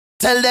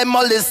Tell them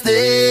all this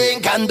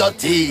stink and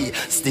dirty,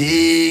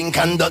 stink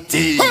and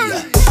dirty.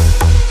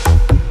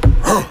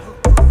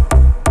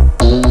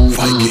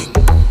 Viking,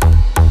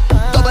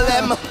 double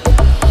M.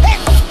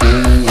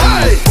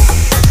 Hey,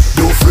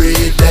 don't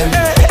free them,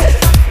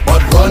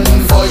 but run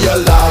for your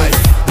life.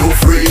 Don't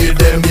free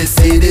them, they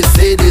say, they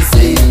say, they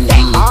say.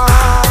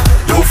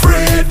 Don't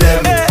free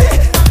them,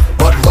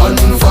 but run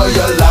for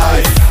your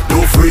life.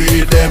 Don't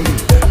free them.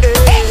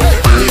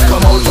 They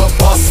come out of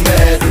boss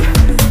med.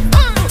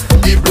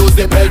 The blues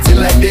they belting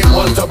like they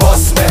want to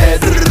bust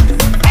med.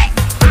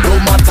 No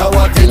matter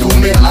what they do,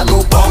 me I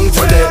go bong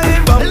to them.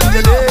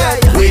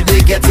 Way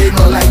they get in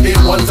on like they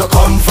want to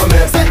come for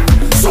me.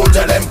 So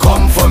tell them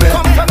come for me.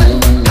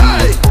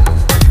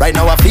 Right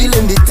now I'm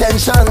feeling the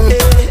tension,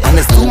 and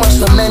it's too much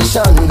to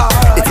mention.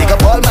 They take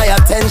up all my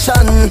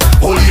attention.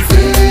 Holy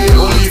faith,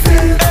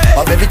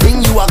 of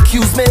everything you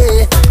accuse me,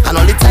 and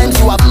all the times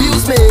you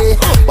abuse me,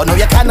 but now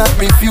you cannot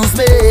refuse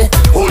me.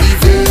 Holy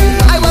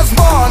faith, I was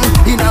born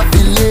in a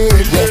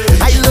village.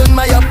 I learned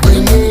my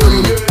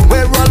upbringing,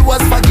 where all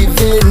was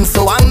forgiven.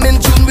 So I'm in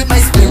tune with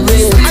my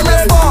spirit. I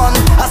was born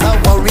as a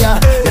warrior.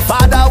 The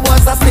father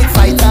was a snake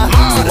fighter.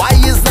 So why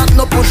is that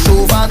no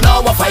pushover? Now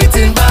we're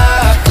fighting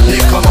back.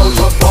 They come out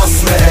of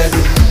boss med.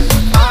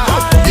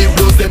 The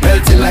blues they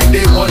belting like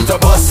they want to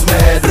bust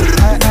med.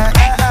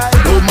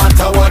 No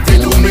matter what they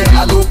do, me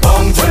I do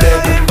bong to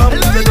them.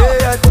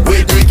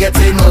 Way they get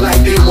in on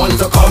like they want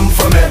to come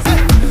for me.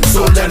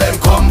 So tell them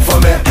come for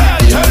me.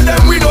 Tell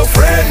them we don't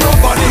afraid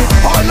nobody.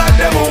 All of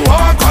them who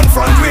want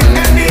confront with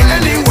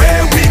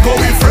anywhere we go.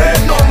 We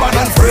afraid no man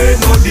and afraid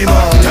no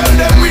demon. Tell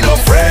them we don't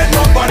afraid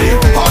nobody.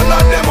 All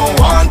of them who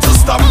want to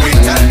stop. We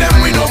tell them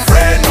we don't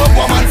afraid no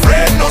woman,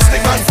 afraid no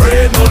stick and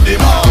afraid no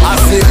demon. I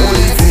say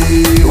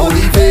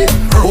Olive,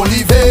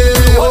 Olive,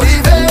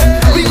 Olive.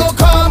 We go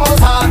come out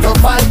hard to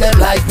fight them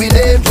like we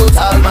name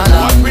total man.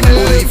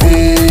 Olive,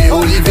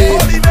 Olive,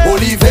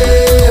 Olive,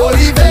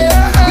 Olive.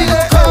 We go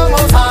come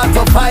out hard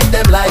to fight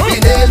them like we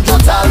name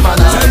total man.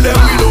 Tell them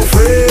we don't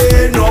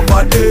afraid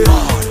nobody.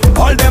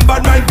 All them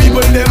bad mind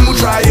people, them who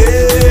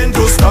trying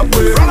to stop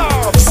me.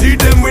 See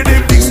them with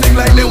the big stick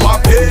like they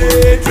want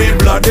paid with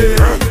bloody.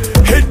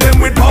 Hit them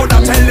with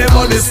powder, tell them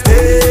all the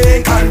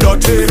stink and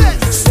dirty.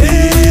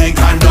 Stink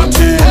and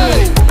dirty.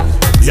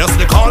 Yes,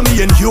 they call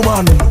me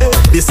inhuman,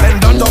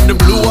 descendant of the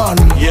blue one.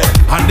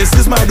 And this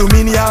is my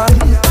dominion.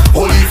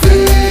 Holy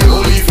faith,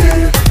 holy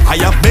faith. I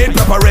have made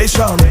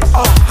preparation,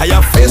 I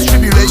have faced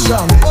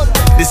tribulation.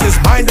 This is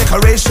my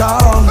decoration.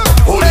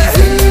 Holy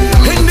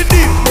faith. In the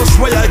deep bush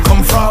where I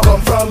come from,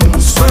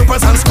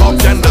 serpents and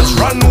scorpions just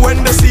run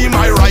when they see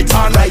my right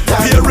hand.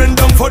 Peering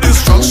them for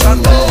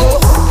destruction.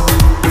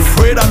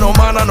 Afraid of no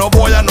man and no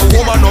boy and no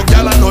woman, no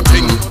girl and no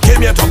thing.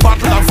 Came here to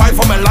battle and fight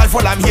for my life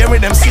while I'm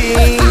hearing them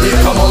sing. They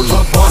come out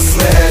of boss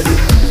med.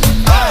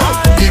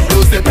 The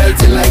blues they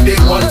belting like they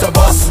want to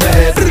bust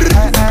med.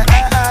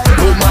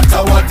 No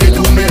matter what they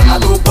do, me I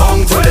do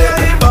bong to them.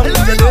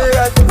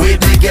 Way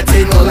they get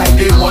in on like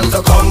they want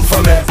to come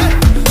for me.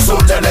 So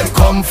tell them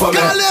come for me.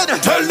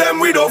 Tell them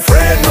we don't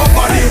afraid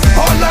nobody.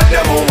 All of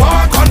them who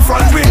want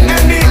confront with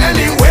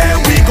anywhere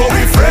we go.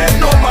 We afraid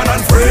no man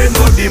and afraid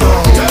no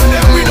demon. Tell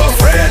them we don't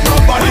afraid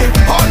nobody.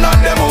 All of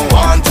them who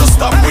want to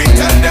stop. We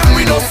tell them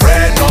we don't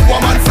afraid no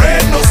woman,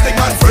 afraid no stick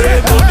and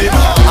afraid no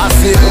demon. I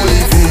say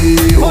Olive,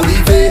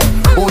 Olive,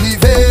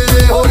 Olive,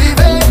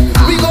 Olive.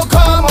 We go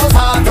come out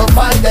hard to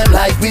fight them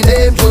like we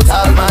name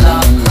total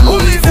manna.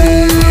 Olive,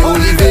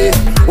 Olive,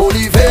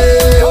 Olive,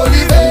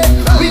 Olive.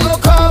 We go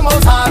come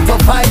out hard to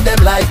fight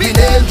them like we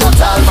name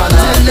total manna.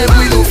 Tell them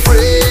we don't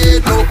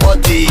afraid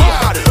nobody.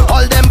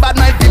 All them bad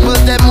mind people,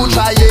 them who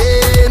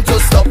trying to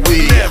stop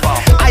we.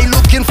 I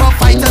looking for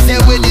fighters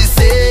here with the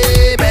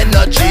same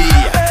energy.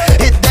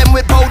 Hit them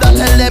with powder,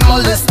 tell them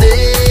all the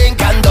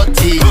stink and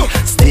dirty,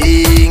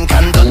 stink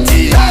and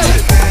dirty.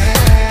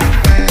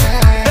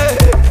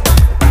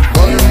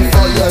 Run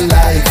for your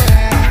life.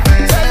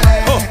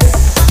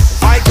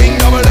 Viking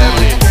double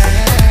M.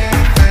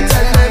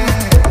 Tell them,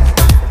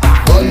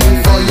 run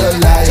for your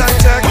life.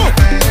 Check.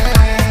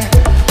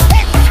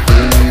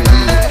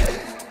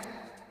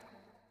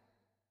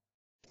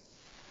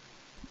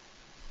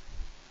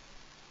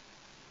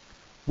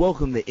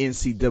 Welcome to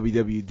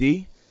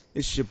NCWWD.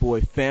 It's your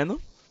boy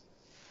Phantom.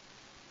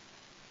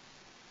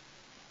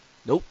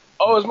 Nope.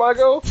 Oh, it's my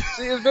go?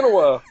 See, it's been a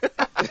while.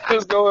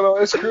 What's going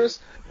on? It's Chris.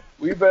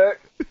 We back.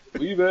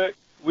 Yeah,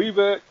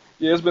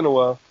 it's been a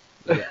while.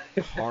 Yeah,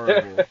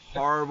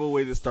 horrible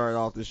way to start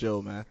off the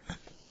show, man. Hey,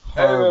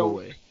 Horrible man,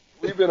 way.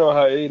 We've been on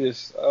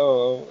hiatus. I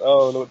don't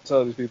know what to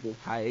tell these people.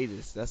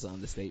 Hiatus, that's an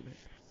understatement.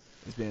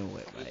 It's been,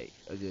 what, like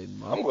a good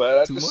month? I'm glad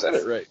I 2 just months? said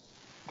it right.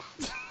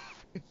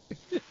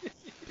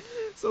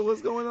 So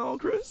what's going on,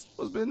 Chris?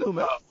 What's been new,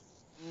 man?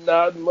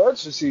 Not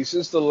much. You see,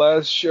 since the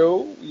last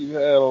show, we've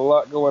had a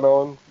lot going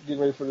on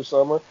getting ready for the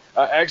summer.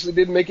 I actually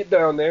did make it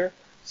down there,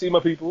 see my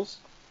peoples,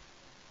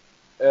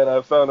 and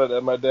I found out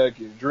that my dad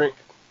can drink.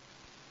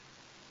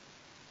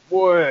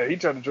 Boy, he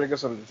tried to drink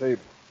us under the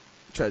table.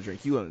 Try to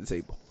drink you under the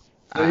table.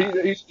 So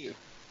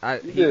I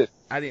did.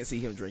 I didn't see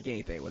him drink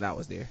anything when I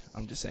was there.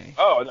 I'm just saying.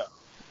 Oh no.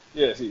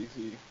 Yeah, see.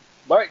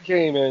 Mike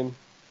came in,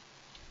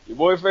 your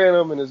boy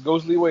Phantom in his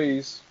ghostly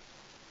ways,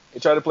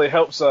 and tried to play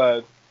help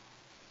side.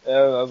 And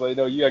I was like,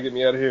 no, you gotta get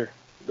me out of here.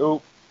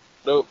 Nope,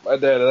 my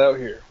dad is out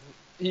here.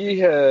 He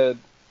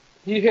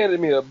handed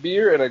me a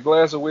beer and a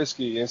glass of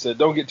whiskey and said,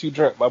 don't get too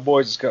drunk, my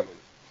boys is coming.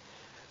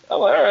 I'm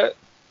like, all right.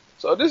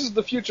 So this is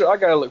the future I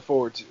gotta look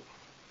forward to.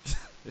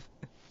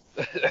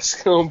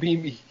 That's gonna be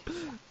me.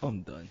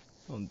 I'm done.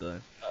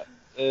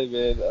 Hey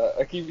man,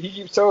 he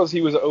keeps telling us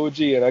he was an OG,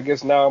 and I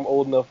guess now I'm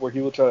old enough where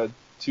he will try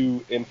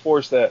to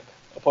enforce that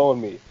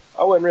upon me.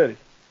 I wasn't ready.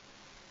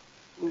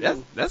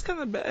 That's kind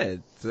of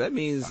bad. So that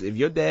means if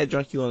your dad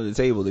drunk you under the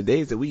table, the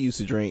days that we used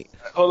to drink.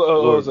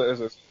 Hold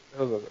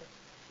on.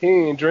 He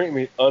ain't drink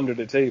me under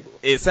the table.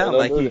 It sounded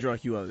like he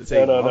drunk you under the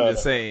table. I'm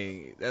just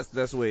saying that's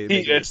the way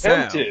it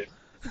sound.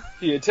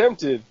 He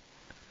attempted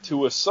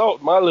to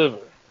assault my liver.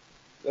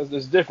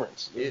 There's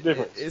difference.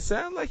 It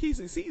sounds like he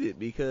succeeded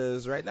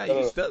because right now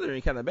you're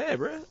stuttering kind of bad,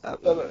 bro.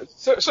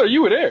 Sir,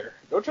 you were there.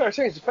 Don't try to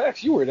change the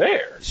facts. You were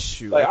there.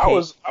 Shoot, like I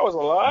was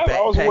alive.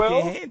 I was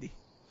well. Handy.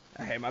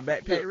 I had my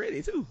backpack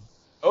ready too.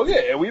 Oh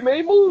yeah, and we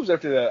made moves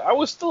after that. I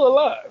was still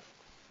alive.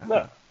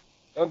 No,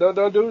 don't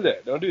do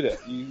that. Don't do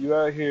that. You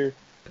out here,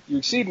 you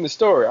exceeding the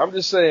story. I'm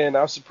just saying.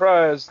 I'm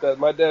surprised that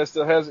my dad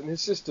still has it in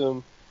his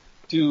system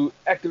to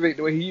activate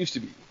the way he used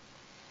to be.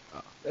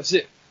 That's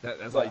it.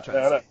 That's all you're trying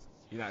to say.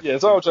 Yeah,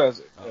 that's all I'm trying to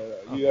say.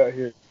 You out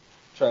here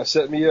trying to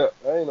set me up.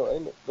 I ain't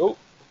no. Nope.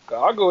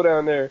 I'll go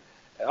down there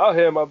and I'll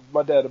hand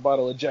my dad a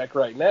bottle of Jack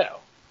right now.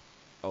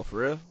 Oh, for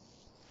real?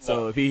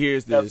 So if he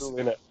hears this,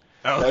 absolutely not.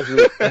 Oh.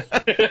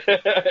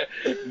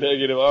 Absolutely.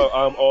 Negative.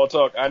 I'm all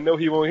talk. I know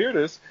he won't hear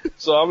this,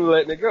 so I'm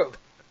letting it go.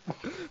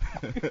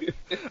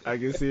 I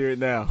can see it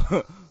now.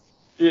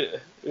 Yeah.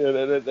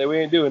 We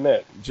ain't doing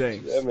that.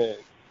 James. Yeah, man.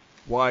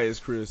 Why is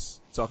Chris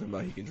talking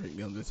about he can drink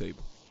me under the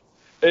table?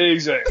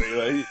 Exactly.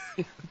 Like,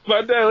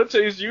 my dad will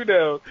chase you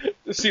down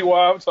to see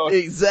why I'm talking.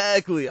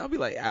 Exactly. I'll be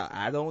like,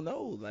 I don't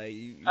know. Like,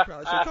 you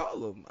probably should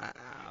call him.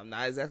 I'm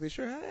not exactly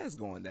sure how that's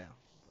going down.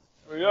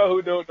 For y'all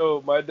who don't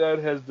know, my dad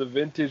has the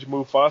vintage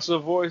Mufasa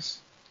voice.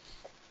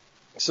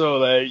 So,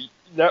 like,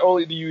 not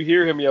only do you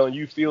hear him yelling,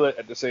 you feel it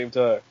at the same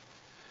time.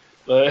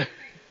 Like,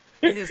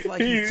 and it's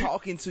like he's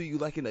talking to you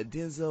like in a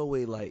Denzel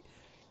way, like,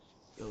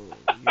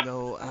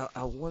 yo,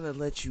 I want to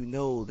let you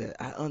know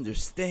that I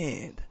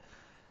understand.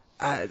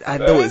 I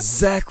know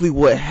exactly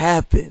what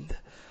happened.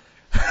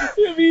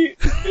 He'd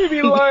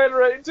be lying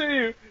right to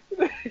you.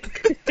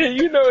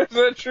 You know it's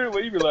not true,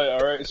 but he'd be like, all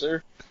right,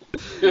 sir.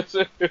 Yes,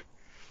 sir.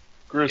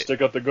 Chris,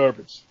 take out the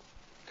garbage.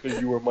 Because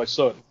you were my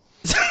son.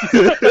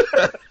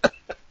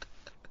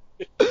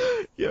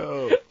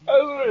 Yo.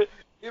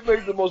 It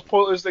makes the most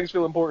pointless things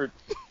feel important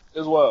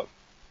as well.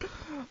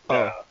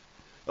 Shout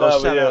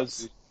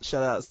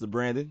outs to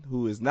Brandon,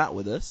 who is not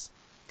with us.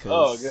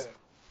 Oh, yeah.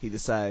 He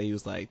decided, he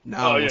was like, I'm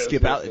going to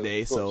skip out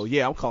today. So,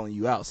 yeah, I'm calling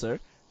you out, sir.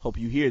 Hope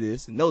you hear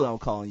this and know that I'm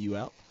calling you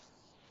out.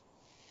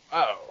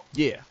 Oh.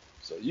 Yeah.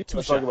 So you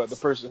can talk about the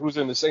person who's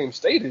in the same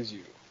state as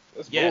you.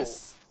 That's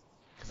yes.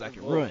 Because I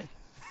can run.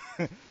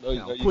 No,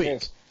 you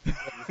can't.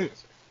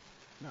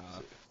 Nah.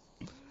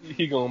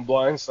 He going to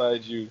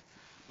blindside you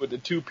with the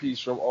two-piece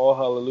from All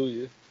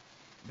Hallelujah.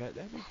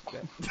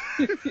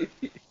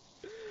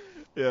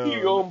 Yeah. He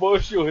going to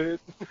bust your head.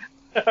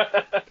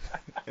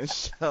 And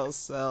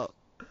shouts out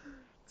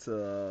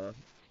to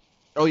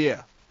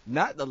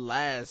not the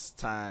last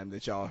time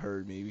that y'all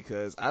heard me,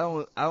 because I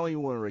don't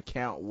even want to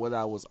recount what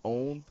I was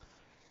on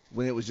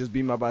when it was just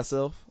by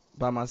myself.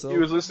 He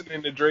was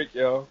listening to Drake,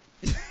 y'all.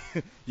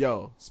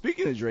 Yo,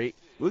 speaking of Drake,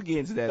 we'll get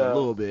into that in a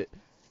little bit.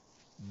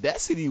 That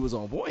CD was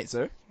on point,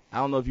 sir. I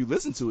don't know if you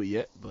listened to it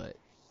yet, but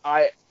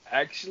I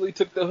actually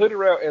took the hood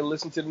route and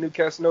listened to the new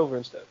Casanova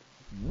instead.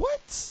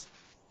 What?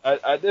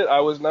 I did. I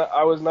was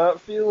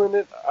not feeling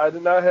it. I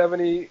did not have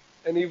any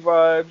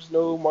vibes.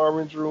 No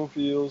Marvin's Room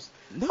feels.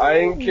 No. I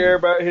didn't care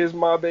about his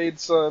Mabade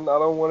son. I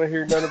don't want to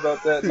hear none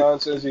about that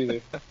nonsense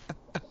either.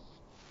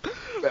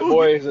 That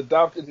boy has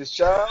adopted his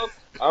child.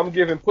 I'm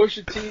giving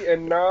Pusha T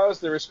and Nas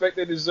the respect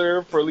they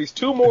deserve for at least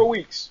 2 more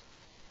weeks.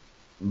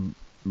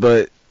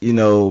 But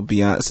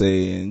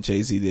Beyonce and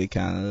Jay-Z did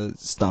kind of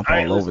stomp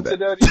all over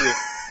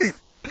that.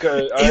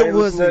 It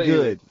wasn't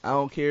good. I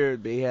don't care.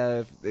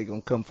 They're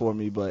gonna come for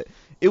me, but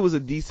it was a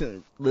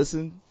decent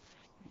listen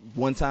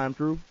one time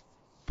through,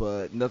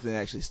 but nothing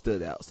actually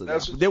stood out. So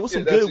there was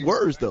some good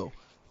words though,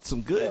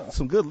 some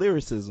good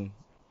lyricism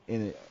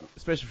in it,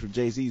 especially from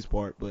Jay-Z's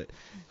part. But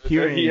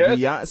hearing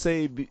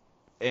Beyonce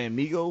and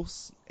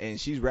Migos, and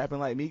she's rapping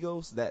like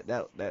Migos,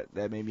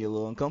 that made me a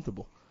little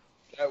uncomfortable.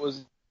 That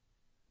was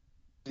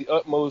the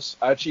utmost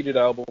I Cheated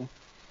album.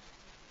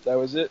 That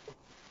was it.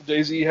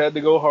 Jay-Z had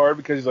to go hard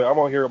because he's like, I'm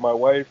on here with my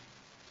wife.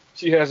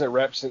 She hasn't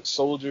rapped since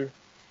Soldier.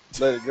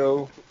 Let it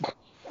go.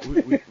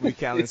 we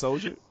counting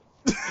Soldier?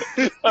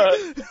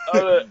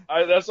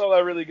 That's all I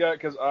really got,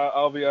 because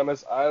I'll be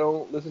honest, I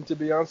don't listen to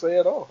Beyonce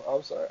at all.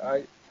 I'm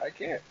sorry. I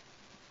can't.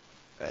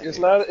 It's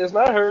not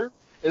her.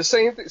 It's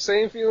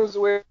same feelings the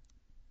way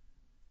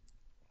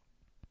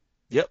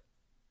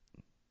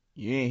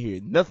You ain't hear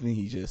nothing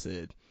he just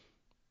said.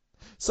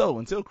 So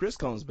until Chris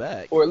comes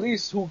back, or at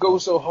least who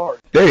goes so hard.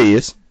 There he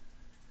is.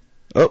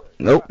 Oh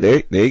nope,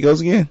 there he goes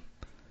again.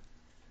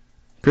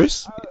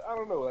 Chris. I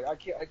don't know. Like I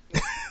can't.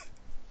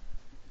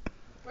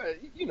 But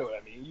you know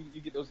what I mean.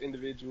 You get those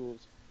individuals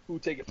who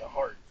take it to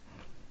heart.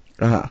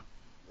 But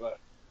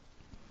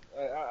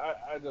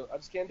I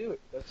just can't do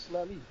it. That's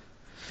not me.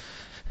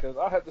 Because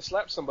I'll have to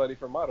slap somebody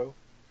for motto.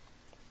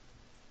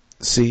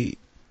 See,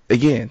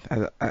 again,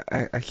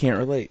 I can't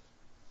relate.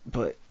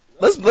 But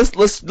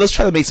let's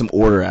try to make some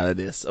order out of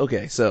this.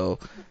 Okay, so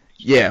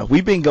yeah,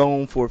 we've been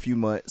gone for a few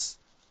months.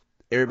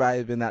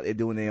 Everybody's been out there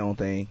doing their own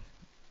thing,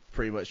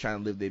 pretty much trying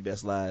to live their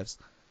best lives.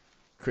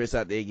 Chris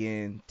out there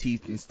again,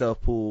 teeth and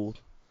stuff pulled.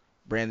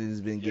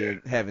 Brandon's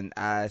been having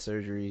eye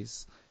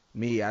surgeries.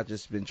 Me, I've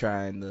just been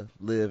trying to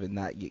live and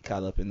not get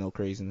caught up in no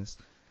craziness.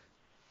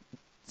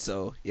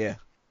 So yeah.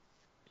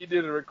 You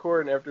did a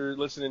recording after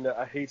listening to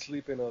I Hate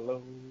Sleeping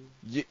Alone.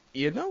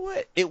 You know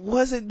what? It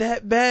wasn't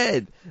that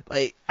bad.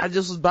 Like, I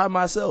just was by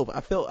myself. I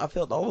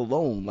felt all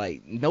alone.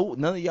 Like,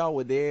 none of y'all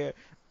were there.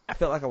 I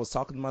felt like I was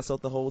talking to myself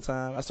the whole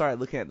time. I started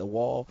looking at the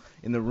wall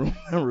in the room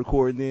I'm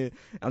recording in.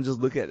 I'm just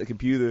looking at the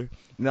computer.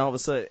 And all of a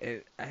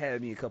sudden, I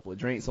had me a couple of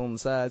drinks on the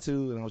side,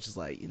 too. And I was just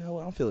like, you know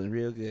what? I'm feeling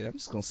real good. I'm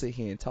just going to sit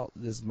here and talk to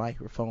this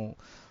microphone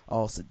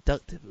all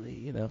seductively,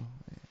 you know.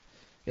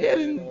 Yeah,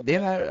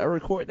 then I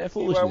record that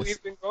foolishness. Why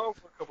we've been gone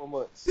for a couple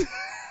months.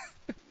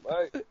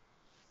 Like,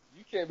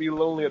 you can't be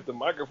lonely at the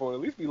microphone. At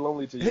least be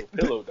lonely to your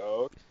pillow,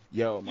 dog.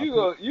 Yo,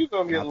 you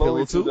gonna get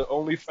lonely to the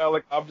only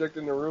phallic object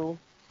in the room.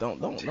 Don't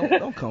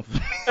come for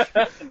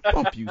me.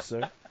 Bump you,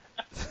 sir.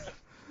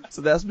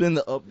 So that's been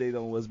the update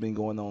on what's been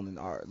going on in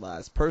our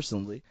lives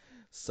personally.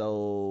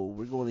 So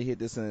we're going to hit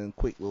this in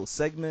quick little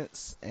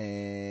segments,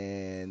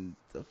 and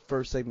the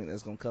first segment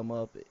that's going to come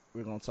up,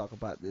 we're going to talk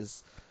about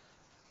this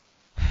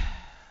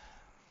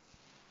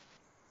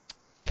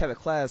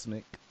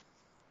cataclysmic.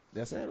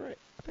 Did I say that right?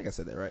 I think I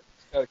said that right.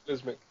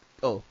 Cataclysmic.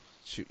 Oh,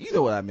 shoot. You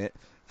know what I meant.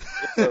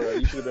 It's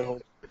alright. You should have been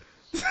home.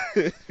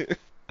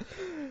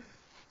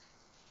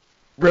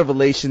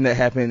 Revelation that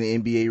happened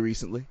in the NBA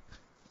recently.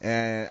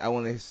 And I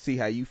want to see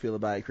how you feel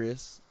about it,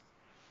 Chris.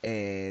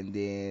 And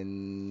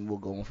then we'll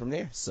go on from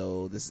there.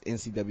 So this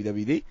is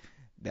NCWWD.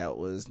 That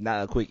was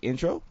not a quick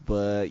intro,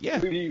 but yeah.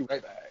 We'll be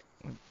right back.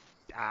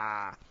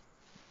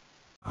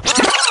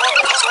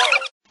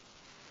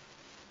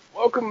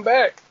 Welcome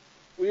back.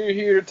 We're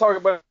here to talk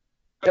about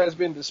what has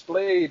been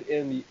displayed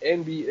in the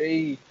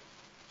NBA.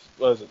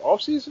 Was it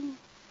off season?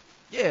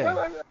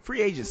 Yeah.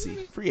 Free agency.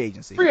 Free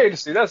agency.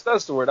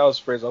 That's the word I was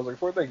phrasing. I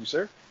was like, thank you,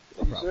 sir.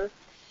 Thank you, sir.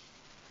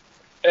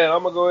 And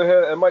I'm gonna go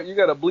ahead and Mike, you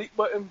got a bleep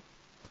button?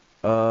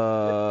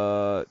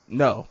 No.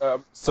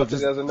 So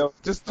just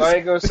I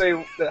ain't gonna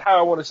say how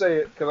I want to say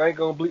it because I ain't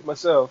gonna bleep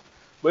myself.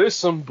 But it's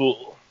some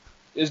bull.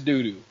 It's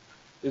doo doo.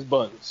 It's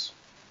buns.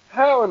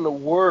 How in the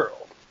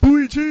world?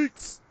 Booty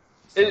cheeks.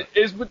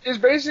 It's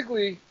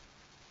basically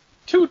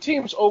two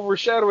teams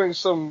overshadowing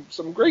some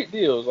great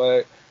deals.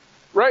 Like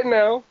right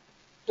now,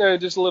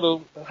 just a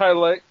little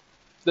highlight.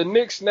 The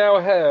Knicks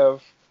now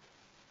have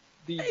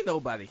the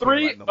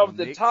three of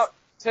the top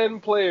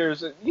 10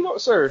 players. You know,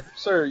 sir,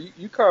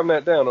 you calm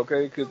that down,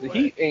 okay? Because the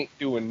Heat ain't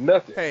doing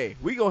nothing. Hey,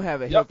 we gonna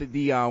have a healthy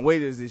Dion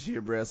Waiters this year,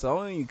 bro. So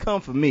don't even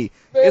come for me.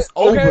 It's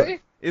over.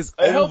 It's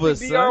a over,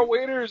 healthy Dion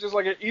Waiters is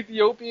like an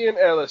Ethiopian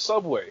at a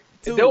Subway.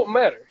 Dude, it don't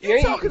matter. He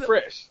ain't eating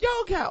fresh.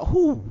 Y'all got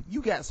who?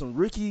 You got some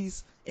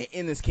rookies and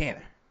Enes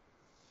Kanter.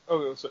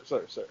 Oh, sir.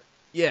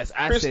 Yes,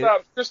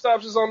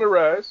 Kristaps is on the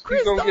rise.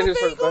 He's gonna get his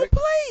hurt back.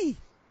 Play.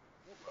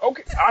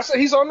 Okay, I said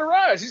he's on the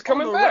rise. He's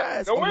coming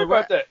back. Don't worry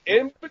about that.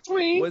 In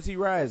between. What's he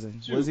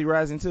rising? What's he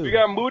rising to? We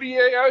got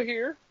Moutier out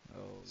here.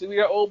 See, we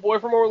got old boy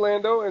from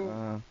Orlando,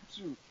 and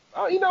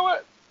you know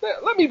what?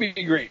 Let me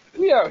be great.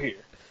 We out here.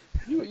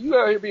 You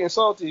out here being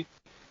salty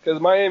because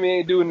Miami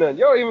ain't doing nothing.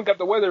 Y'all even got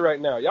the weather right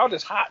now. Y'all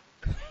just hot.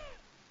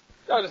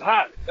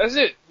 That's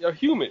it. Y'all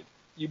humid.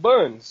 You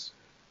buns.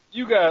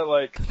 You got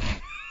like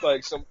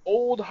some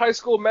old high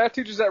school math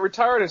teachers that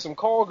retired and some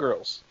call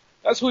girls.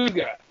 That's who you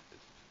got.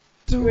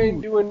 Dude, you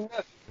ain't doing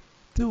nothing.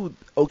 Dude,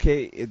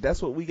 okay, if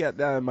that's what we got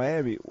down in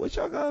Miami, what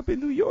y'all got up in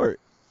New York?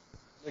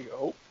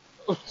 Nigga,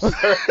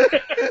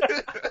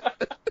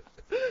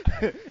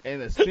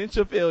 And a stench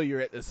of failure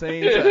at the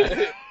same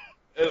time.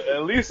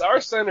 At least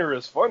our center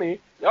is funny.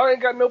 Y'all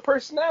ain't got no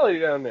personality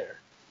down there.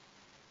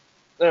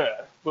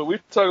 But we're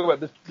talking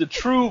about the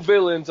true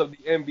villains of the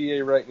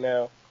NBA right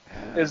now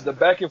is the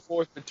back and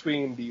forth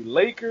between the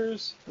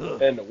Lakers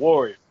and the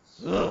Warriors.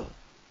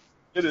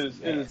 It is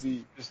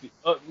the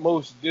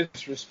utmost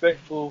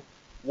disrespectful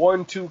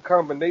 1-2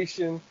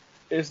 combination.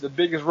 It's the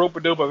biggest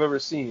rope-a-dope I've ever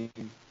seen.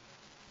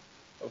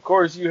 Of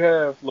course, you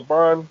have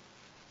LeBron.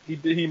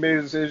 He made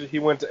a decision. He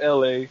went to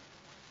LA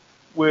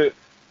with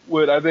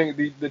I think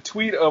the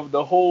tweet of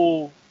the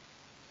whole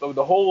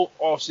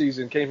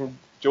offseason came from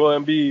Joel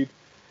Embiid,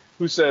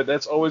 who said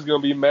that's always going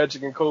to be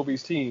Magic and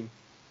Kobe's team.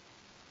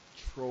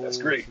 That's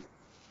great.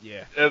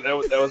 Yeah, that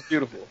was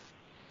beautiful.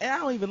 And I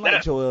don't even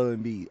like Joel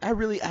Embiid. I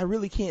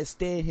really can't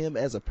stand him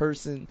as a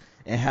person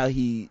and how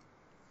he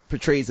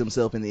portrays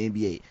himself in the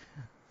NBA.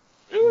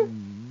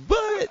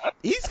 But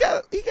he's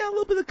got a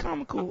little bit of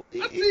comical.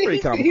 He's pretty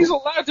comical. He's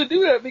allowed to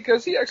do that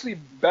because he actually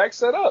backs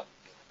that up.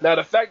 Now,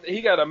 the fact that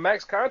he got a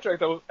max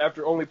contract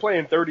after only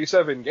playing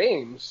 37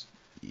 games,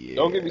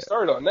 don't get me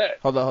started on that.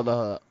 Hold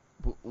on.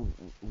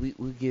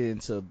 We'll get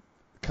into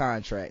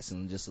contracts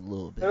in just a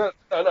little bit. No.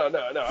 I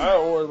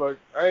don't worry about.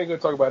 I ain't gonna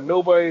talk about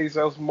nobody's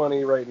else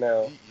money right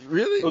now.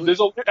 Really?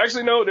 So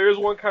there is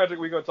one contract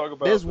we're gonna talk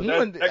about. There's one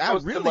that I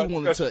really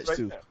want to touch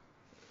too.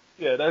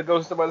 Yeah, that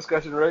goes to my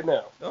discussion right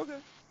now. Okay.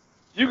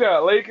 You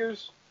got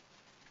Lakers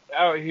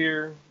out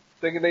here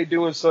thinking they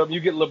doing something. You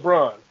get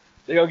LeBron.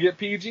 They gonna get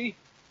PG?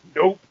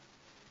 Nope.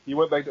 He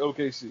went back to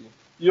OKC.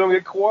 You don't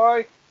get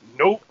Kawhi?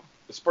 Nope.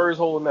 The Spurs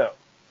holding out.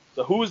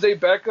 So who's they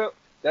backup?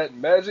 That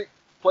Magic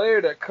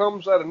player that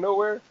comes out of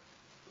nowhere?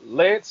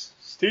 Lance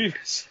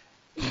Stephenson.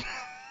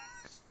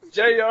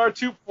 JR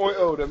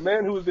 2.0, the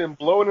man who's been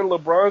blowing in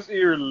LeBron's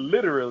ear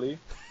literally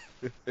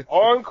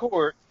on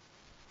court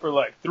for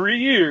like 3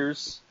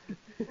 years.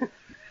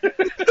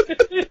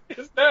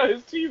 It's now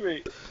his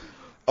teammate.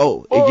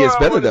 Oh, it gets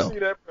better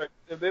though.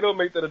 If they don't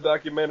make that a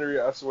documentary,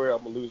 I swear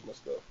I'm gonna lose my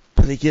stuff.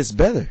 But it gets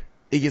better.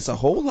 It gets a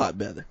whole lot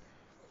better.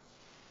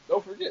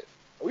 Don't forget,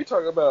 are we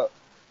talking about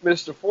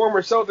Mr.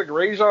 former Celtic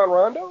Rajon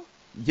Rondo?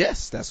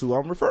 Yes, that's who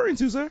I'm referring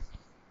to, sir.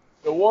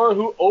 The one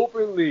who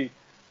openly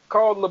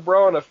called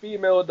LeBron a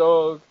female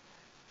dog,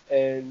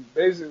 and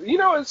basically,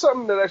 it's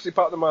something that actually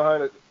popped in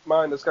my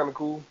mind that's kind of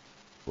cool.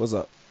 What's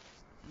up?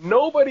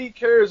 Nobody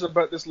cares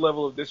about this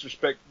level of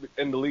disrespect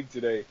in the league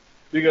today,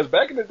 because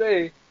back in the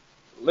day,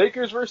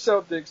 Lakers versus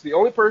Celtics, the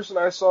only person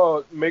I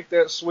saw make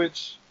that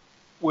switch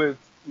with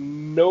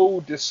no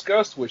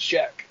disgust was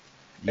Shaq.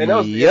 And that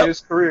was the end of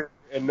his career,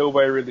 and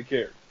nobody really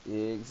cared.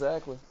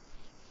 Exactly.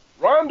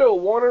 Rondo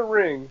won a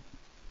ring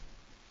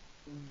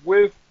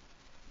with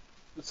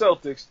the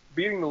Celtics,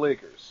 beating the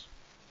Lakers.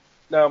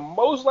 Now,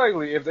 most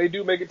likely, if they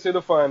do make it to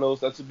the finals,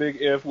 that's a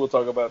big if, we'll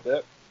talk about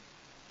that.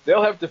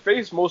 They'll have to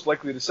face, most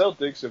likely, the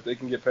Celtics if they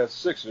can get past the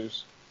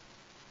Sixers.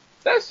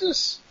 That's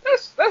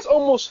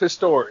almost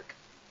historic.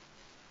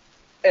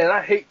 And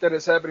I hate that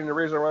it's happening to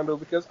Rajon Rondo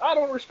because I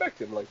don't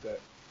respect him like that.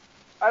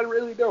 I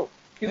really don't.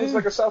 He looks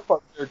like a South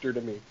Park character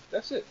to me.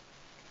 That's it.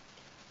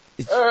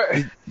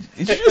 Did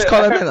you just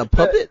call that man a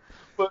puppet?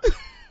 But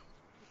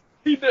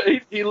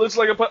he looks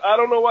like a puppet. I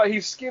don't know why.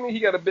 He's skinny. He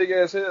got a big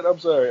ass head. I'm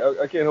sorry.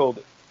 I can't hold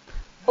it.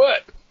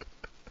 But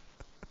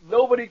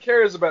nobody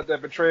cares about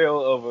that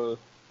betrayal of a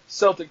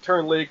Celtic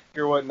turned Laker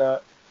or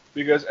whatnot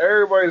because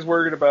everybody's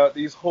worried about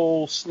these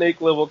whole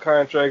snake level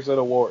contracts of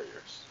the Warriors.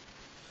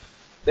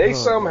 They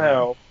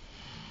somehow,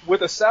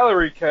 with a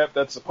salary cap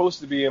that's supposed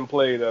to be in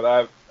play that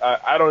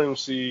I don't even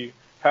see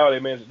how they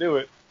managed to do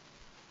it,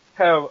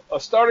 have a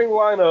starting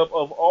lineup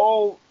of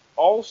all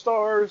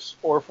All-Stars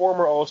or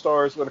former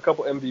All-Stars with a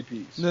couple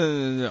MVPs.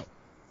 No.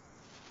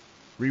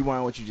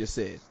 Rewind what you just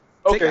said.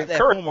 Okay, take out that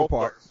former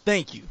part.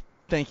 Thank you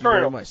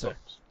very much, sir.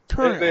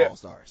 Current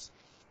All-Stars.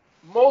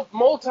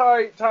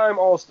 Multi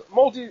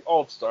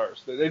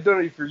All-Stars. They've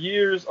done it for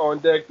years on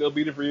deck. They'll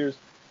be there for years.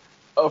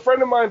 A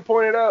friend of mine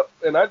pointed out,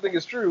 and I think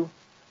it's true,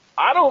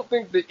 I don't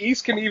think the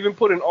East can even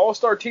put an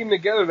all-star team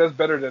together that's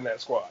better than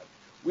that squad.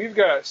 We've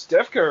got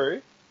Steph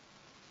Curry,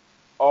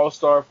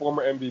 all-star,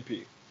 former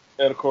MVP.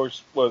 And, of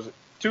course, was it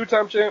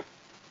two-time champ?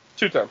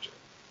 Two-time champ.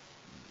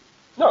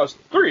 No, it's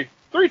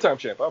three-time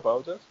champ. I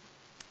apologize.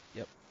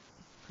 Yep.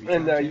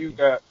 And now you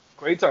got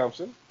Klay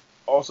Thompson,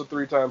 also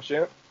three-time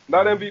champ.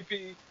 Not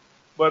MVP,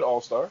 but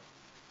all-star.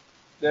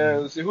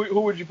 Then, let's see,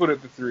 who would you put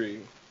at the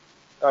three?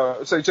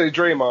 Say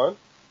Draymond.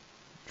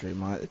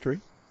 Draymond at the 3?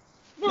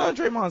 No,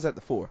 Draymond's at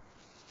the 4.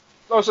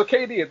 Oh, so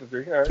KD at the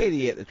 3. All right.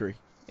 KD at the 3.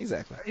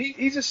 Exactly.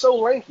 He's just so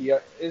lanky.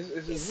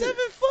 He's 7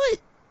 foot.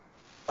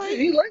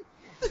 He lanky.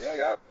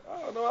 Yeah, I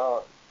don't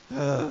know.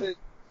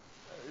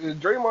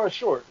 Draymond's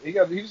short. He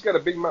just got a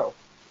big mouth.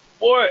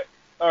 Boy.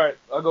 All right,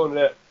 I'll go into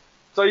that.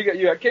 So you got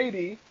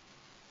KD,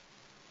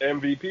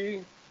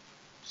 MVP,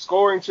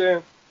 scoring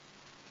champ,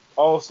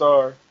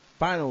 All-Star,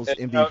 Finals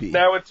MVP.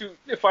 Now with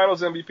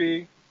Finals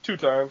MVP 2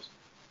 times,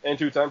 and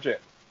 2-time champ.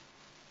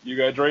 You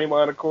got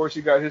Draymond, of course.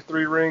 You got his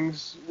 3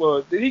 rings.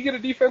 Well, did he get a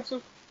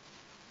defensive?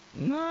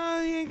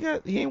 No,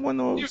 he ain't won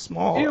no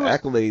small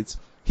accolades.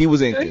 He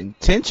was in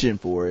contention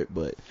for it,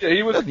 but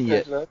he was nothing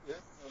yet. What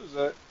was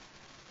that?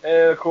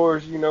 And of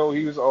course, he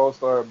was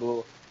All-Star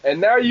Blue.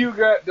 And now you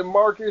got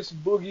DeMarcus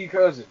Boogie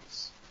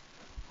Cousins,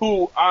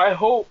 who I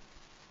hope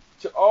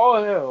to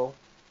all hell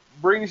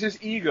brings his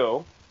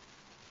ego,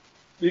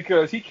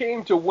 because he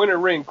came to win a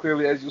ring,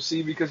 clearly, as you'll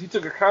see, because he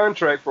took a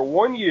contract for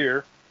 1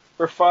 year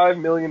for $5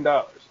 million.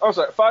 I'm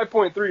sorry,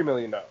 $5.3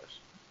 million.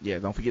 Yeah,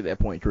 don't forget that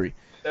 .3.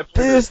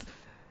 Pissed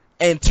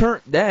and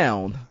turned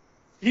down.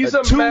 He's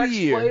a max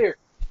player.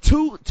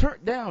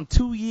 Turned down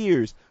 2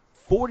 years,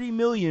 $40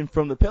 million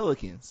from the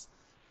Pelicans,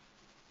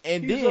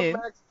 and he's a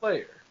max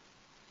player.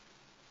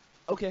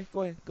 Okay,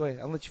 go ahead.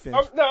 I'll let you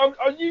finish.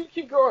 You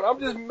keep going. I'm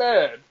just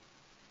mad.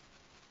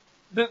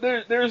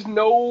 There's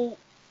no.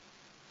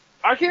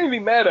 I can't even be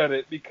mad at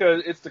it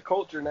because it's the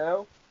culture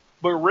now.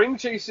 But ring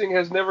chasing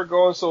has never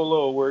gone so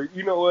low where,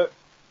 you know what?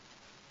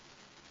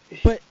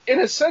 But in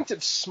a sense,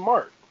 it's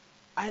smart.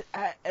 In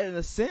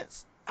a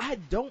sense, I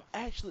don't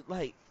actually,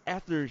 like,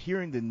 after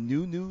hearing the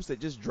new news that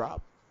just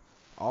dropped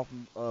off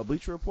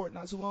Bleacher Report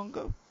not too long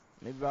ago,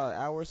 maybe about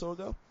an hour or so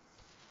ago,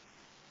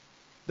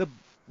 the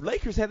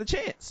Lakers had a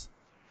chance.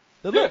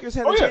 The Lakers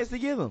had a chance to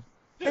give them,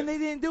 and they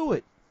didn't do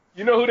it.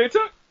 You know who they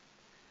took?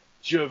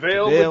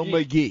 JaVale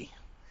McGee.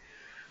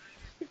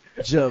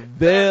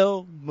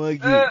 JaVale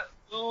McGee. That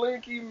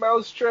linky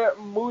mousetrap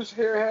moose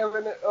hair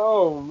having it.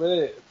 Oh,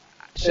 man.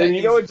 And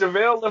you know what?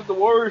 JaVale left the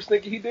Warriors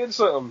thinking he did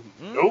something.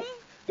 Mm-hmm. Nope.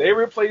 They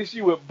replaced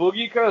you with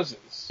Boogie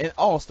Cousins. An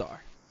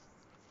all-star.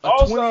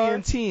 A 20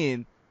 and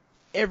 10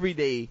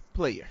 everyday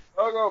player.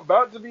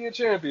 About to be a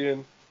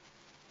champion.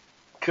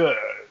 Because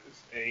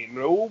ain't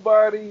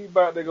nobody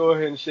about to go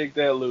ahead and shake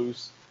that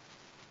loose.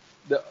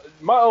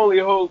 My only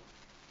hope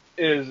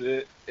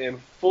is in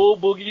full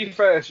Boogie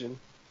fashion,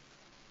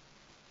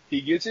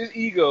 he gets his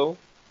ego,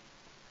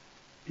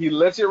 he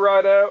lets it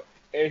ride out,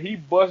 and he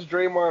busts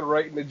Draymond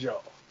right in the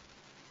jaw.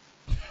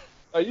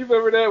 You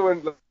remember that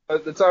when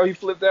the time he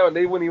flipped out and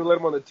they wouldn't even let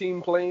him on the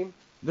team plane?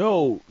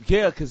 No,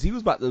 yeah, because he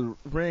was about to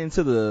run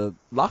into the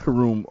locker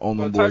room on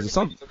them boys or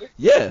something.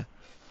 Yeah.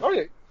 Oh,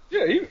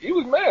 yeah, he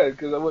was mad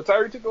because when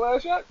Tyree took the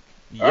last shot.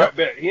 Yep. I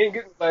bet he ain't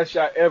getting the last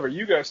shot ever.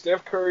 You got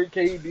Steph Curry,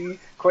 KD,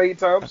 Klay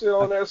Thompson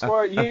on that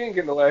squad. You ain't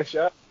getting the last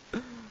shot.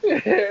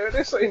 Yeah,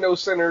 this ain't no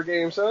center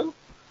game, son.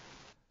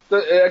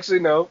 Actually,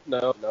 no.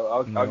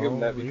 I'll give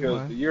them that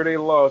because the year they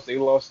lost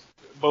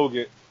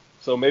Bogut.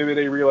 So maybe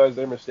they realized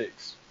their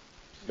mistakes.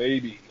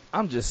 Maybe.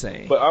 I'm just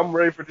saying. But I'm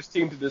ready for this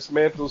team to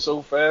dismantle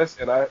so fast,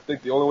 and I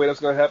think the only way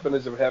that's going to happen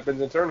is if it happens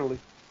internally.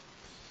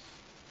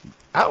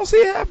 I don't see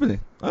it happening,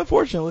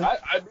 unfortunately.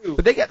 I do.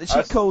 But they got the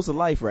cheat codes of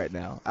life right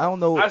now. I don't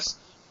know.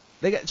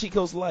 They got cheat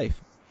codes of life.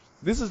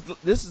 This is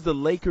the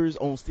Lakers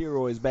on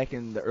steroids back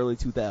in the early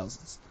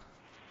 2000s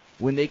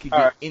when they could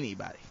get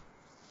anybody.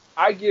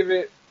 I give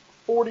it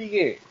 40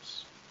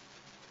 games.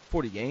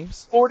 40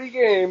 games? 40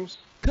 games,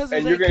 and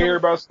you're going to hear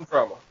about some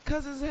drama.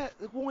 Cousins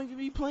won't even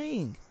be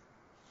playing.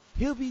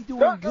 He'll be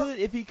doing good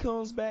if he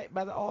comes back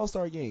by the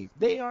All-Star game.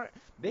 They aren't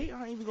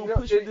even going to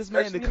push this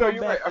man to come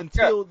back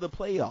until the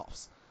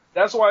playoffs.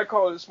 That's why I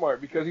call it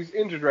smart, because he's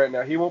injured right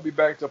now. He won't be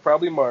back till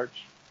probably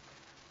March.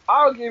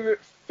 I'll give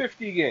it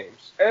 50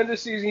 games. End of the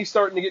season, he's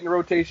starting to get in the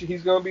rotation.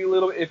 He's going to be a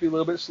little iffy, a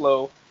little bit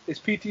slow. His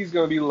PT is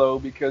going to be low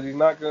because he's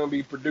not going to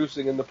be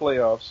producing in the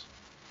playoffs.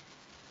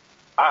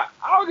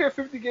 I'll get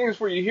 50 games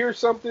where you hear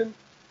something.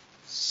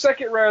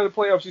 Second round of the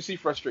playoffs, you see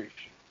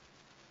frustration.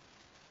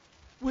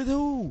 With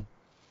who?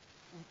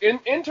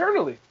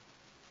 Internally.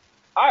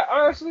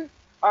 I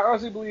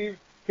honestly believe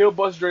he'll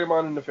bust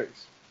Draymond in the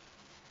face.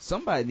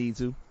 Somebody needs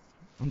to.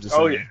 I'm just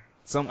saying. Yeah.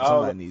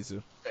 Somebody needs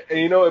to. And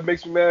you know what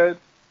makes me mad?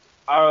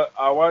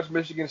 I watched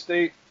Michigan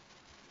State.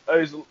 I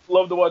used to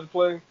love to watch him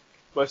play.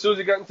 But as soon as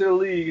he got into the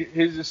league,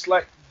 his just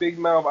slack big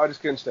mouth, I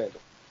just couldn't stand him.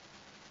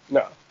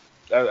 No.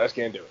 I just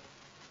can't do it.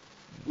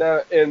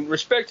 Now, in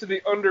respect to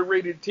the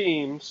underrated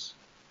teams,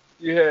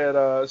 you had,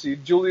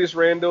 Julius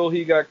Randle,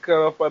 he got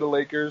cut off by the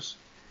Lakers,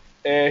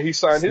 and he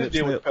signed his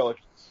deal with the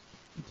Pelicans.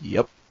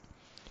 Yep.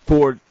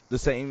 For the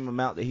same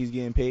amount that he's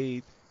getting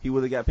paid, he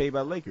would have got paid by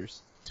the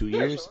Lakers. 2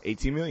 years,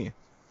 $18 million.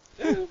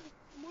 Yeah,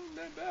 wasn't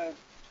that bad.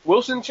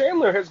 Wilson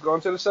Chandler has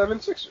gone to the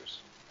 76ers.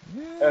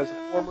 Yeah. As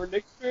a former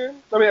Knicks fan,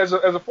 as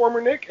a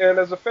former Knick and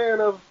as a fan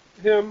of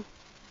him,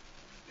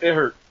 it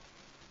hurt.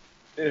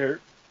 It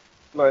hurt.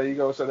 Like, you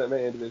gonna send that man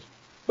in division.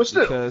 But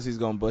still. Because he's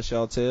gonna bust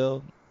y'all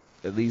tail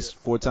at least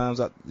 4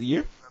 times out the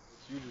year?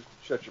 You just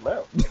shut your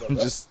mouth. I'm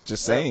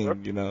just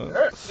saying, you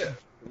know.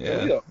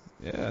 Yeah.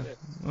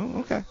 Oh,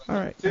 okay. All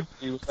right.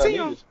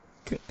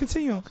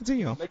 Continue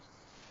on.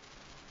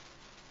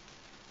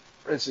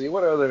 Let's see,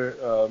 what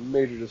other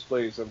major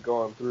displays have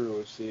gone through?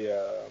 Let's see.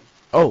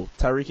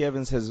 Tyreke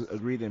Evans has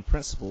agreed in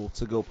principle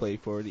to go play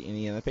for the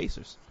Indiana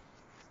Pacers.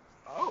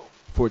 Oh.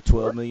 For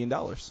 $12 million.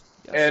 Yes.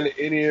 And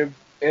Indiana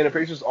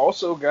Pacers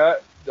also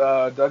got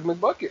Doug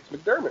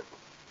McDermott.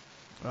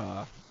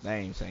 That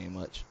ain't saying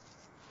much.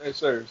 Hey,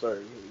 sorry.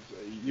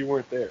 You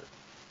weren't there.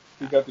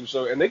 He got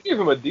through and they gave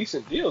him a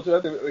decent deal, too.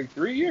 I think like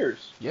 3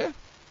 years. Yeah.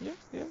 You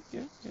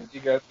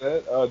got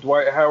that.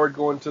 Dwight Howard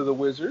going to the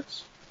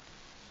Wizards.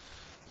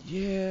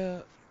 Yeah.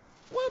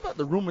 What about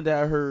the rumor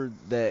that I heard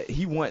that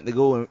he wanted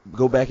to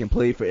go back and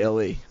play for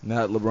LA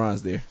now that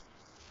LeBron's there,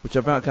 which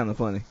I found kind of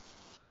funny.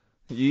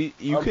 You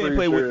couldn't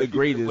play with the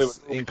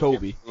greatest in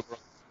Kobe.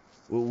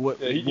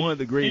 One of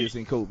the greatest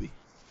in Kobe.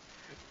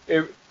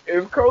 If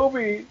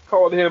Kobe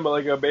called him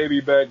like a baby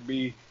back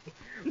B,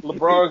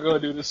 LeBron gonna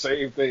do the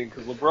same thing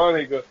because LeBron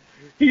ain't gonna.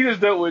 He just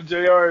dealt with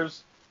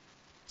JR's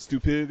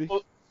stupidity.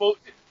 Well,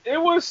 it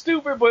was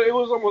stupid, but it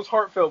was almost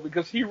heartfelt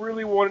because he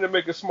really wanted to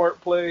make a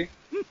smart play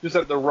just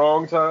at the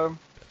wrong time.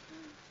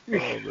 Oh,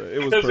 man, it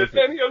was because perfect. in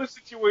any other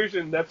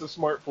situation, that's a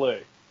smart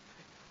play,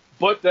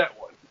 but that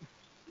one.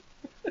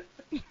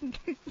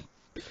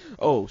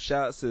 Oh,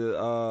 shout out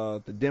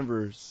to the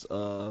Denver's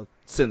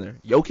center,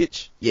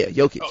 Jokic. Yeah,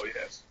 Jokic. Oh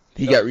yes,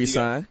 he got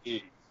re-signed.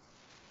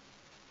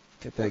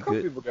 Get that a couple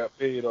good. people got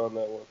paid on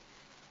that one.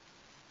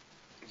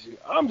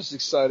 I'm just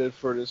excited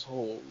for this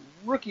whole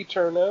rookie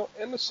turnout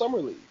and the summer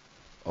league.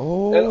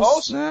 Oh, and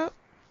also, snap.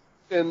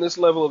 in this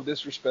level of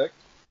disrespect,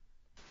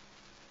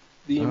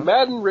 the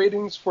Madden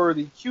ratings for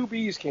the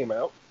QBs came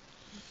out.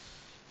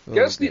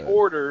 Guess the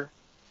order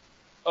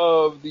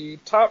of the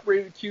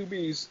top-rated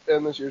QBs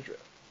in this year's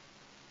draft.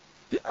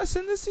 Did I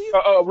send this to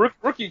you?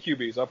 Rookie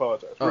QBs. I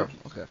apologize. Oh, rookies.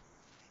 okay.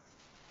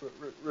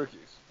 Rookies.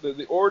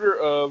 The order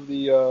of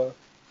the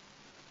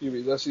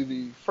QBs. Let's see.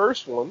 The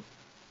first one,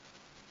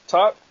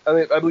 top,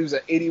 I believe is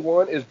at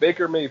 81, is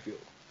Baker Mayfield.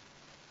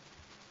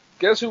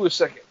 Guess who was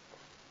second?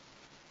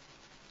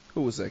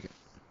 Who was second?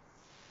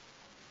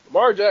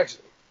 Lamar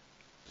Jackson.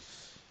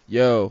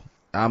 Yo,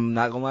 I'm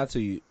not gonna lie to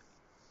you.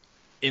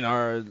 In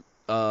our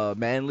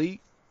Man League,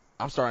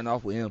 I'm starting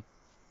off with him.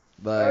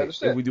 But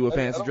if we do a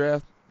fantasy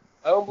draft,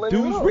 I don't blame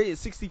him. Dude's rated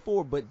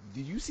 64, but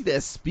did you see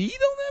that speed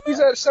on that man? He's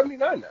at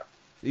 79 now.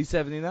 He's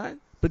 79?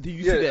 But did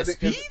you see that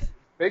speed?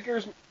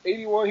 Baker's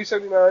 81, he's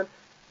 79.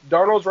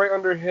 Darnold's right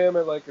under him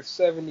at like a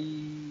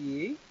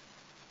 78.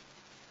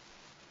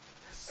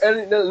 And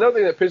another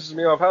thing that pisses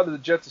me off, how did the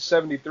Jets are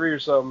 73 or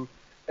something,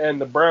 and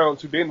the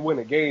Browns, who didn't win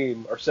a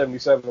game, are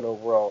 77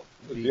 overall?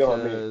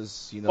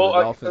 Because, the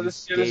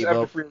Dolphins gave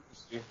up.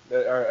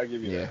 I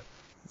give you that.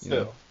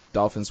 Still.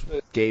 Dolphins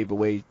gave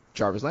away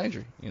Jarvis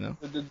Landry,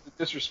 The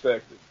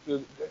disrespect.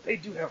 They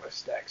do have a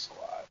stacked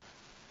squad.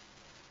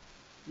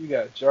 You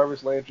got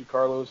Jarvis Landry,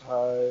 Carlos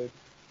Hyde,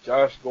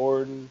 Josh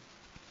Gordon,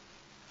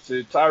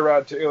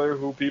 Tyrod Taylor,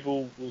 who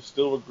people will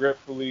still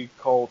regretfully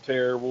call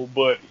terrible,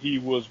 but he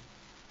was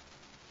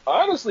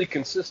honestly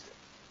consistent.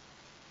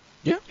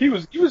 Yeah. He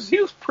was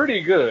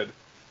pretty good.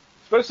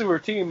 Especially for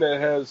a team that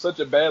has such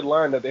a bad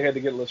line that they had to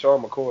get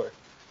LaShawn McCoy.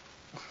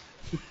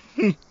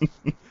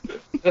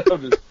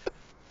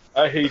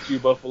 I hate you,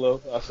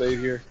 Buffalo. I'll say it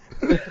here.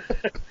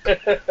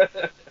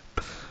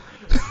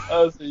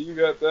 So you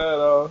got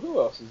that.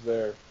 Who else is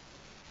there?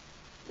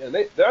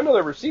 Yeah, I know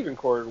their receiving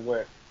core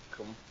went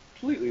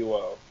completely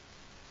wild.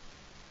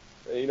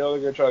 And they're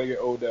going to try to get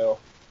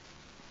Odell.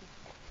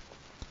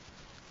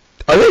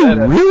 Are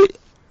they really?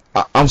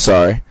 I'm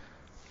sorry.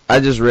 I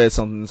just read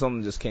something.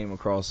 Something just came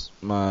across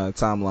my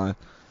timeline.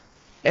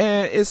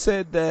 And it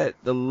said that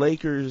the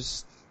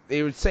Lakers,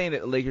 they were saying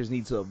that the Lakers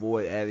need to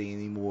avoid adding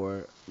any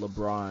more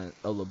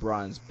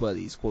LeBron's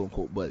buddies, quote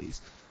unquote buddies.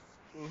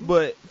 Mm-hmm.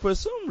 But for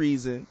some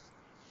reason,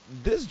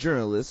 this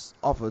journalist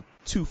off of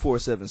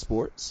 247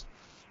 Sports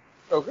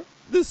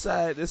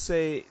decided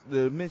to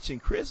mention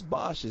Chris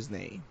Bosh's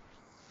name.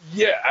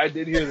 Yeah, I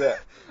did hear that.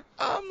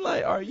 I'm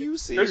like, are you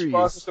serious? Chris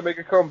Bosh was to make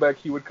a comeback,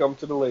 he would come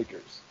to the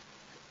Lakers.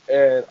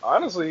 And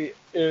honestly,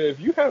 if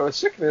you have a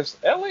sickness,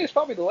 LA is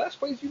probably the last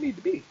place you need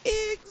to be.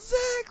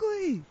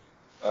 Exactly.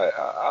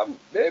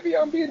 Maybe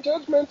I'm being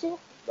judgmental.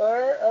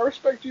 I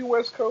respect you,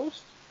 West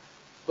Coast,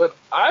 but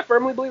I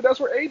firmly believe that's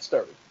where AIDS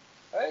started.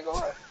 I ain't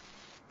gonna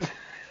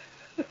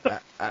lie.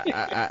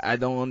 I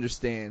don't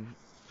understand.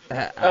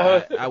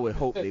 I would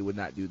hope they would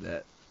not do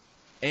that,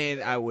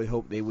 and I would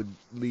hope they would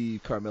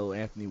leave Carmelo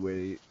Anthony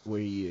where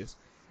he is.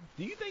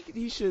 Do you think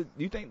he should?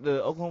 Do you think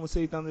the Oklahoma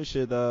City Thunder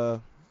should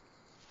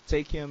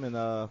take him and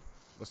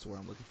what's the word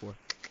I'm looking for?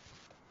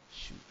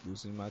 Shoot,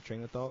 losing my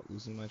train of thought.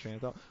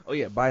 Oh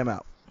yeah, buy him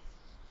out.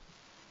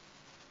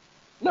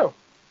 No,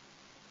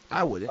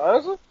 I wouldn't.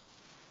 Honestly,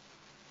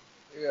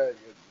 yeah.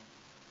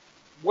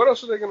 What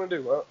else are they gonna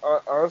do?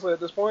 Honestly, at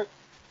this point,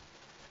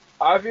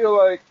 I feel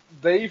like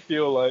they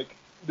feel like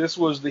this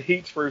was the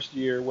Heat's first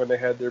year when they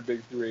had their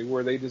big three,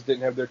 where they just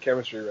didn't have their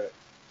chemistry right.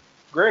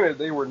 Granted,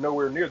 they were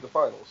nowhere near the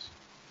finals.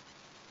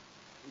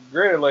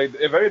 Granted, like,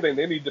 if anything,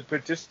 they need to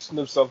petition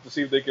themselves to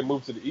see if they can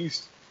move to the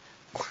East.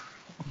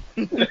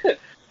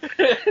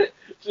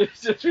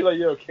 just be like,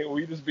 yo, can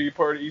we just be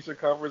part of the Eastern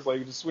Conference?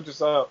 Like, just switch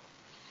us out.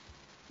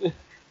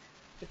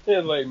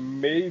 And, like,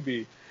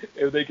 maybe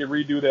if they can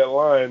redo that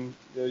line,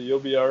 you'll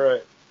be all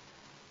right.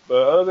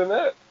 But other than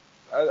that,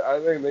 I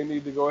think they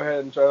need to go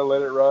ahead and try to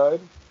let it ride.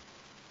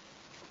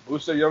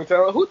 Boost their young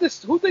talent.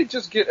 Who'd they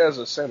just get as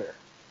a center?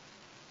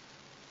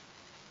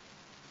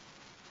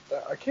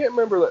 I can't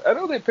remember. I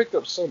know they picked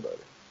up somebody.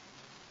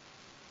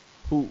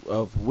 Who?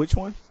 Of which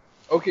one?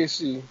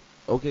 OKC.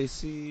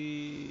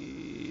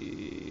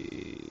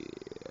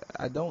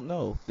 I don't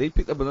know. They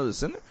picked up another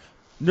center?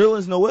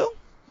 Nerlens Noel?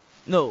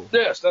 No.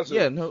 Yes, that's it.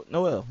 Yeah,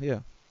 Noel,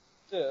 yeah.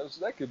 Yeah,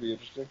 so that could be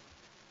interesting.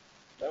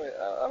 I mean,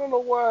 I don't know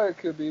why it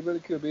could be, but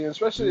it could be. And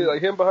especially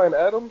like him behind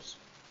Adams.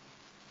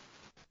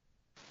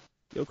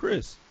 Yo,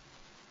 Chris.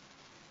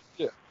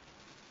 Yeah.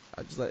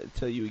 I'd just like to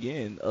tell you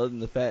again, other than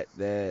the fact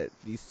that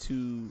these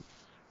two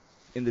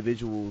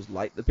individuals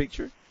like the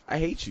picture, I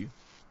hate you.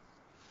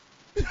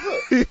 You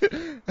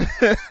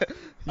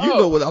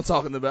know what I'm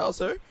talking about,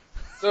 sir.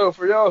 So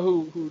for y'all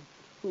who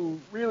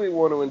really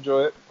want to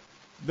enjoy it,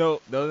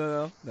 no.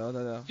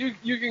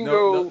 You can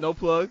go. No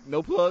plug,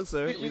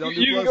 sir. We don't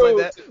do plugs like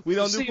that. We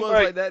don't do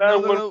plugs like that. No,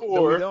 we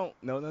don't.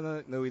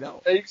 No, we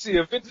don't. And you can see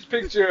a vintage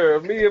picture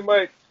of me and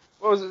Mike.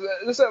 What was it?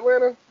 Is this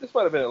Atlanta? This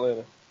might have been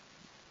Atlanta.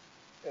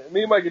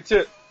 Me and Mike and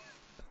Tip.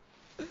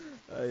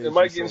 It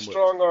might get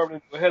strong armed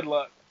into a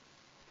headlock.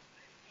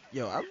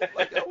 Yo, I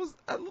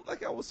looked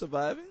like I was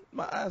surviving.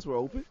 My eyes were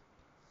open.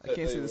 I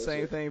can't say the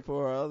same thing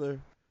for our other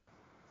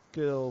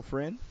good old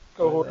friend.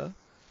 Cohort.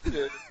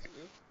 Yeah.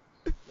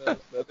 That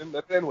didn't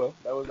end well.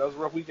 That was a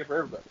rough weekend for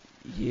everybody.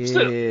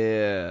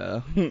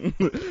 Yeah.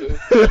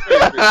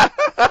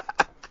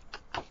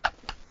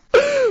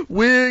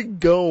 We're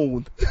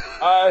gone.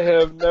 I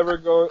have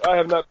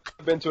not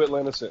been to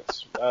Atlanta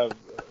since. I've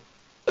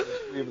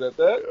leave it at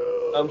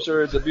that. I'm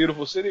sure it's a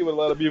beautiful city with a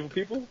lot of beautiful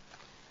people.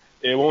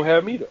 It won't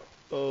have me though.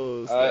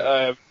 Oh,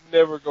 I have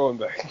never gone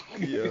back.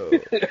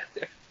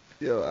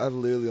 Yo, I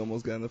literally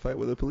almost got in a fight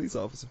with a police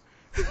officer.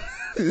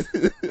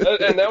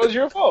 And that was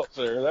your fault,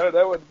 sir.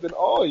 That would have been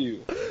all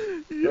you.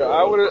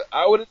 I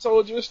would have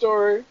told you a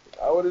story.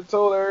 I would have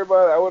told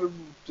everybody. I would have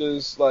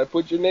just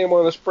put your name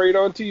on a sprayed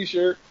on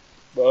T-shirt.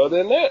 But other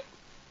than that,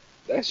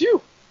 that's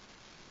you.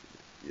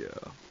 Yeah,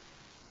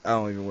 I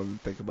don't even want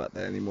to think about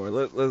that anymore.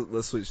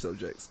 Let's switch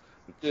subjects.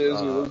 Yeah,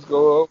 so let's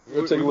go.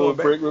 We'll take a little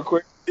break real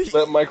quick.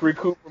 Let Mike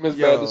recoup from his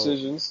bad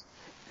decisions.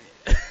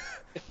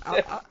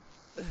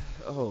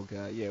 Oh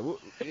God, yeah.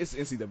 It's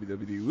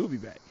NCWWD. We'll be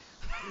back.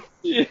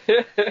 Yeah.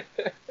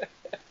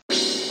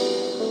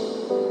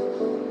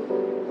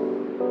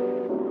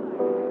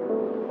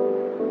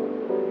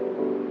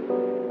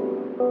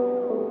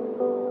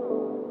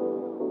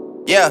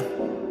 Yeah.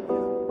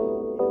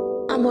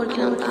 I'm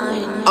working on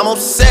dying. I'm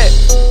upset.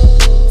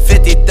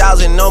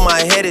 50,000 on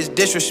my head is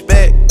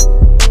disrespect.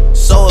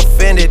 So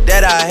offended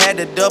that I had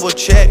to double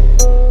check.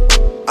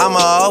 I'ma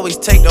always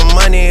take the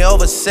money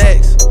over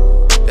sex.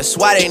 That's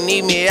why they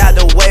need me out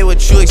the way,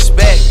 what you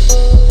expect.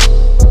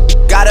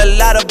 Got a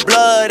lot of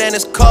blood and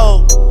it's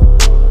cold.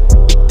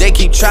 They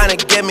keep trying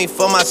to get me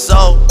for my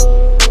soul.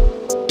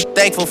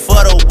 Thankful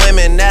for the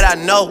women that I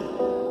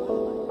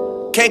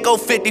know. Can't go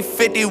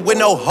 50-50 with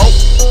no hope.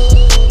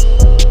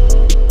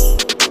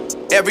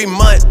 Every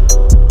month,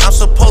 I'm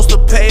supposed to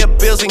pay her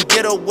bills and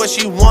get her what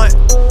she want.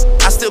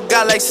 I still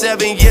got like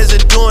 7 years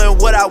of doing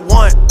what I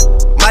want.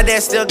 My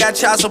dad still got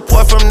child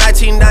support from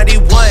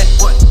 1991.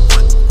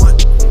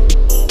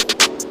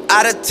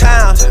 Out of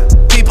town,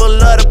 people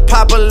love to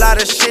pop a lot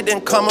of shit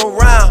and come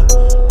around.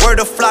 Word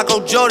to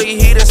Flacco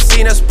Jody, he done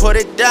seen us put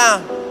it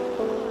down.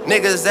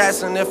 Niggas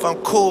asking if I'm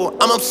cool,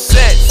 I'm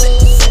upset.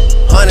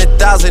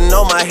 100,000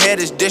 on my head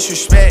is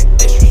disrespect.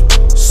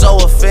 So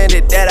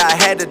offended that I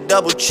had to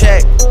double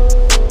check.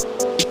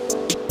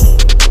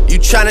 You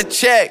tryna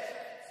check?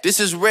 This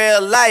is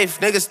real life,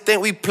 niggas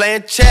think we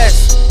playing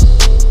chess.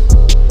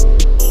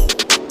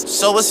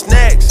 So what's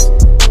next?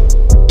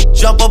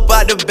 Jump up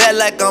out the bed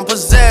like I'm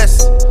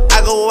possessed.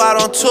 I go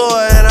out on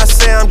tour and I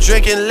say I'm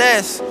drinking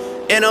less.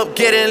 End up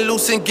getting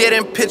loose and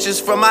getting pictures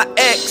from my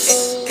ex.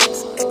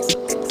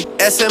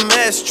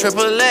 SMS,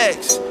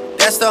 XXX.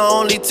 That's the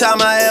only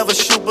time I ever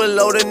shoot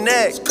below the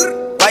neck.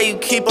 Why you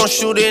keep on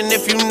shooting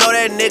if you know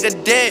that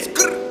nigga dead?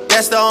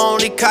 That's the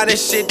only kind of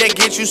shit that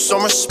gets you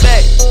some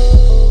respect.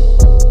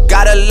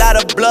 Got a lot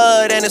of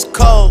blood and it's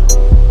cold.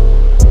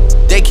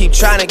 They keep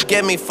trying to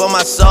get me for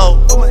my soul.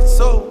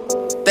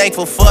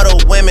 Thankful for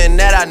the women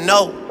that I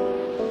know.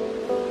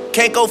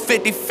 Can't go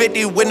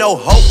 50-50 with no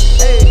hope.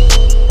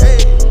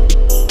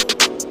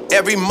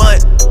 Every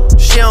month,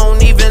 she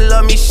don't even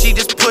love me, she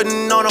just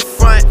putting on a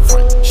front.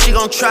 She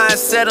gon' try and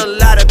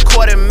settle out of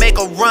court and make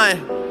a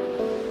run.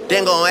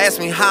 Then gon' ask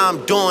me how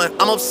I'm doing,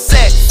 I'm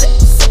upset.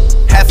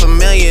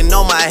 $500,000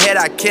 on my head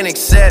I can't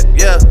accept,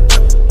 yeah.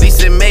 At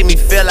least it made me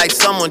feel like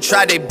someone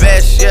tried their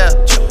best, yeah.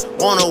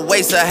 Wanna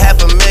waste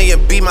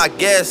 $500,000, be my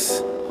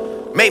guest.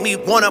 Make me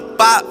wanna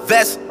buy a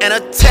vest and a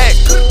tech.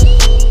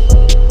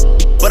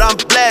 But I'm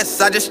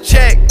blessed, I just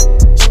checked.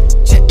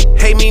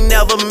 Hate me,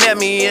 never met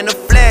me in the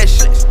flesh.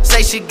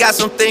 Say she got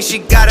some things she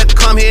gotta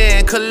come here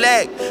and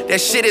collect.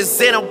 That shit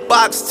is in a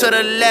box to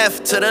the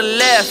left, to the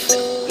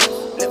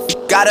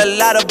left. Got a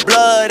lot of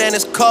blood and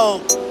it's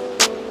cold.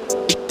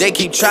 They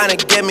keep trying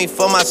to get me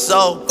for my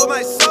soul.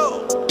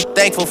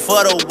 Thankful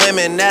for the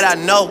women that I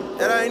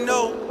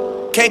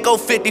know. Can't go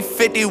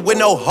 50-50 with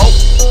no hope.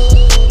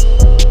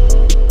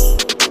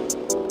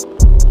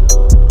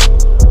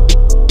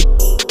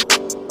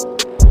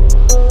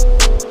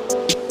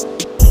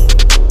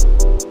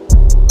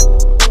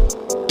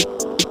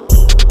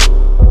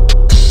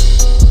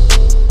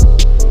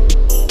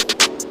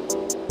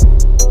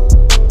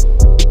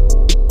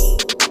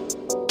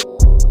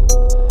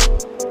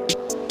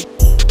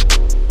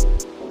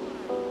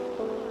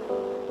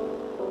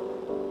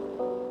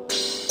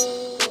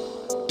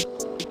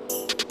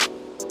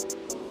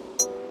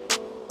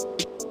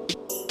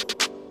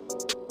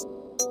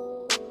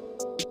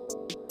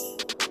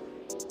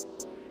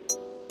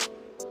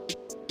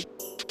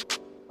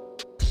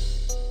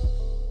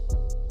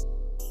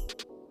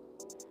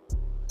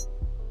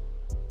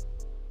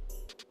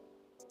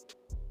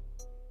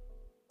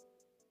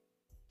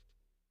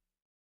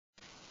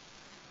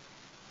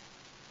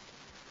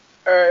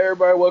 Alright,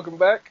 everybody, welcome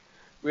back.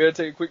 We had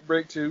to take a quick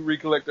break to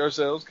recollect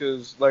ourselves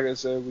because, like I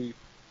said, we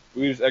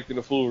just acting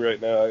a fool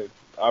right now.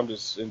 I'm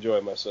just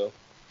enjoying myself.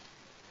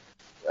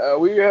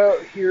 We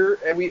are here,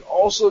 and we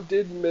also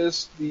did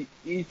miss the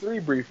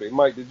E3 briefing.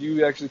 Mike, did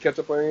you actually catch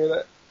up on any of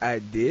that? I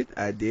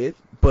did,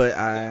 but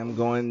I am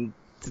going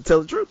to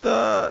tell the truth.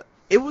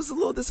 It was a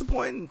little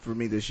disappointing for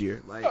me this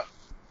year. Like,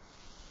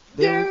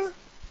 there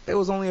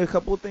was only a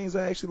couple of things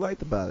I actually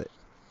liked about it.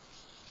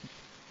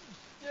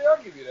 Yeah,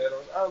 I'll give you that.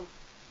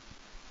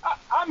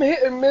 I'm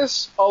hit and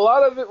miss. A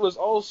lot of it was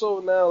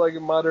also now, like,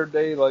 in modern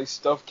day, like,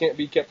 stuff can't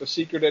be kept a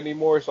secret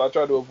anymore, so I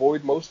try to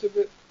avoid most of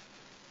it.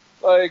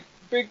 Like,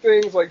 big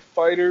things like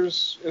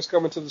Fighters is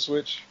coming to the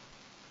Switch.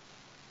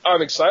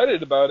 I'm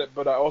excited about it,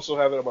 but I also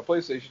have it on my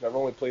PlayStation. I've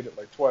only played it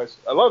like twice.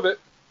 I love it,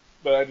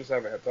 but I just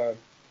haven't had time.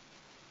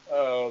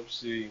 Let's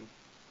see.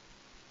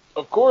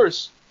 Of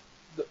course,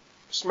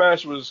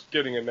 Smash was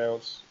getting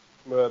announced,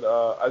 but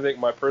I think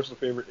my personal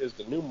favorite is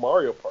the new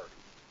Mario Party.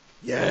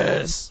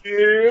 Yes.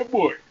 Yeah,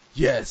 boy.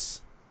 Yes.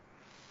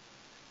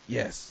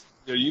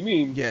 So you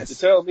mean yes. to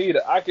tell me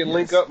that I can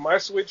link up my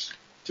Switch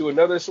to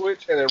another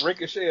Switch and then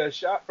ricochet a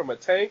shot from a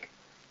tank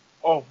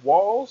off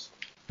walls?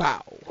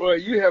 Wow. Boy,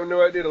 you have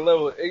no idea the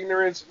level of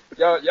ignorance.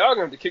 Y'all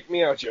gonna have to kick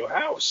me out your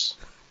house.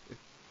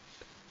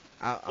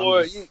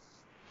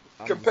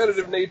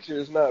 Competitive nature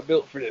is not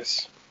built for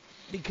this.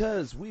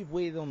 Because we've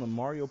waited on the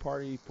Mario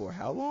Party for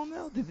how long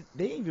now? They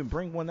didn't even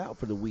bring one out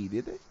for the Wii,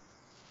 did they?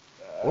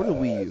 Or the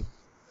Wii U?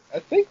 I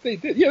think they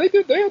did. Yeah, they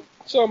did. They had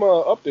some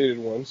updated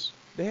ones.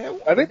 They had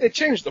one? I think they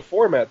changed the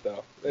format,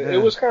 though.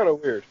 It was kind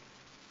of weird.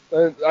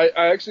 I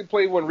actually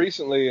played one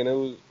recently,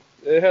 and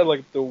it had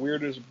like the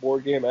weirdest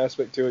board game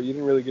aspect to it. You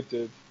didn't really get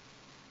to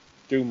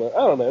do much. I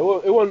don't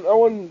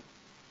know.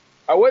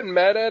 I wasn't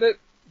mad at it,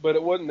 but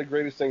it wasn't the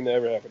greatest thing that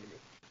ever happened to me.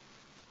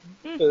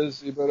 But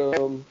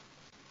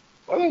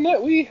other than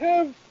that, we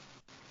have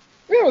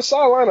a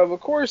solid lineup.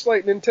 Of course,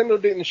 like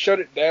Nintendo didn't shut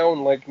it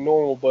down like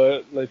normal,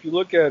 but like, if you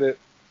look at it,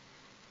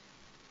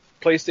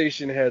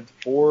 PlayStation had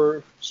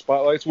 4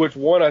 spotlights, which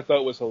one I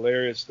thought was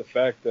hilarious. The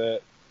fact that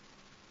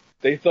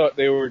they thought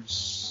they were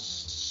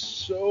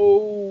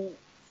so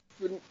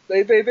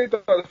they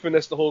thought they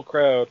finessed the whole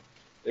crowd.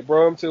 They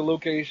brought him to the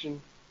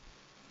location,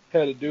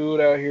 had a dude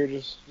out here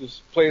just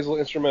plays a little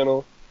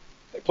instrumental.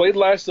 They played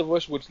Last of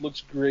Us, which looks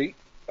great.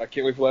 I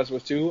can't wait for Last of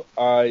Us 2.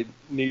 I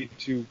need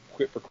to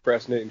quit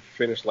procrastinating and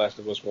finish Last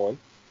of Us 1.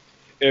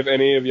 If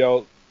any of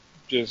y'all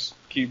just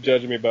keep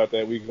judging me about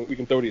that, we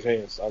can throw these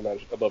hands. I'm not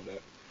above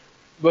that.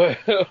 But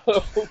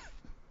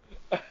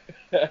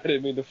I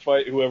didn't mean to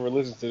fight whoever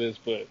listens to this,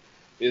 but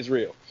it's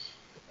real.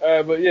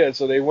 But yeah,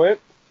 so they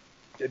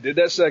did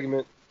that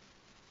segment,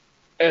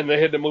 and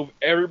they had to move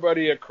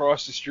everybody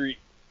across the street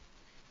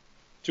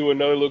to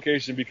another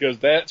location because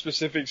that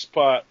specific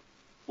spot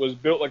was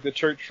built like the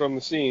church from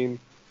the scene.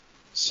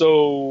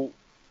 So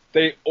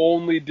they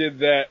only did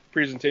that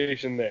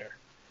presentation there.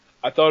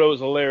 I thought it was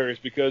hilarious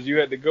because you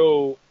had to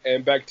go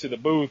and back to the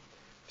booth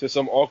to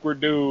some awkward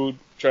dude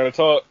trying to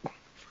talk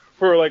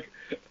for like,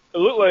 it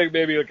looked like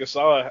maybe like a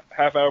solid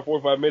half hour,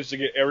 45 minutes to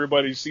get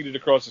everybody seated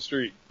across the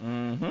street.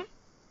 Mm-hmm.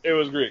 It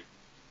was great.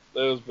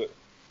 That was good.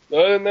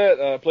 Other than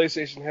that,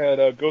 PlayStation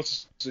had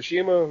Ghost of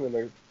Tsushima and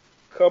a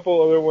couple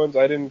other ones.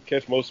 I didn't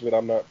catch most of it.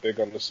 I'm not big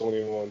on the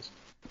Sony ones.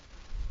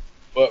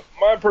 But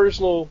my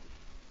personal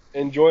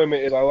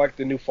enjoyment is I like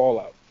the new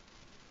Fallout.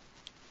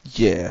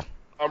 Yeah.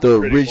 The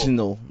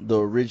original,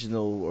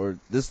 or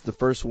this is the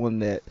first one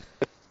that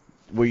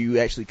where you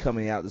actually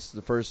coming out. This is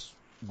the first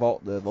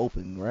vault that have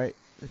opened, right?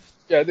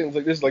 Yeah, I think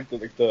this is like the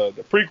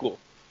prequel.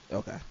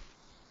 Okay.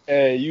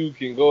 And you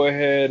can go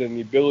ahead and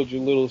you build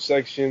your little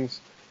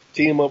sections,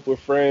 team up with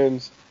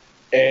friends,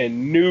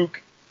 and nuke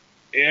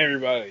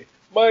everybody.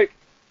 Mike,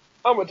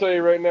 I'm gonna tell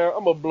you right now,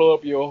 I'm gonna blow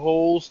up your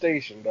whole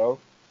station, dog.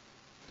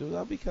 Dude,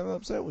 I'll be kind of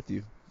upset with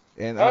you,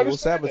 and I will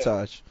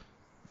sabotage.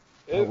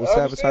 I will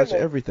sabotage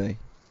everything.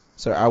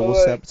 So I will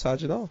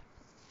sabotage it all.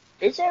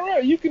 It's all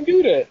right. You can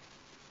do that.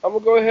 I'm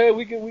gonna go ahead.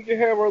 We can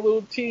have our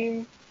little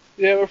team.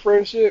 We have a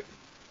friendship.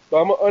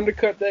 But I'm gonna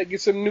undercut that.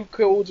 Get some new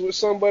codes with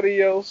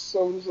somebody else.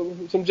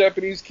 Some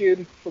Japanese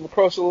kid from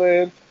across the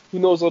land who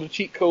knows all the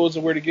cheat codes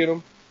and where to get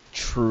them.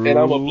 True. And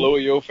I'm gonna blow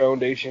your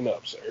foundation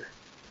up, sir.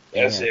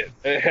 That's it.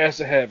 It has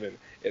to happen.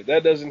 If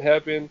that doesn't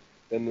happen,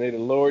 then may the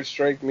Lord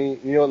strike me.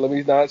 You know, let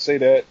me not say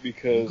that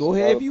because. Go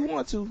ahead if you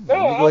want to. No, let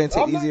me go ahead and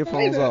take these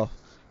earphones off.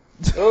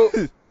 No,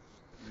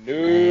 I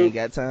ain't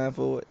got time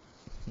for it.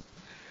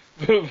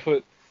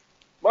 But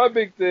my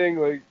big thing,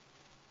 like,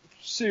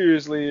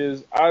 seriously,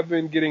 is I've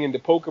been getting into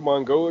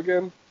Pokemon Go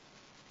again,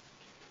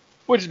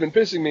 which has been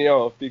pissing me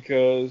off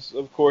because,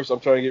 of course,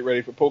 I'm trying to get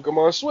ready for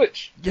Pokemon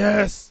Switch.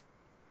 Yes.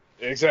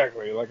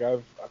 Exactly. Like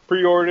I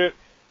pre-ordered it.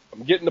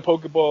 I'm getting the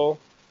Pokeball.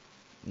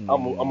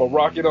 I'm gonna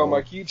rock it on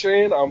my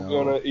keychain. I'm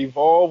gonna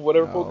evolve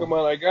whatever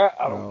Pokemon I got.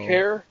 I don't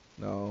care.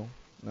 No.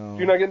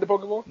 You're not getting the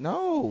Pokeball?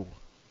 No.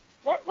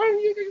 Why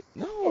don't you get?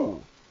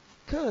 No.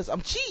 Cause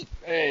I'm cheap.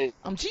 Hey.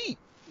 I'm cheap.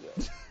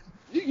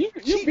 You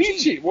be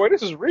cheap, boy.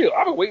 This is real.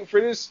 I've been waiting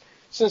for this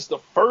since the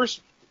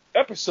first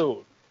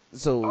episode.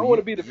 So I want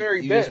to be the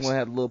very best. You just want to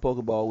have a little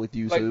Pokeball with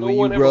you, like so no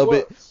when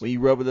you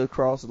rub it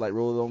across, like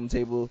roll it on the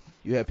table,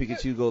 you have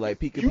Pikachu go like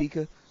Pika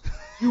Pika.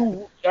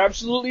 You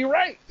absolutely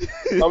right.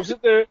 I'm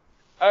sitting there.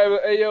 I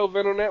have hey yo,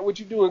 Venonet, what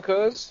you doing,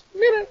 cuz?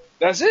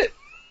 That's it.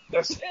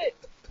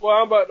 Well,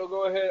 I'm about to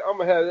go ahead. I'm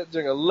gonna have that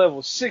thing a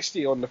level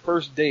 60 on the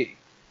first day.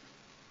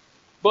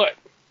 But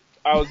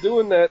I was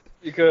doing that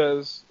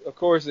because, of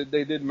course,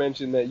 they did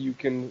mention that you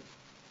can,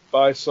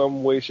 by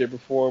some way, shape, or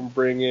form,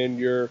 bring in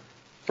your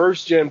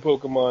first-gen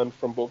Pokemon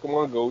from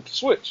Pokemon Go to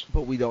Switch.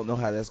 But we don't know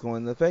how that's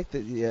going to affect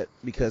it yet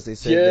because they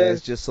said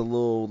that's just a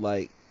little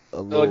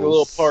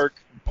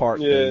park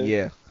thing.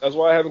 Yeah. That's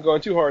why I haven't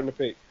gone too hard in the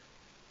paint.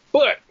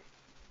 But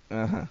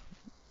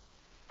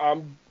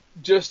I'm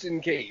just in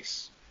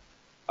case.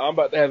 I'm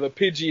about to have a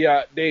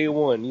Pidgeot day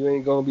one. You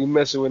ain't gonna be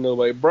messing with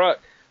nobody. Brock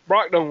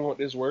don't want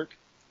this work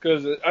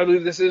because I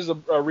believe this is a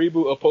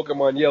reboot of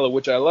Pokemon Yellow,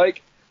 which I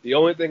like. The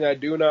only thing I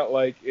do not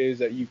like is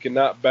that you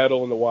cannot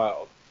battle in the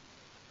wild.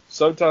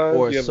 Sometimes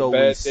you have a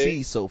bad day.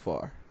 See so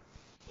far.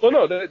 Well,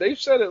 no, they've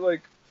said it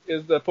like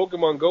is the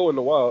Pokemon Go in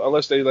the wild,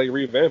 unless they like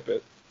revamp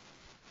it.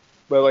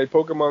 But like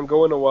Pokemon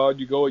Go in the wild,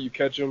 you go, you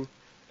catch them,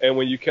 and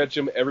when you catch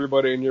them,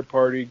 everybody in your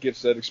party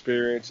gets that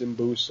experience and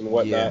boosts and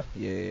whatnot.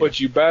 Yeah. But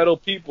you battle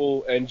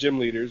people and gym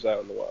leaders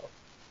out in the wild.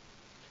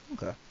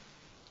 Okay.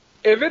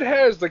 If it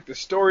has like the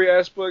story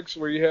aspects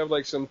where you have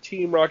like some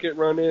Team Rocket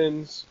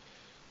run-ins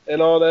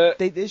and all that,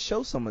 they did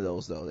show some of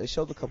those though. They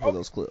showed a couple of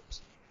those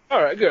clips.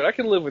 All right, good. I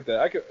can live with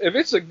that. If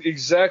it's like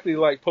exactly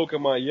like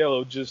Pokemon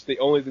Yellow, just the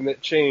only thing that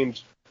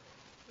changed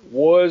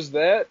was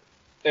that,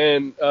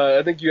 and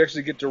I think you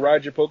actually get to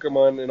ride your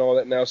Pokemon and all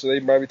that now. So they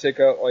maybe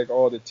take out like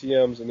all the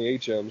TMs and the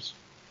HMs.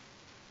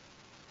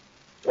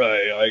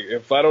 Like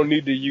if I don't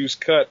need to use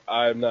Cut,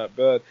 I'm not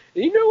bad.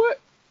 And you know what?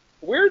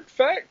 Weird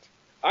fact.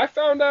 I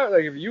found out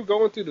like if you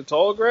going through the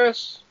tall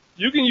grass,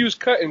 you can use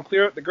Cut and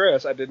clear up the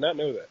grass. I did not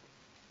know that.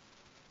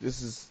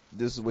 This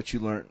is what you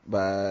learned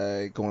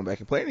by going back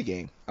and playing the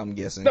game, I'm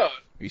guessing. No,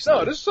 this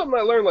is something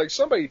I learned. Like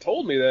somebody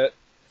told me that.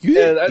 You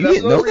didn't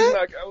know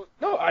that?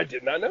 No, I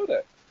did not know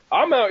that.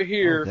 I'm out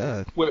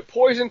here with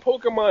poison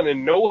Pokemon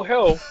and no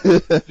health,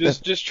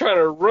 just trying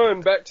to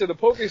run back to the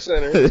Poke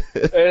Center,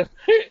 and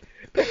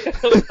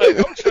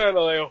like, I'm trying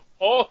to like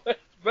haul that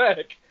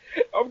back.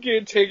 I'm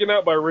getting taken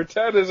out by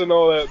Rattatas and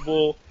all that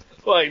bull.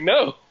 Like,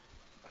 no.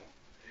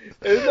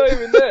 It's not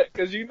even that,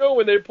 because you know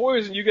when they're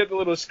poisoned, you get the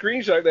little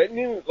screenshot that,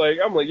 like,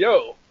 I'm like,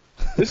 yo,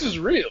 this is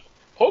real.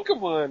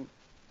 Pokemon,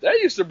 that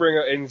used to bring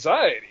out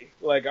anxiety.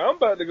 Like, I'm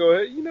about to go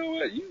ahead, you know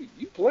what, you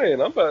playing,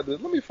 let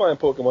me find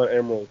Pokemon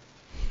Emerald.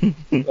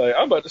 Like,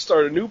 I'm about to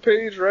start a new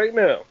page right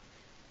now.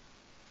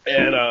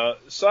 And,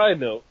 side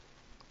note,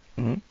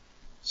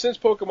 since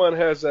Pokemon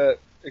has that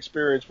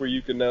experience where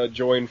you can now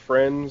join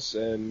friends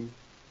and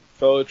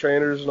fellow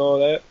trainers and all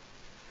that,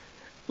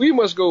 we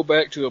must go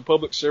back to a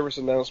public service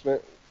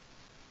announcement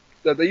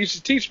that they used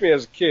to teach me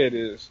as a kid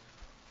is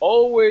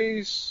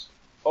always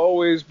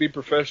be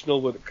professional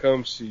when it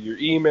comes to your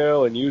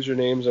email and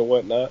usernames and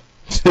whatnot.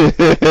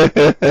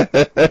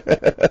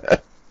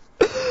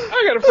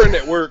 I got a friend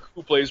at work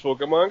who plays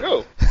Pokemon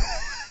Go.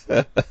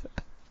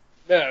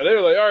 Now,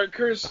 they're like, all right,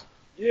 Chris,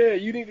 yeah,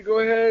 you need to go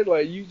ahead.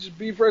 Like, you just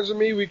be friends with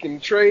me. We can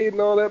trade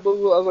and all that. Blah,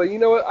 blah, blah. I was like, you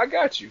know what? I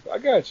got you.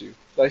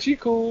 Like, she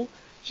cool.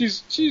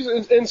 She's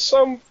in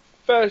some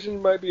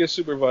fashion might be a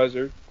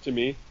supervisor to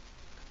me.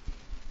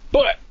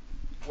 But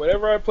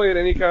whenever I played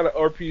any kind of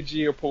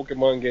RPG or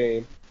Pokemon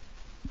game,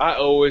 I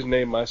always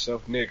name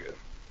myself nigga.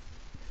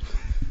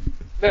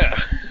 Now,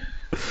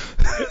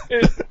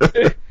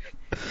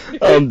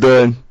 I'm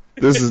done.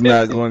 This is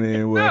not going to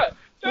end well.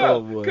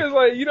 No, because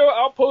like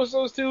I'll post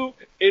those too.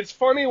 It's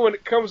funny when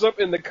it comes up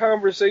in the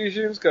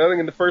conversations. Because I think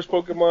in the first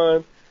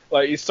Pokemon,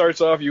 like it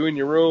starts off you in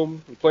your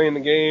room you're playing the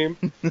game,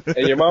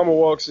 and your mama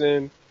walks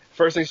in.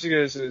 First thing she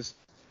says is,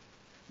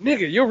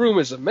 "Nigga, your room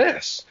is a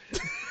mess."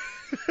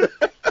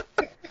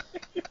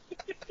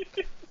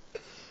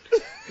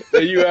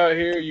 Then you out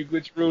here, you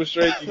get your room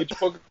straight, you get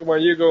your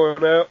Pokemon, you're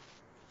going out,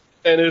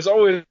 and there's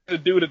always a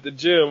dude at the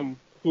gym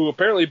who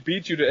apparently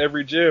beats you to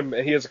every gym,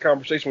 and he has a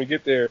conversation when we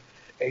get there,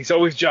 and he's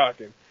always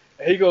jogging.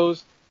 And he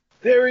goes,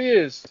 there he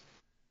is.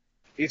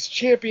 It's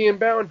champion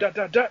bound, ...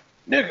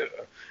 nigga.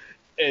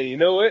 And you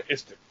know what?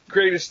 It's the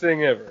greatest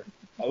thing ever.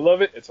 I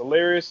love it. It's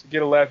hilarious.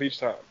 Get a laugh each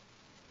time.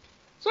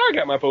 So I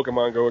got my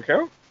Pokemon Go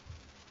account.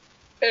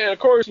 And of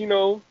course, they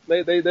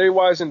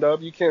wisened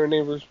up. You can't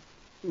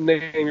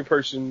name your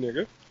person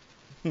nigga.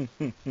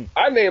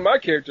 I named my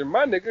character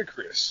my nigga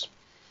Chris.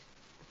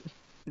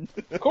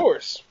 Of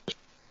course.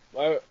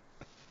 I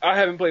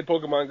haven't played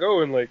Pokemon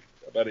Go in like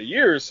about a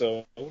year or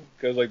so,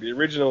 because like the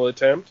original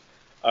attempt,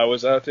 I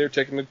was out there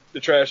taking the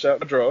trash out of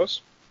the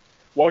drawers,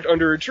 walked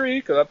under a tree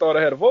because I thought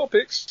I had a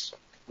Vulpix,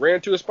 ran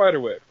to a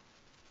spiderweb.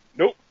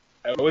 Nope,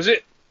 that was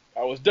it.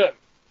 I was done.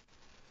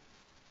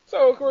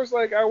 So of course,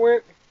 like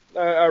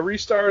I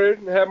restarted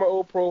and had my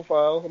old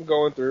profile. I'm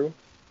going through.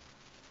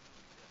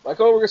 My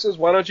coworker says,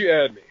 "Why don't you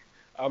add me?"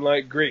 I'm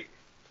like, "Great."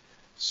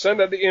 Send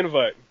out the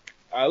invite.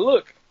 I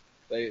look.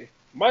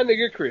 My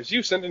nigga Chris,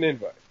 you sent an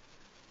invite.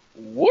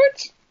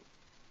 What?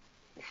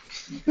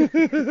 No.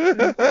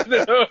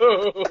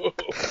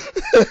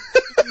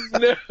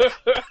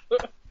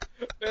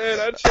 Man,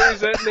 I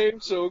changed that name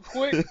so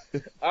quick.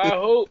 I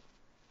hope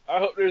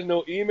there's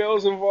no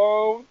emails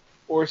involved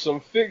or some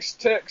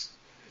fixed text,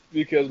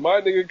 because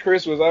my nigga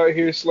Chris was out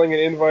here slinging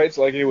invites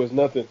like it was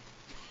nothing.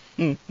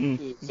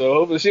 So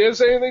hopefully she hasn't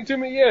said anything to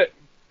me yet.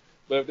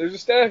 But if there's a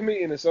staff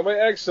meeting and somebody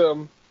asks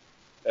something,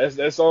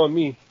 that's on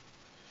me.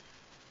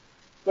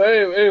 But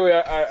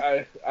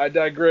anyway, I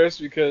digress,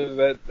 because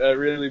that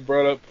really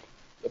brought up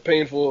a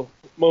painful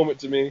moment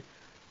to me.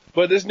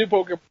 But this new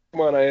Pokemon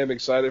I am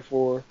excited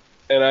for,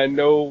 and I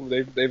know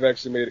they've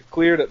actually made it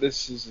clear that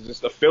this is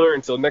just a filler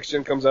until next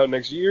gen comes out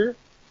next year.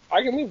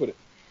 I can live with it.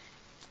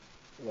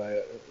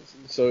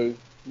 So,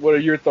 what are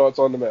your thoughts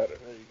on the matter?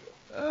 There you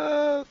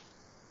go.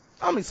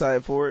 I'm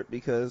excited for it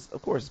because,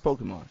 of course, it's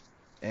Pokemon.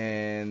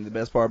 And the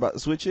best part about the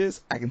Switch is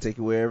I can take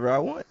it wherever I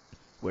want.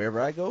 Wherever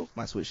I go,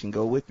 my Switch can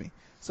go with me.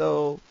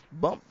 So,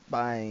 bump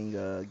buying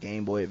a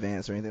Game Boy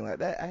Advance or anything like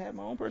that. I have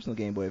my own personal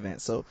Game Boy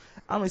Advance. So,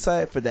 I'm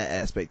excited for that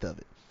aspect of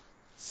it.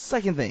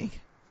 Second thing,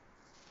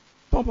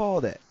 bump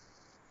all that.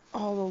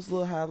 All those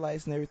little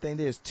highlights and everything.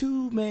 There's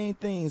two main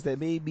things that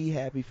made me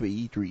happy for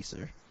E3,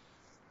 sir.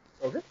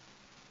 Okay.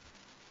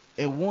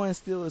 And one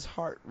still is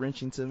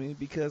heart-wrenching to me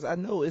because I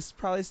know it's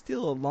probably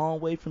still a long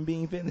way from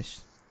being finished.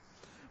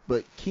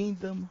 But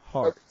Kingdom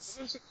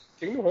Hearts.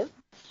 Kingdom Hearts?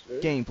 Yeah.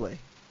 Gameplay.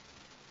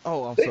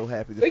 Oh, I'm so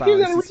happy to finally see. They gave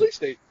that a release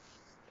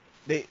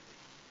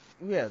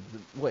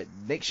date.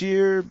 Next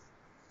year?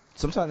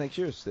 Sometime next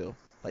year still.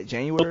 Like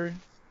January?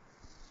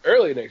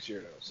 Early next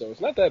year, though, so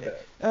it's not that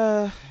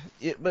bad.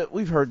 But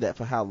we've heard that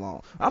for how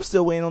long? I'm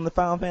still waiting on the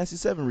Final Fantasy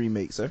VII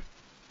remake, sir.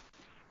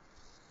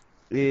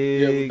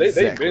 Exactly. Yeah,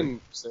 they've been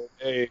saying,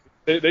 hey,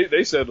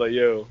 they said, like,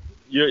 yo,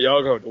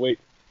 y'all gonna have to wait.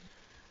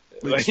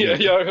 Like, y'all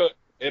gonna,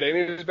 it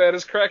ain't as bad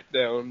as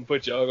Crackdown,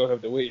 but y'all gonna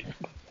have to wait.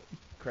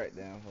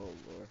 Crackdown, oh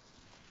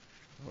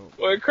lord.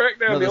 Well,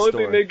 Crackdown, the only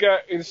thing they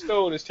got in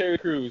stone is Terry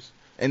Crews.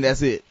 And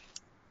that's it.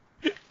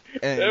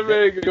 And that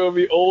man gonna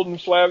be old and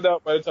flabbed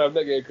out by the time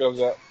that game comes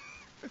out.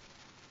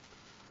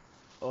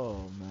 Oh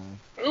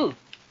man. Ooh.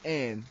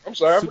 And I'm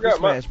sorry, Super I forgot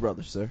Smash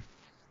Brothers, sir.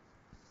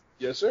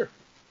 Yes, sir.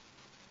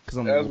 Because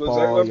I'm gonna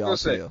all y'all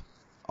tail.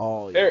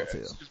 All y'all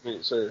tail. Excuse me,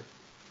 sir.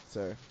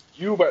 Sir.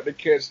 You about to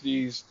catch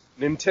these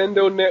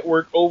Nintendo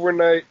Network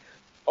overnight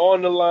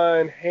on the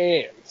line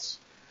hands.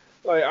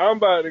 Like, I'm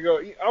about to go.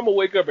 I'm gonna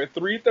wake up at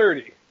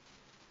 3:30.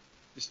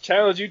 Just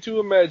challenge you to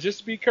a match, just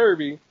to be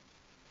Kirby,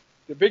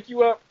 to pick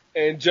you up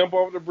and jump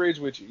off the bridge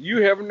with you.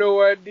 You have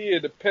no idea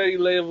the petty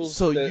levels.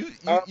 So you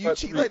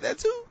cheat like that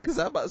too? Because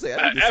I'm about to say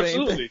I did the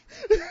absolutely.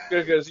 same thing.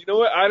 Because you know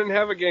what? I didn't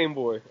have a Game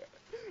Boy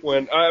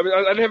when I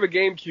didn't have a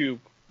GameCube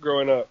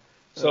growing up.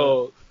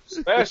 So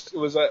Smash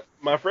was at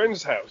my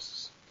friend's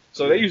house.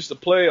 So they used to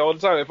play all the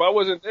time. If I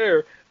wasn't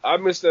there, I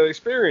missed that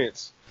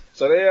experience.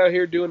 So they out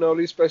here doing all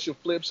these special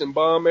flips and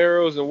bomb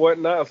arrows and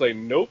whatnot. I was like,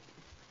 nope.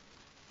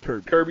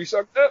 Kirby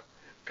sucked up.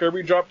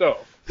 Kirby dropped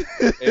off.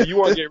 And you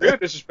want to get real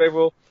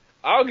disrespectful,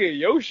 I'll get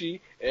Yoshi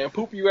and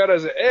poop you out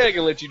as an egg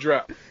and let you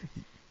drop.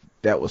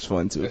 That was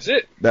fun too. That's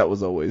it. That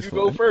was always fun.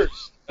 You go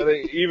first. I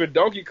think even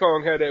Donkey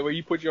Kong had that where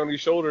you put you on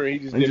his shoulder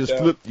and he just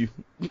flipped you.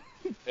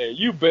 And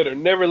you better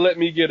never let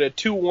me get a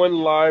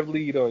 2-1 live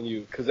lead on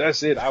you, because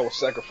that's it. I will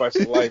sacrifice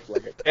a life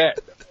like a cat.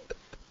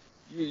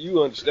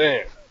 You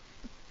understand.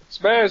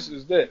 Smash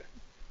is dead.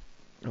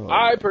 Oh,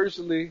 I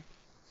personally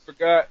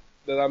forgot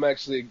that I'm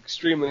actually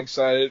extremely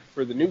excited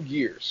for the new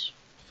Gears.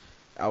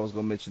 I was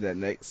going to mention that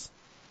next.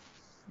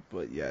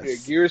 But yes. Yeah,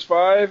 Gears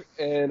 5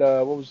 and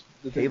what was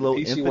the Halo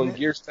PC Infinite? one?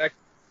 Gears Tactics.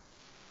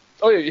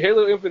 Oh yeah,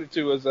 Halo Infinite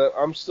 2 is that.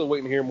 I'm still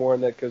waiting to hear more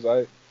on that because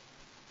I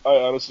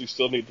honestly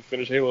still need to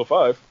finish Halo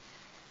 5.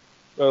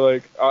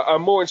 But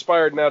I'm more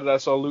inspired now that I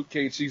saw Luke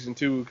Cage Season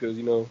 2 because,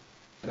 you know,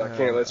 I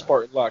can't let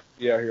Spartan Locke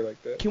be out here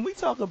like that. Can we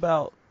talk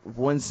about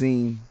one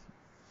scene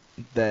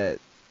that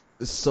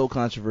is so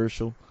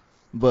controversial?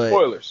 But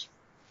spoilers.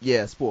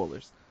 Yeah,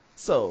 spoilers.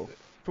 So,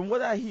 from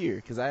what I hear,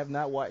 because I have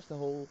not watched the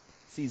whole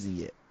season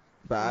yet,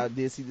 but I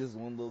did see this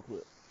one little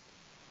clip.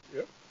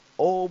 Yep.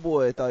 Old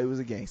boy thought he was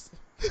a gangster.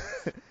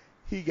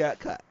 He got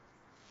caught.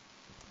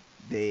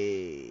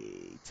 They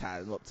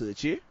tied him up to a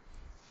chair,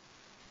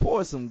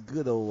 poured some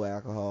good old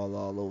alcohol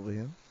all over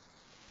him,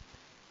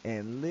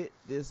 and lit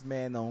this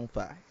man on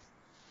fire.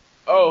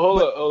 Oh,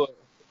 hold up.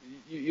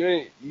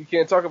 You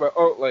can't talk about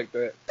Unc like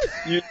that.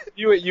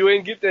 You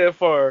ain't get that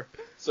far,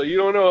 so you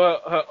don't know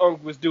how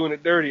Unc was doing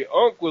it dirty.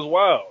 Unc was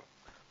wild.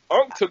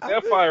 Unc took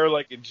that fire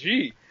like a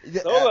G.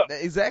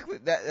 Exactly.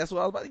 That's what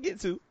I was about to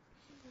get to.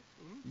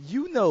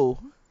 You know,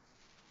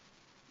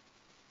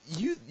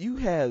 you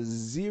have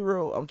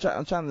zero. I'm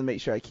trying to make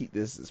sure I keep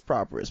this as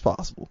proper as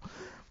possible,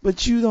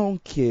 but you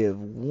don't give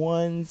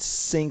one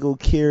single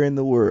care in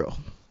the world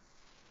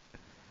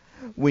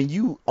when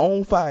you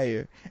on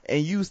fire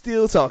and you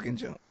still talking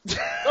junk.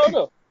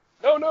 No.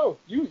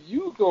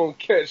 You gonna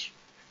catch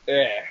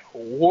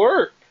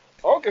work.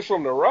 Unc is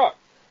from the Rock.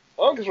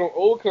 Unc is from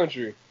Old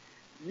Country.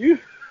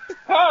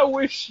 I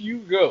wish you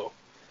go.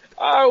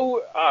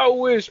 I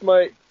wish,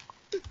 Mike,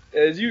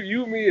 as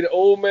you meet an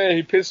old man,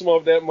 he pissed him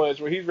off that much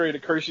where he's ready to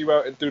curse you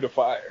out and through the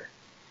fire.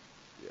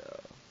 Yeah.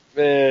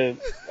 Man,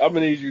 I'm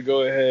gonna need you to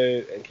go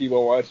ahead and keep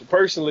on watching.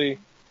 Personally,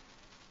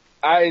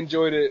 I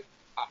enjoyed it.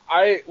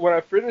 When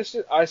I finished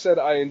it, I said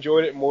I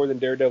enjoyed it more than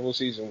Daredevil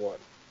season 1.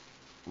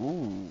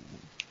 Ooh,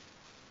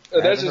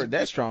 I haven't heard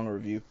that strong a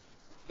review.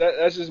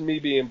 That's just me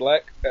being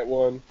black at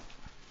 1.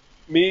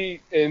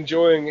 Me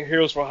enjoying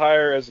Heroes for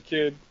Hire as a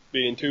kid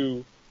being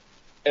 2,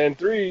 and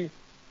 3,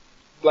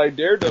 like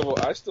Daredevil,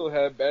 I still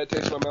had bad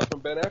taste in my mouth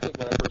from Ben Affleck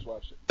when I first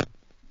watched it.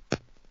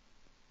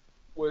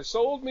 What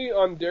sold me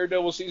on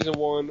Daredevil season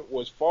 1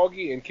 was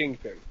Foggy and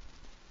Kingpin.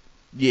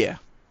 Yeah.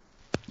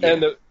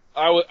 And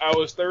I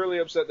was thoroughly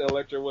upset that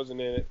Elektra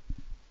wasn't in it,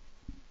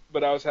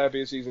 but I was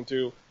happy in season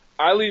 2.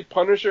 I leave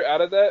Punisher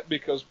out of that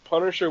because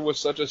Punisher was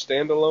such a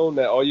standalone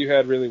that all you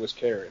had really was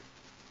Karen.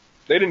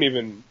 They didn't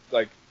even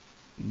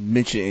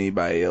mention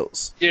anybody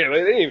else. Yeah,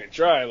 they didn't even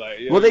try.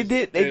 Well, they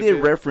did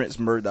reference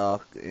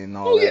Murdoch and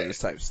all that other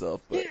type of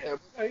stuff. But. Yeah,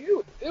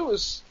 it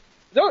was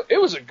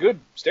a good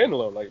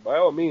standalone. Like, by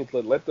all means,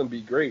 let them be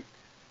great.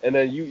 And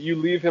then you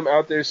leave him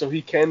out there so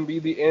he can be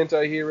the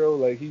anti-hero.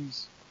 Like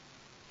he's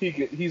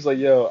like,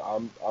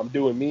 yo, I'm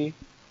doing me.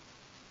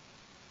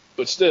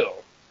 But still,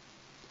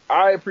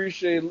 I'll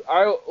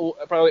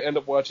probably end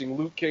up watching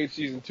Luke Cage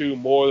season 2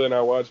 more than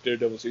I watched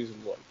Daredevil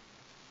season 1.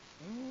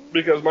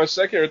 Because my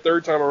second or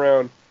third time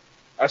around,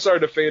 I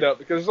started to fade out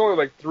because there's only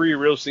like 3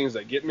 real scenes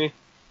that get me.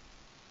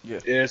 Yeah.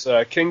 It's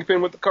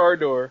Kingpin with the car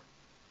door.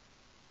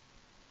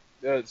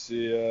 Let's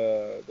see,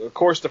 of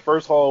course, the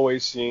first hallway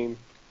scene.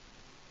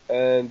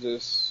 And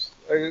just,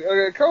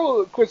 a couple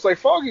of quits, like,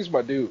 Foggy's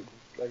my dude,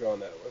 like, on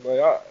that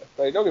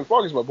one. Don't get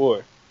Foggy's my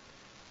boy.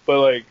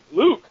 But, like,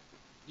 Luke,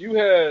 you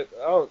had,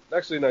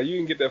 actually, no, you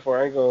can get that far,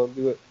 I ain't gonna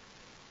do it.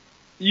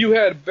 You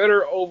had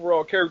better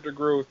overall character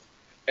growth,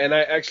 and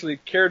I actually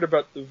cared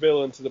about the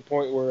villain to the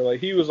point where, like,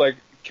 he was, like,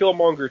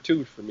 Killmonger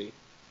 2 for me.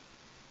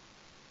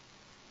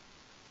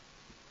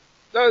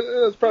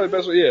 That's probably the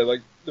best way, yeah,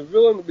 like, the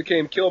villain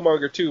became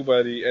Killmonger 2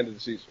 by the end of the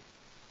season.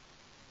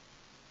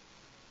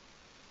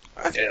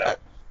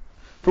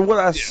 From what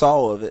I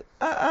saw of it,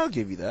 I'll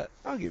give you that.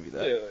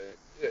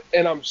 Yeah,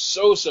 and I'm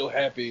so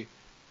happy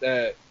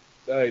that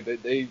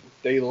they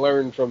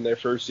learned from their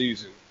first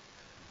season.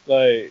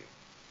 Like,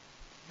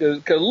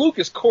 because Luke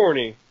is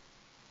corny.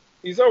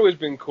 He's always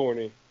been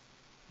corny.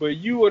 But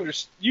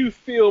you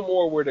feel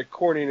more where the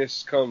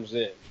corniness comes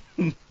in.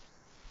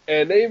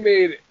 And they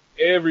made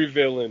every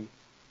villain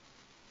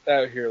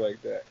out here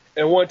like that.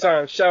 And one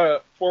time, shout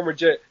out former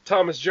Jet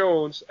Thomas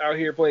Jones out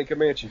here playing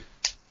Comanche.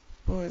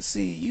 Boy,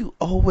 see, you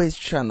always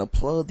trying to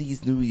plug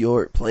these New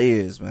York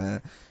players,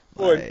 man.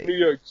 Boy, New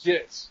York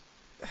Jets.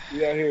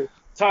 We out here.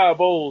 Ty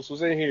Bowles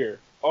was in here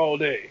all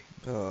day.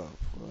 Oh,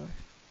 boy.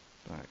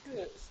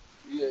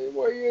 Yeah,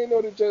 boy, you ain't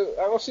know the Jets.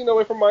 I don't see no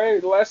way from Miami.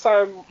 The last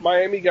time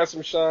Miami got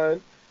some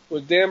shine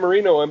was Dan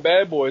Marino and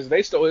Bad Boys, and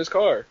they stole his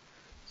car.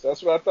 So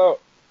that's what I thought.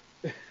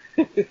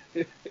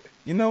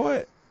 You know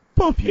what?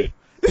 Bump you.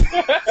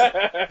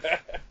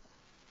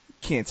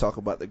 Can't talk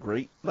about the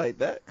great like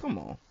that. Come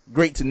on.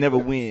 Great to never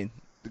win.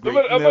 The great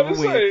to never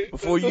win.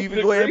 Before you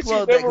even go ahead and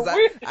plug that, because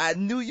I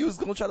knew you was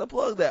going to try to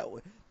plug that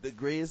one. The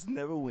greatest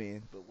never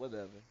win, but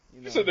whatever.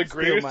 You said the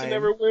greatest to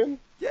never win?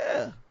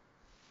 Yeah.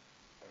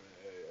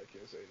 I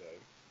can't say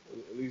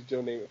that. At least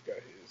Joe Namath got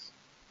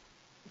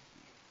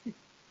his.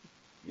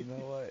 You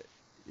know what?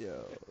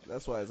 Yo,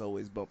 that's why it's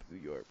always bump New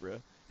York, bro.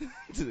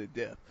 To the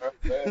death.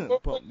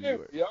 Bump New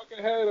York. Y'all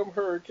can have them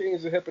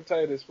hurricanes and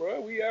hepatitis,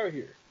 bro. We out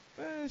here.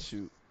 Man,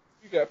 shoot.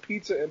 You got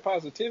pizza and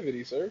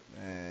positivity, sir.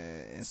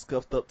 Man, and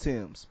scuffed up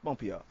Timbs.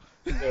 Bump y'all.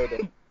 No, don't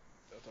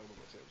talk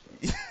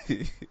about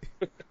Timbs.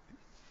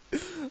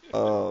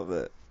 Oh,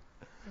 man.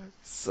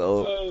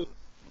 So,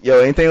 yo,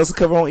 anything else to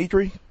cover on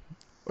E3?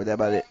 Or that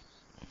about it?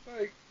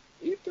 Like,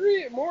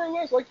 E3, more or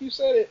less, like you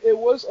said, it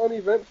was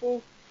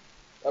uneventful.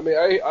 I mean,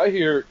 I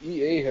hear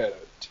EA had a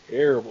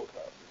terrible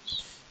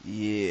conference.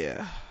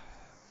 Yeah.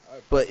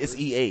 But it's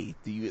EA.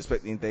 Do you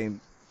expect anything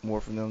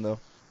more from them, though?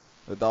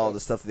 With all the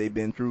stuff that they've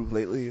been through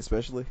lately,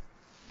 especially?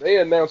 They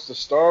announced the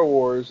Star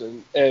Wars,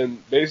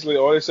 and basically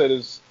all they said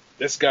is,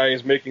 this guy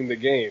is making the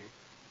game.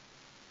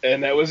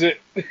 And that was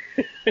it.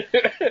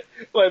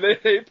 Like,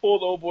 they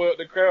pulled old boy up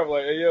the crowd,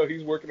 like, hey, yo,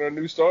 he's working on a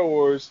new Star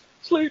Wars.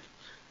 Sleep.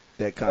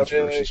 That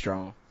controversy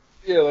strong.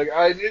 Yeah, like,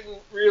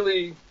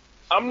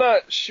 I'm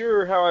not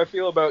sure how I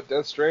feel about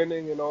Death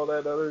Stranding and all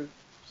that other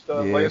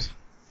stuff. Yeah. Like,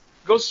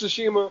 Ghost of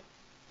Tsushima,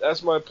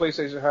 that's my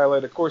PlayStation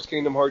highlight. Of course,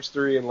 Kingdom Hearts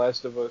 3 and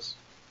Last of Us.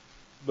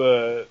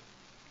 But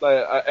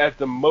at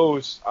the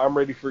most, I'm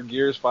ready for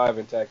Gears 5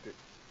 and Tactic.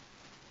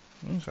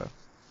 Okay.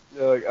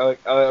 Yeah,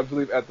 I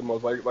believe at the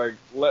most,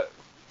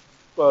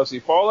 see,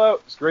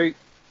 Fallout is great,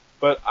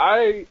 but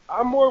I'm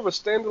more of a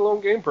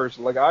standalone game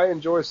person. Like, I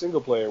enjoy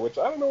single player, which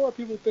I don't know why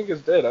people think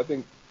is dead. I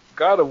think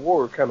God of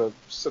War kind of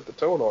set the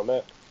tone on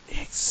that.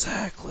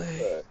 Exactly.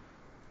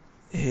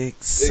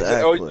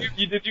 Oh,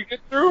 did you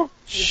get through?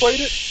 You played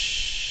it?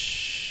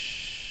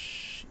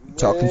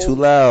 Talking too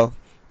loud.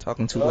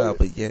 Talking too loud,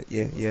 but yeah.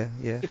 Yeah.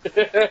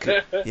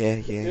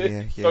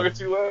 Talking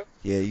too loud?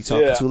 Yeah, you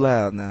talking too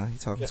loud now. You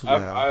talking too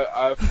loud.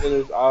 I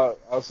finished,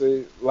 I'll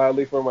say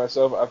loudly for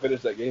myself, I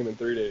finished that game in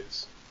 3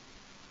 days.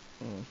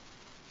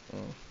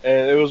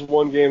 And it was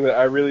one game that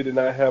I really did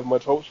not have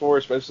much hopes for,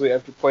 especially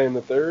after playing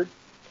the third.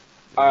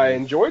 I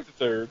enjoyed the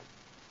third,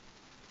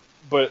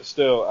 but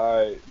still,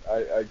 I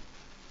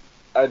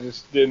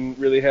just didn't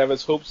really have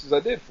as hopes as I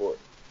did for it.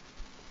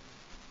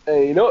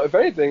 And you know, if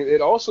anything,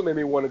 it also made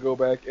me want to go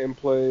back and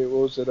play.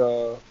 What was it?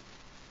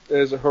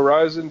 Is it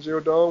Horizon Zero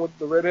Dawn with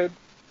the redhead?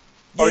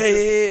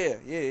 Yeah.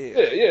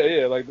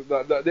 Like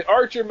the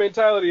Archer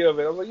mentality of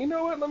it. I was like, you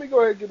know what? Let me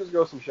go ahead and give this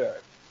girl some shine.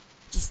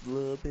 Just a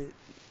little bit.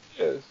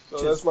 Yeah. So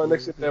that's my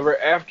next endeavor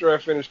after I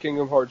finish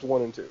Kingdom Hearts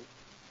 1 and 2.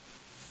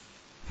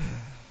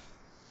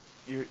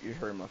 You're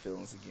hurting my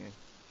feelings again.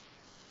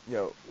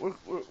 Yo,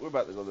 we're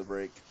about to go to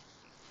break,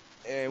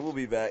 and we'll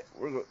be back.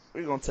 We're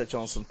gonna touch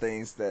on some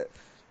things that.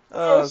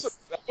 That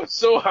was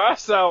so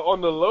hostile on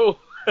the low.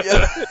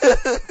 Yeah.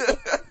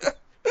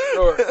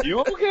 You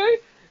okay?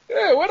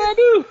 Yeah, what'd I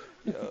do?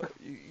 Yo,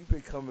 you've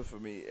been coming for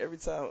me every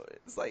time.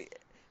 It's like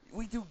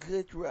we do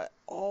good throughout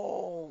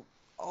all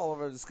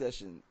of our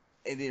discussion,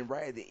 and then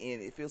right at the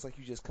end, it feels like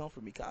you just come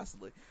for me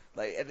constantly.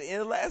 Like at the end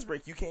of the last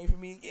break, you came for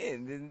me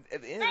again. Then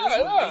at the end of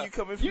this one, you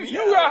coming for me.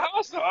 You got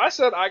hostile. I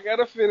said I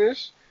gotta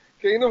finish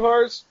Kingdom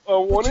Hearts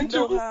 1 and 2.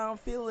 You know how I'm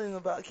feeling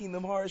about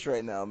Kingdom Hearts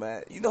right now,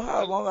 man. You know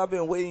how long I've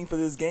been waiting for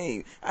this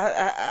game.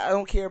 I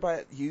don't care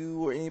about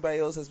you or anybody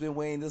else that's been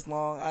waiting this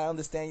long. I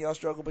understand y'all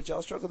struggle, but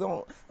y'all struggle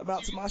don't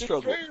amount to my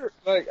struggle. Fair.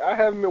 Like, I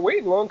haven't been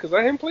waiting long because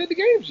I haven't played the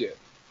games yet.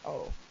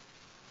 Oh.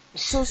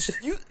 So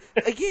you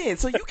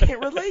can't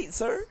relate,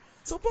 sir.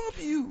 So bump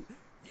you.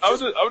 I'm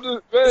just,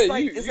 man,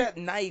 it's that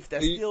knife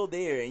that's still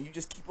there, and you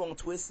just keep on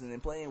twisting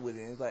and playing with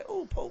it. And it's like,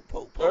 oh, poke.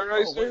 All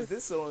right, what is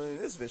this on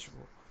this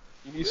vegetable?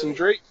 You need some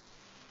Drake?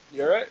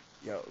 You alright?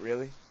 Yo,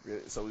 really?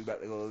 So we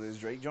about to go to this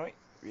Drake joint?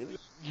 Really?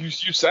 You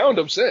sound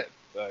upset.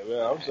 Like,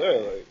 man, I'm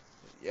saying, like...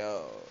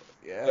 Yo,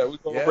 yeah. Yeah, we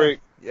gonna break.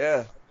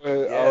 Yeah.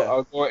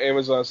 I'll go on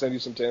Amazon and send you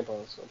some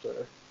tampons. I'm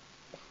sorry.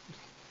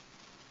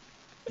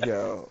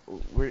 Yo,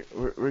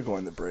 we're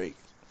going to break.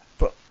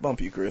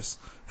 Bump you, Chris.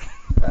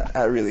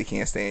 I really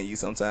can't stand you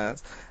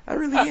sometimes. I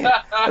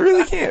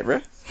really can't,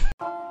 bro.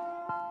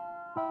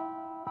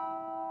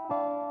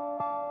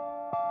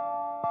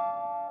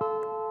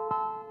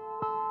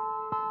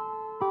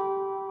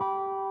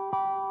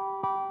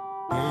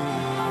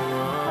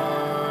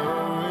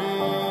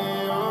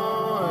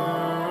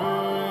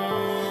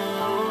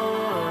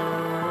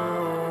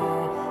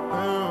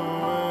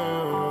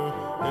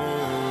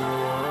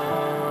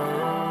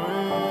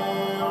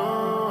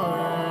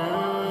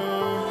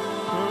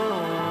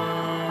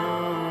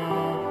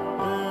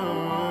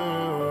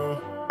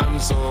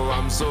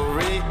 I'm so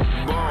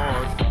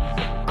reborn.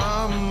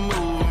 I'm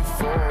moving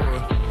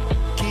forward.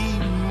 Keep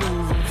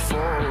moving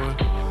forward.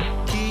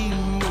 Keep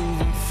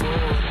moving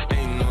forward.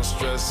 Ain't no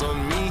stress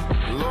on me,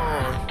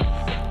 Lord.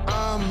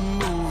 I'm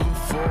moving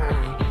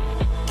forward.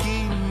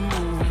 Keep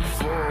moving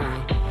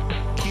forward.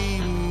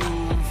 Keep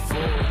moving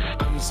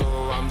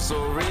forward. I'm so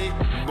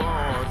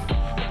reborn.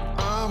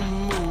 I'm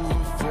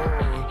moving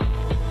forward.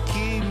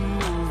 Keep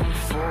moving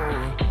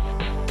forward.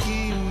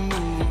 Keep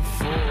moving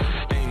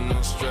forward. Ain't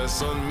no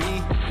stress on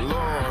me,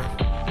 Lord.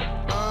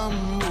 I'm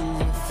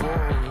moving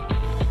forward.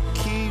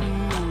 Keep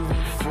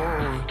moving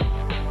forward.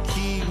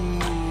 Keep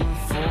moving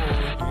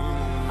forward.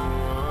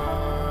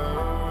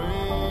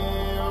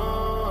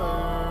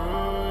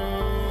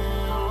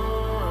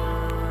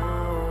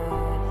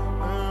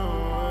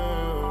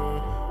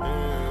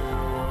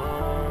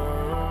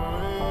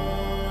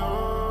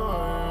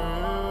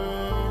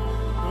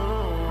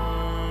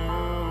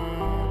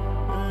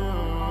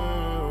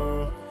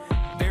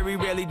 Very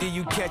rarely do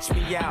you catch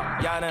me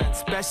out. Y'all done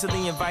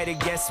specially invited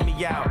guests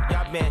me out.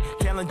 Y'all been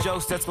telling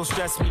jokes that's gonna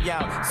stress me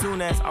out.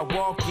 Soon as I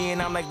walk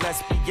in, I'm like,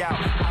 let's be out.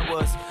 I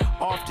was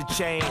off the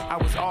chain, I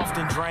was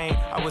often drained,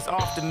 I was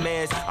off the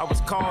meds, I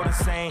was called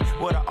insane.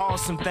 What an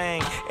awesome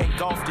thing,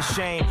 engulfed the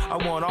shame. I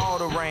want all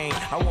the rain,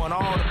 I want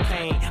all the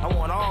pain, I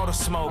want all the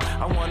smoke,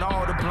 I want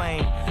all the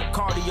blame.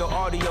 Cardio,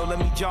 audio, let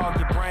me jog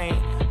your brain.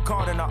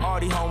 Caught in the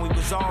Audi home, we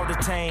was all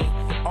detained.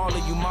 All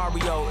of you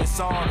Mario, it's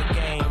all a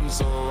game. I'm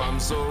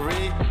so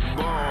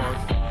reborn.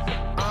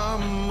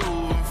 I'm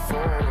moving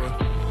forward.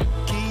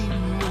 Keep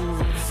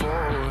moving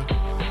forward.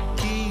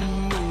 Keep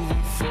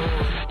moving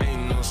forward.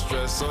 Ain't no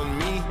stress on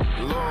me,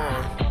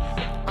 Lord.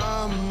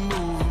 I'm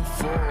moving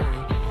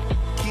forward.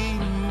 Keep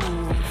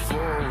moving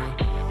forward.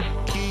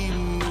 Keep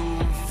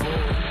moving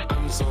forward.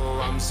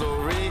 I'm so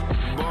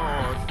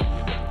reborn.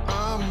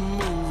 I'm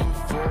moving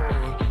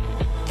forward.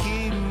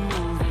 Keep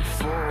moving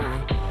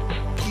forward.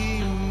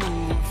 Keep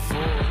moving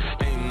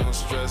forward. Ain't no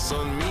stress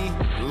on me,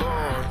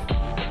 Lord.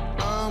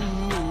 I'm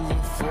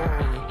moving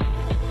forward.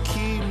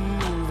 Keep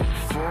moving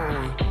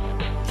forward.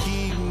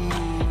 Keep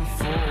moving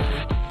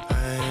forward. I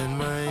had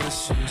my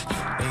issues.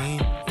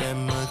 Ain't that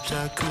much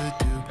I could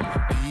do.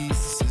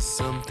 Peace is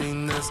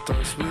something that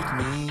starts with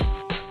me.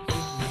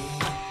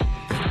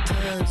 At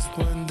times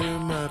wonder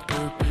my my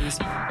purpose.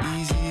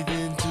 Easy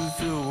then to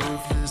feel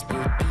worthless,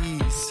 but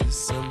peace is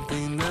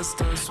something that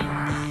starts with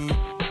me.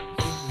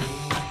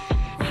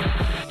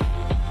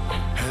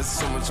 Had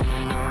so much on my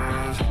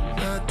mind,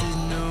 I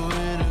didn't know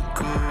where to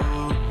go.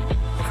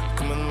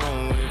 Come a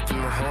long way from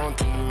the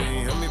haunting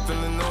me. Had me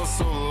feeling all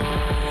so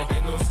low.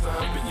 Ain't no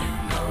stopping you,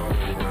 no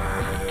way.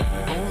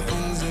 All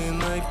things ain't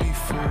like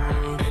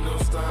before. Ain't no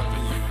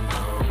stopping you,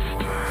 no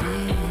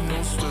way. No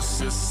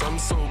stresses, I'm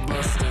so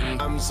blessed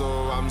and I'm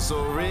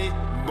so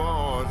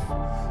reborn.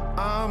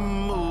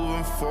 I'm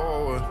moving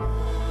forward,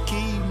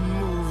 keep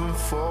moving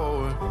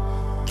forward,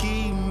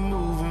 keep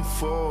moving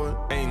forward.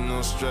 Ain't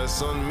no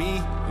stress on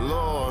me,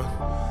 Lord.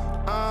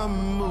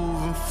 I'm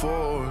moving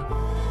forward,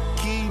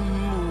 keep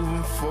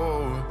moving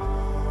forward,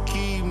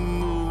 keep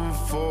moving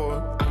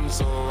forward.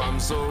 I'm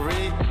so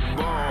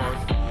reborn.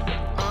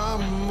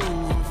 I'm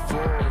moving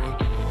forward,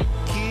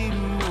 keep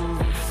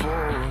moving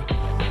forward,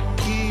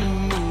 keep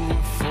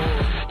moving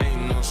forward.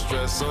 Ain't no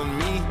stress on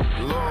me,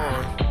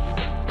 Lord.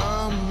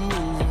 I'm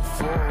moving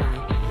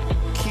forward,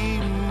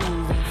 keep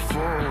moving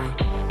forward,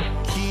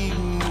 keep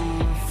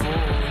moving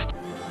forward.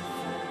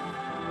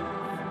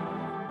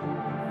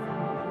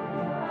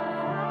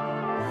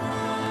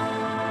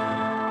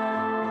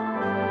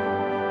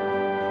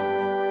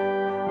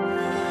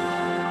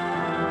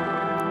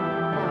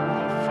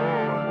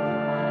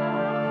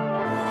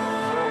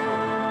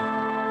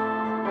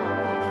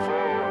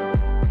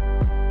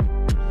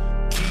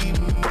 Keep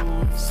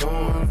moving so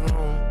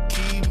long,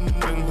 keep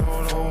moving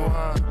so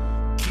long,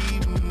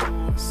 keep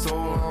moving so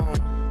long,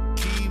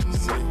 keep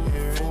sitting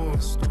here in the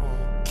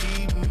storm,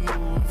 keep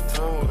moving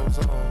forward,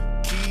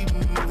 keep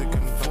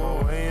moving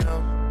forward,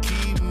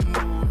 keep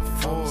moving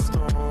forward,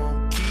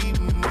 storm, keep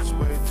which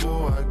way do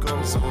I go?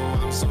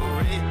 I'm so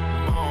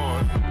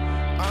reborn.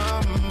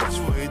 I'm which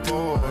way do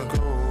I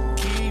go?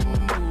 Keep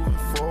moving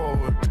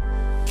forward,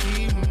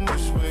 keep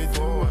which way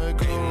do I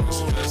go? Ain't no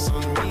stress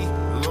on me,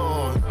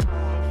 Lord.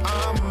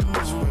 I'm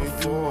which way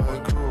do I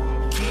go?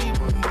 Keep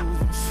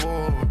moving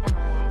forward,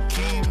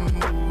 keep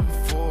moving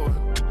forward,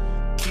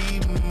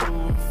 keep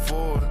moving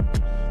forward,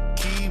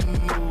 keep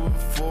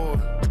moving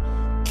forward,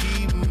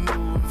 keep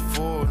moving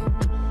forward,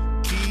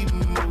 keep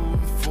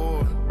moving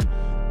forward,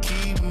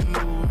 keep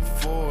moving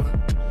forward,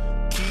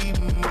 keep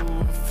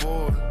moving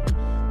forward,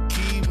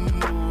 keep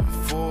moving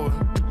forward,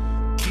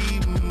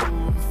 keep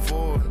moving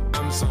forward.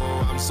 I'm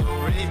so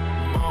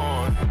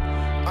reborn.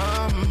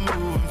 I'm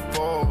moving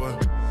forward.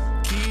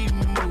 Keep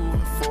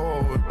moving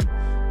forward,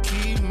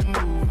 keep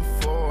moving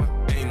forward.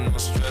 Ain't no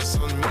stress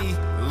on me,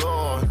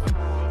 Lord.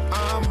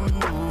 I'm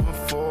moving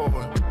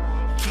forward,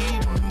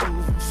 keep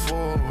moving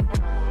forward,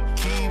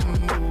 keep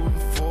moving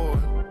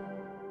forward.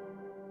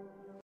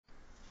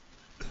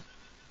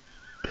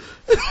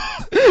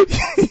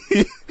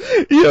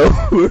 Yo,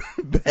 we're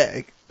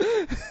back.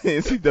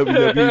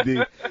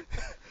 NCWWD.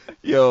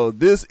 Yo,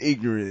 this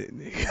ignorant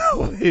nigga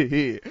over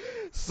here.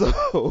 So,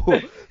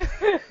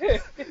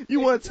 you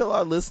want to tell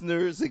our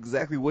listeners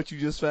exactly what you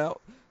just found?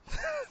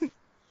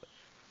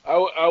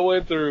 I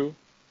went through,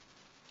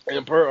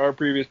 and per our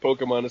previous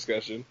Pokemon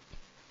discussion,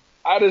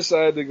 I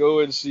decided to go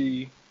and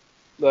see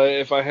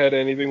if I had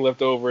anything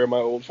left over in my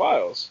old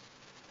files.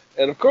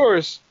 And of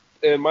course,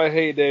 in my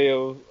heyday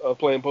of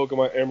playing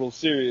Pokemon Emerald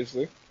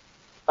seriously,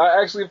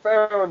 I actually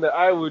found that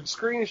I would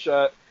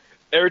screenshot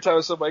every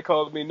time somebody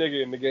called me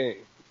nigga in the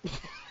game.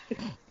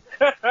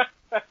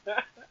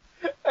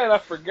 And I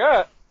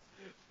forgot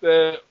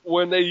that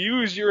when they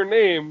use your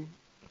name,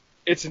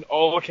 it's in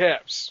all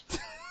caps.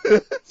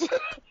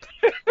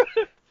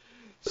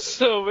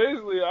 So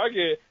basically, I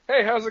get,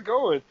 hey, how's it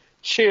going?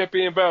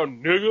 Champion bout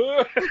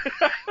nigga.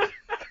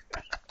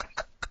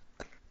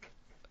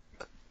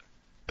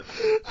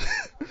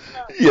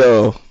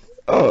 Yo,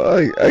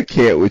 oh, I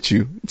can't with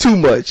you. Too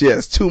much,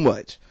 yes, too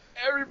much.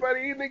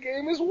 Everybody in the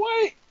game is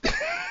white.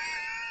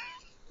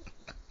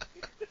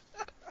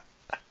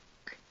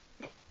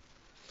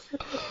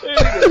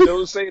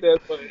 Don't say that,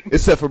 but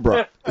except for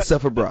Brock.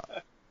 Except for Brock.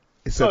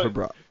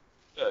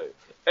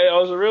 Hey, I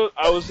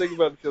was thinking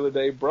about it the other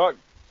day. Brock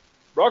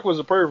was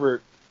a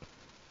pervert,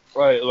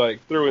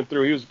 like through and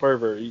through. He was a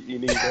pervert. He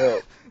needed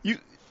help.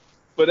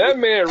 But that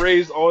man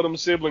raised all them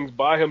siblings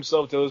by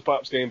himself till his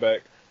pops came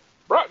back.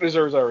 Brock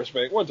deserves our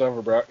respect. One time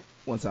for Brock.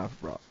 One time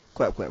for Brock.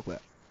 Clap, clap,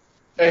 clap.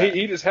 And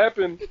he just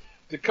happened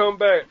to come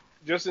back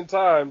just in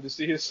time to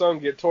see his son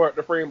get tore out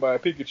the frame by a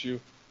Pikachu.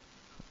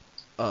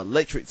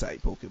 Electric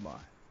type Pokemon.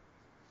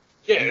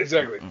 Yeah,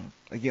 exactly.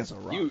 Against a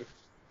rock.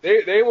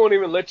 They won't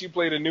even let you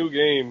play the new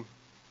game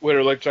with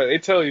electric. They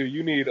tell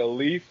you need a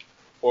leaf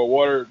or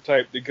water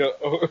type to come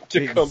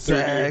through.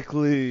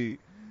 Exactly.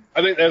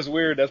 I think that's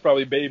weird. That's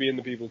probably babying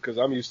the people because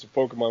I'm used to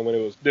Pokemon when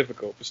it was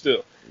difficult, but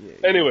still. Yeah,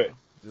 anyway,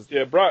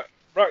 Brock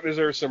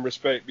deserves some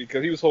respect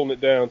because he was holding it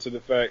down to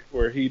the fact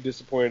where he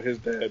disappointed his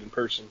dad in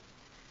person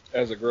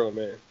as a grown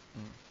man.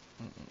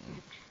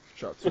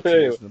 Dropped some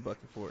tears in the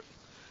bucket for it.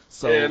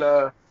 So,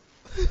 and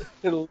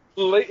in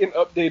late and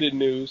updated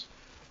news,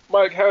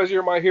 Mike, how's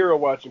your My Hero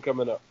watching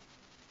coming up?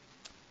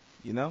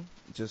 You know,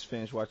 just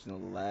finished watching the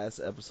last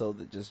episode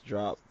that just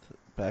dropped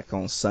back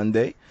on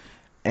Sunday,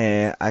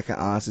 and I can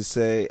honestly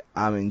say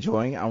I'm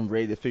enjoying it. I'm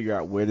ready to figure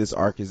out where this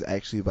arc is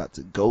actually about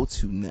to go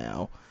to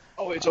now.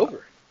 Oh, it's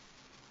over.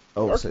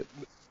 Oh, so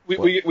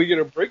we get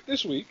a break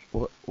this week,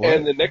 what?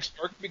 And the next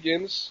arc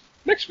begins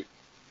next week.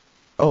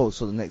 Oh,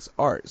 so the next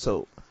arc.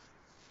 So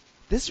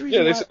this is the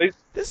reason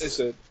this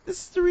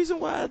is the reason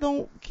why I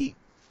don't keep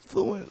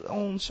fluent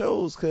on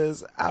shows,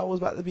 because I was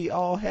about to be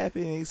all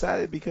happy and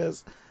excited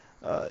because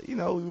we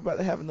were about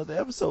to have another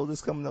episode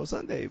that's coming up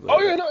Sunday. But, oh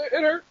yeah, no,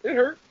 it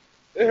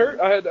hurt.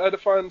 I had to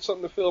find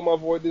something to fill my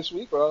void this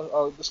week, but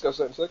I'll discuss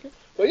that in a second.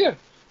 But yeah,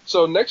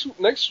 so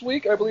next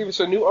week I believe it's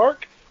a new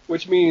arc,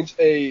 which means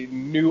a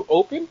new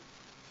open,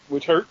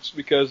 which hurts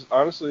because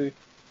honestly,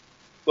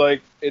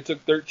 like it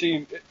took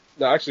 13.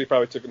 No, actually, it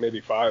probably took maybe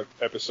 5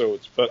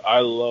 episodes, but I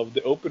love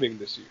the opening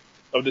this year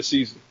of the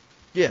season.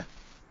 Yeah.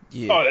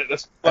 Oh,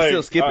 that's I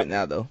still skip it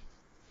now though.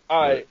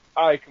 I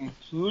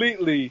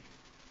completely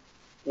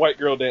white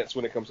girl dance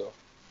when it comes on.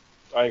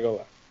 I ain't gonna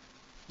lie.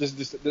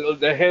 Just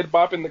the head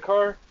bop in the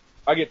car,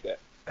 I get that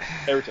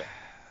every time.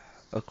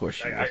 Of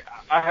course you do.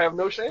 I have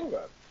no shame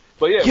about it.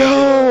 But yeah.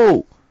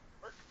 Yo!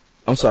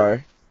 I'm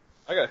sorry.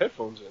 I got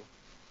headphones in.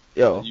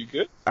 Yo. You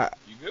good?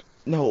 You good?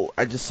 No,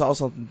 I just saw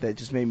something that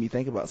just made me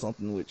think about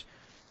something which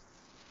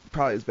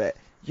probably is bad.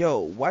 Yo,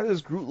 why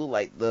does Groot look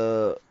like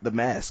the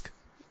mask?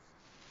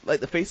 Like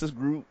the face is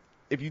Groot.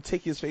 If you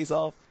take his face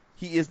off,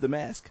 he is the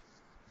mask.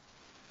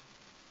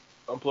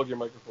 Unplug your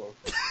microphone.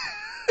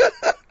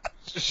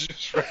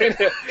 Just right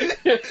now.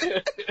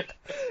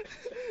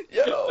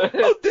 Yo,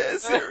 I'm dead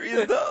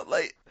serious though.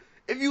 Like,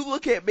 if you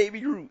look at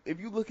Baby Groot,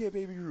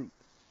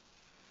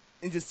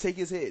 and just take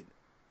his head,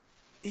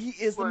 he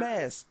is the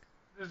mask.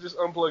 Just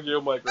unplug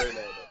your mic right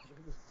now.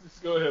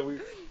 Just go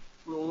ahead.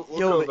 We'll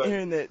Yo, the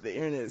internet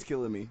is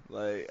killing me.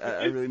 Like,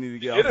 I really need to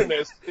get off.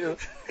 Internet's killing.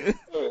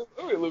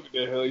 Let me look at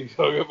the hell you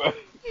talking about.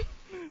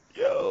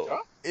 Yo,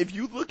 if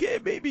you look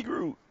at Baby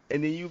Groot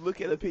and then you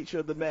look at a picture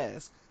of the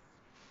mask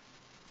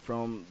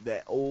from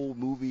that old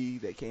movie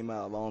that came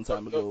out a long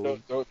time ago.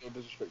 Don't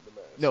disrespect the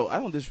mask. No, I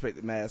don't disrespect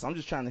the mask. I'm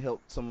just trying to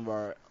help some of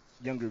our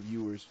younger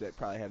viewers that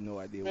probably have no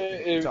idea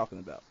what you're talking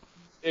about.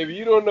 If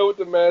you don't know what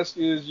the mask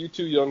is, you're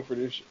too young for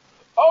this shit.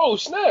 Oh,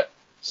 snap!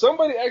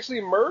 Somebody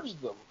actually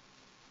merged them.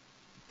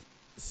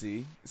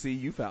 See,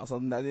 you found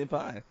something I didn't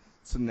find.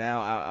 So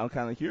now I'm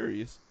kind of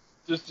curious.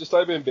 Just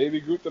type in Baby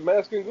Groot the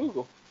mask in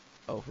Google.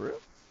 Oh, for real?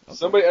 Okay.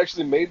 Somebody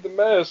actually made the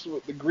mask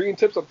with the green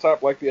tips up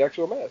top like the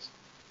actual mask.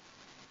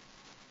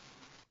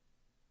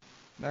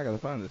 Now I gotta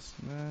find this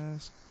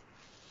mask.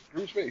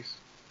 Groot's face.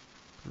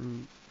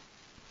 Groot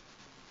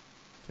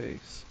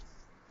face.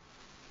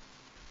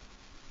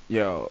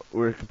 Yo,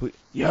 we're complete.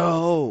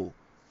 Yo.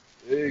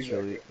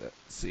 Exactly.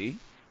 See.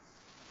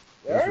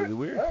 That's really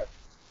weird. Right.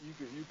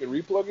 You can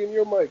replug in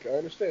your mic. I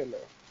understand now.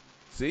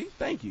 See,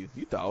 thank you.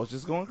 You thought I was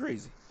just going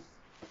crazy.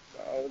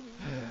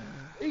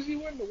 Crazy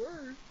wasn't the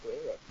word, but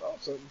I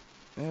thought something.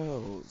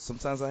 Yo,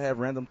 sometimes I have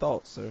random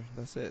thoughts, sir.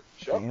 That's it.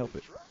 Can't help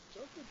it.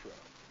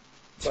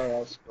 Sorry, I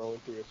was scrolling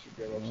through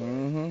Instagram. I'm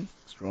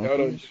sorry. Mm-hmm.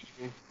 Scrolling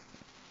through.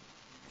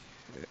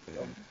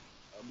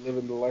 I'm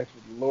living the life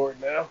of the Lord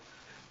now.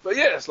 But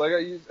yes, like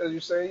as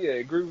you're saying,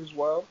 yeah, Groove is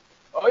wild.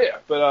 Oh yeah,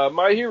 but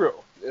My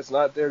Hero, it's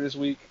not there this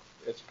week.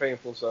 It's a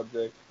painful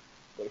subject.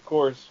 But of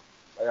course,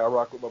 I gotta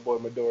rock with my boy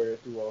Midoriya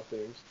through all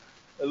things.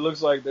 It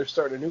looks like they're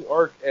starting a new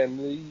arc, and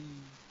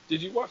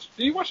did you watch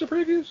the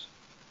previews?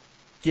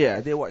 Yeah,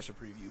 I did watch the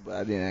preview, but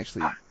I didn't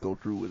actually go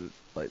through with it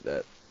like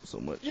that so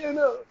much. Yeah,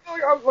 no,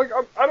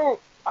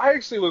 I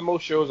actually, with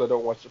most shows, I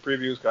don't watch the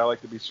previews because I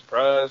like to be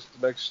surprised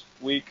the next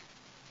week.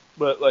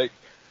 But like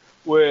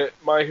with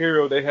My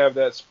Hero, they have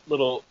that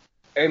little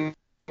end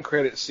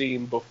credit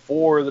scene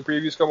before the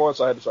previews come on,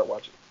 so I had to start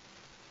watching.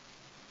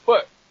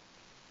 But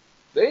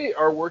they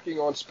are working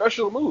on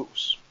special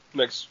moves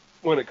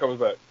when it comes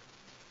back.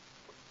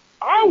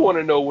 I want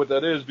to know what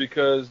that is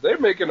because they're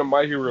making a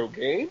My Hero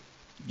game.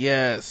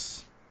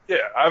 Yes.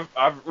 Yeah,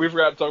 we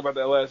forgot to talk about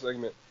that last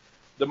segment.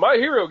 The My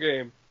Hero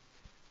game,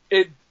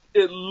 it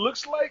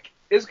looks like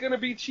it's gonna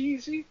be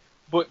cheesy,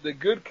 but the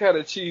good kind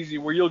of cheesy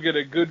where you'll get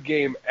a good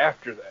game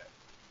after that.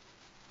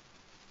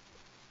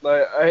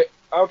 Like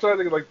I'm trying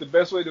to think like the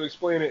best way to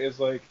explain it is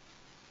like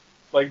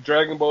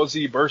Dragon Ball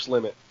Z Burst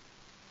Limit.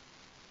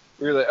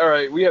 We're like, all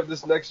right, we have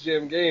this next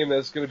gen game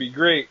that's gonna be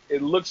great.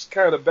 It looks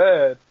kind of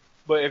bad,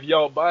 but if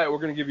y'all buy it, we're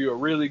gonna give you a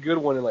really good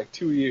one in like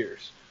 2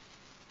 years.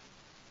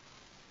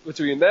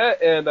 Between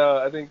that and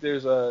I think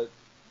there's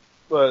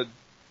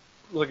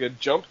like a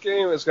jump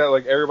game. It's got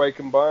like everybody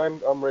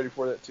combined. I'm ready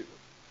for that too.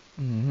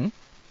 Mm-hmm.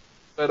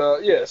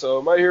 But yeah,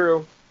 so My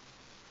Hero,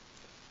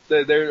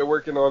 they're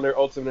working on their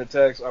ultimate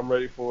attacks. I'm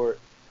ready for it.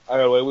 I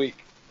gotta wait a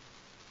week.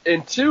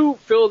 And to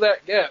fill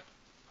that gap,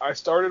 I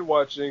started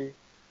watching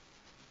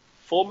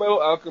Full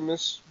Metal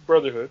Alchemist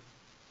Brotherhood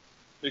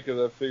because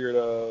I figured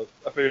out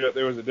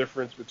there was a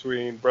difference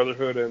between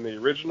Brotherhood and the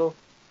original.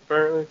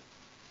 Apparently,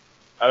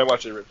 I didn't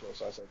watch the original,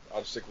 so I said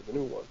I'll just stick with the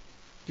new one.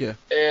 Yeah.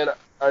 And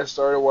I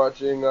started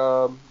watching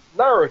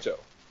Naruto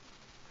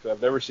because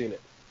I've never seen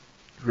it.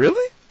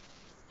 Really?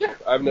 Yeah,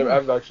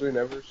 I've actually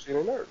never seen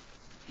a Naruto.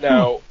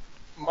 Now,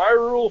 my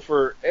rule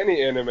for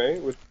any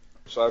anime, which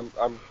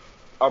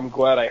I'm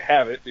glad I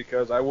have it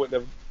because I wouldn't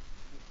have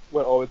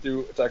went all the way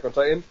through Attack on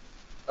Titan.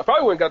 I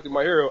probably wouldn't got through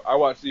My Hero. I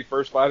watched the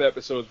first 5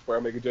 episodes before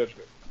I make a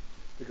judgment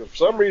because for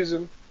some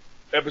reason,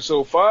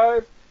 episode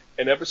 5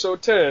 and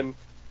episode 10,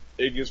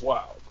 it gets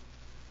wild.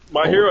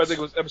 My Hero, I think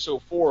it was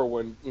episode 4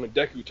 when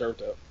Deku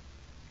turned up.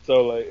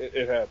 So like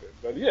it happened.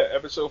 But yeah,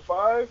 episode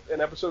 5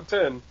 and episode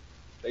 10,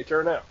 they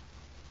turn out.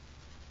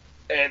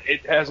 And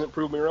it hasn't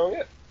proved me wrong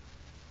yet.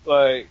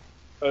 Like,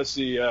 let's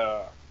see,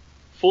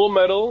 Full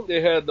Metal,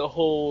 they had the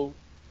whole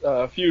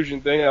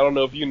fusion thing. I don't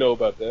know if you know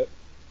about that.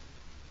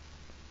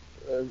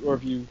 Or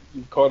if you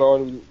caught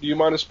on. Do you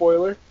mind a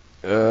spoiler?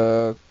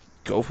 Go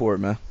for it,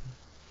 man.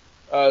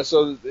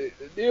 So the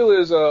deal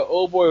is,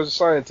 old boy was a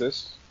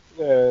scientist.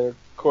 And of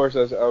course,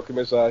 as an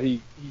alchemist,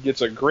 he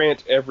gets a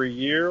grant every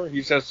year. He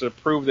just has to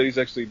prove that he's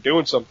actually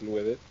doing something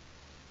with it.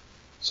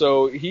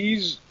 So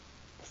he's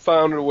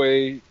found a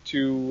way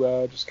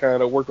to just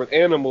kind of work with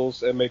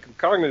animals and make them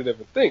cognitive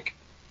and think.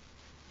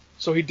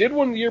 So he did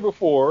one the year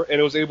before, and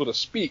it was able to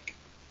speak.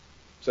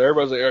 So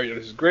everybody's like, "Oh, yeah,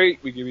 this is great.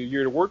 We give you a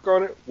year to work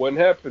on it." Wasn't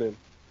happening.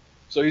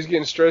 So he's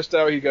getting stressed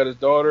out. He got his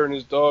daughter and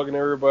his dog and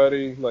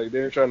everybody. Like,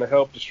 they're trying to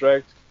help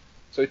distract.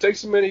 So he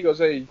takes a minute. He goes,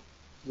 "Hey,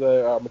 I'm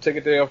going to take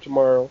a day off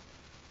tomorrow.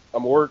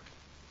 I'm going to work."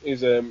 He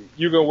said,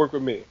 "You're going to work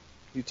with me."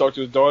 He talked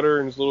to his daughter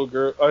and his little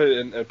girl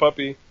and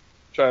puppy,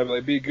 trying to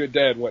like be a good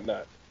dad and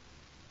whatnot.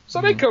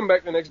 So they come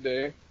back the next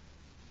day,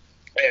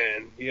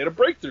 and he had a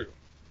breakthrough.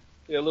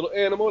 He had a little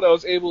animal that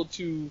was able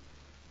to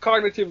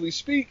cognitively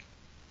speak,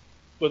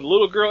 but the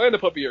little girl and the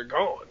puppy are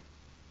gone.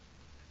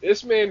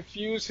 This man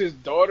fused his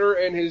daughter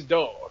and his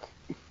dog.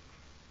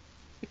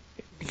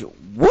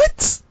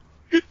 What?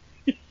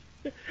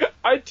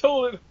 I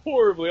told it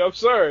horribly, I'm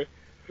sorry,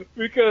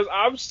 because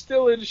I'm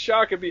still in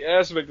shock at the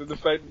aspect of the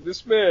fact that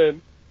this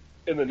man,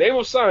 in the name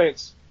of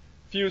science,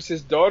 fused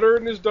his daughter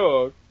and his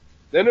dog.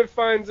 Then it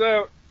finds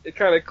out, it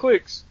kind of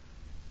clicks,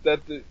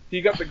 that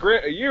he got the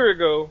grant a year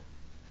ago.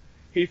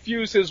 He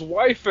fused his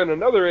wife and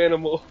another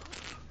animal.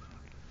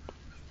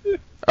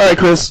 All right,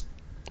 Chris.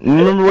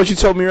 Remember what you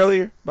told me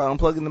earlier about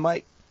unplugging the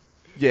mic?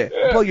 Yeah,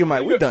 unplug your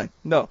mic. We're done.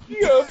 No.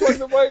 You gotta unplug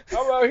the mic.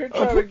 I'm out here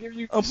trying to give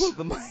you... Unplug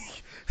the mic.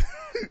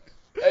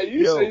 Hey,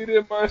 you say you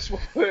didn't mind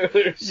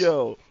spoilers.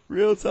 Yo,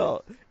 real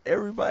talk.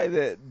 Everybody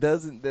that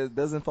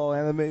doesn't follow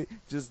anime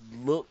just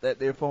looked at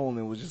their phone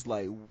and was just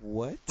like,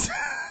 "What?"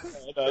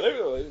 No, they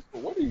were like,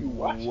 "What are you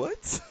watching?"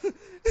 What?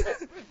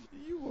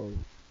 You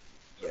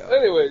are. Yo.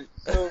 Anyway,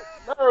 so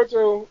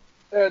Naruto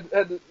had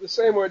the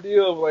same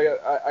ordeal of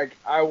like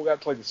I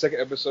got to like the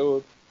second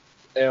episode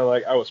and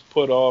like I was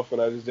put off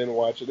and I just didn't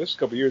watch it. This was a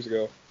couple years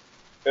ago,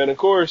 and of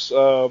course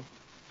I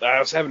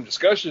was having a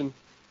discussion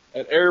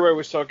and everybody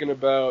was talking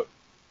about.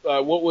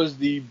 What was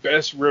the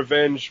best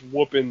revenge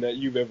whooping that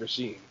you've ever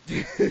seen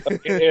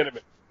like, in anime?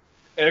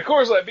 And of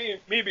course, like me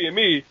being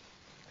me,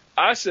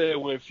 I said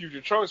when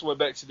Future Trunks went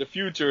back to the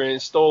future and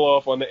stole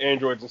off on the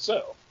androids and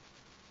Cell.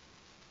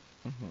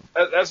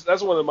 Mm-hmm.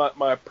 That's one of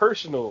my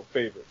personal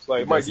favorites.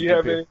 Like, Mike, do you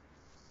have any?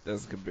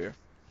 That's a good beer.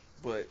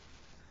 But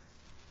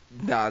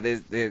nah, do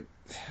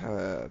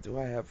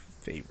I have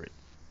a favorite?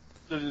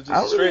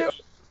 Just straight up,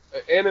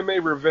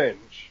 anime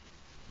revenge.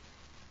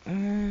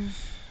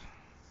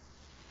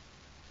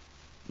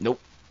 Nope,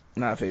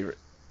 not a favorite.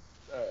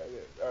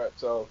 All right.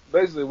 So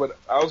basically, what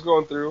I was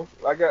going through,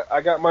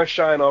 I got my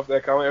shine off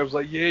that comment. I was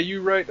like, "Yeah,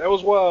 you're right. That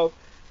was wild."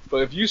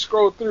 But if you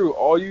scroll through,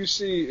 all you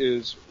see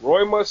is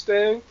Roy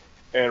Mustang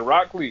and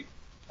Rock Lee.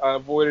 I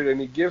avoided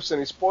any gifts,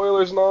 any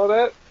spoilers, and all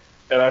that.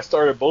 And I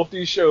started both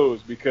these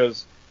shows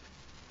because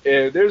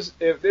if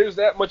there's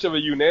that much of a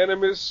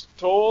unanimous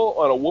toll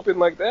on a whooping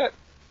like that,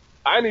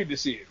 I need to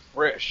see it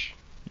fresh.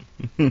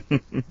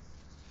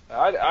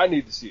 I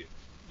need to see it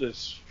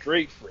just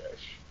straight fresh.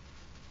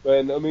 But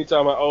in the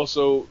meantime, I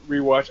also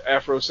rewatched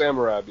Afro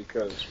Samurai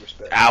because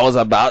respect. I was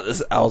about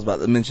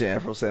to mention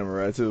Afro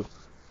Samurai too.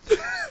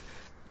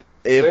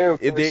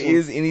 if there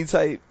is any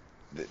type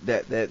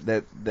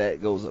that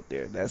goes up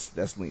there,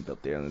 that's linked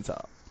up there on the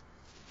top.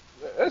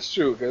 That's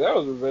true, because that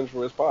was revenge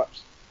for his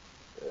pops.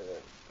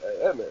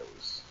 That man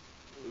was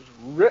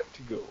ready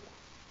to go.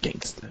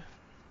 Gangster.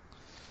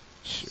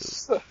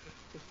 Sure.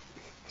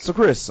 So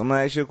Chris, I'm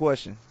gonna ask you a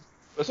question.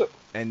 What's up?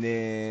 And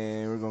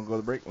then we're going to go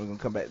to break. We're going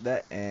to come back to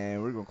that.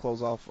 And we're going to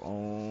close off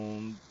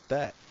on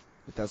that.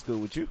 If that's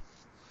good with you.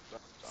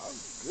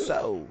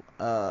 So,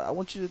 I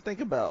want you to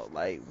think about,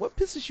 like, what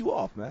pisses you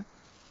off, man?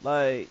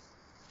 Like,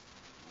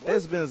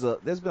 there's been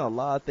a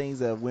lot of things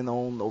that have went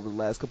on over the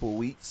last couple of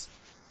weeks.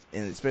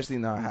 And especially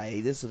in our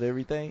hiatus of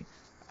everything.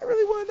 I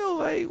really want to know,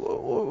 like,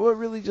 what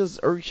really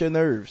just irks your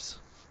nerves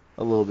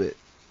a little bit.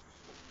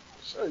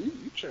 So, you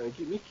trying to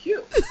get me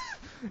killed.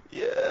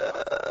 Yeah,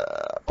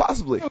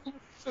 possibly.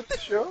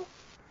 Show.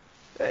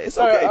 Hey, it's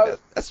okay.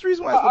 That's the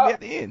reason why it's gonna be at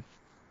the end.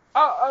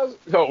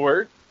 Don't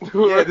worry.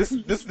 Yeah, this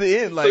is the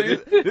end. Like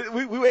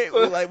we wait.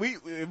 Like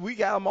we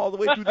got them all the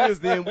way through this.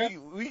 Then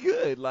we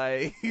good.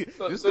 Like this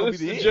is gonna be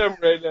the end. Gem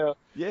right now.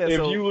 Yeah.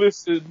 If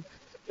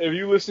if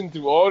you listen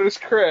to all this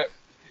crap,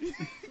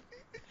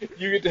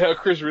 you get to how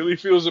Chris really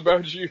feels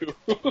about you.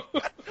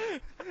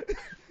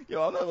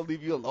 Yo, I'm not gonna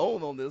leave you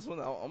alone on this one.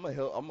 I'm gonna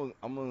help. I'm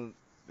gonna.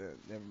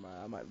 Never mind.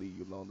 I might leave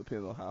you alone,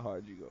 depending on how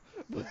hard you go.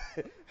 But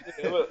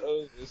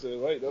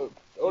wait,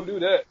 don't do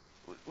that.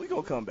 We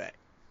gonna come back.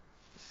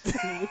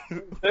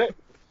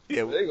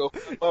 Yeah, there you go.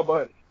 My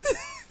buddy.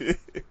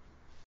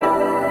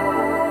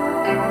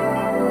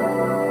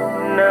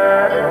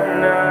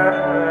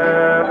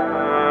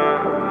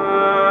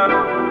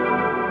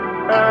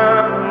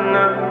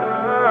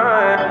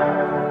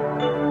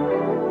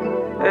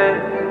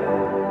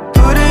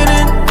 Put it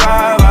in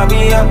drive, I'll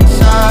be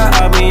outside,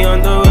 I'll be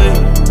on the way.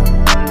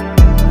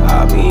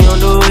 I'll be on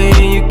the way,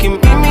 you can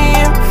meet me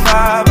in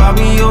 5. I'll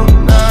be your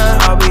 9,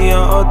 I'll be your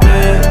all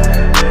day.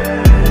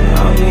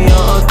 I'll be your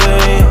all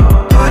day.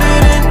 Put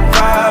it in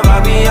drive,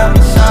 I'll be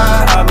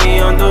outside, I'll be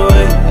on the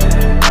way.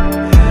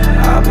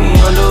 I'll be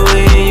on the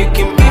way, you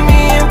can meet me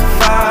in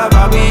 5.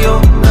 I'll be your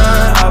 9,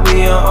 I'll be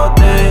your all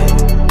day.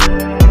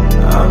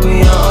 I'll be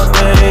your all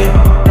day.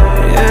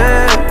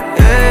 Yeah,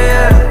 yeah,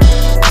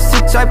 yeah. It's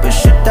the type of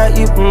shit that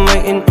you've been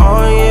waiting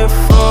all year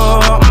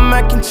for. I'm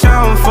making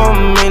time for a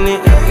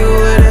minute, yeah, you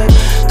with it.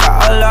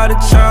 Got a lot of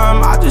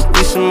time, I just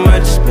need somewhere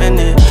to spend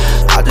it.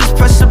 I just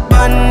press a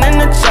button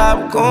and the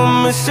top go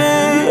missing.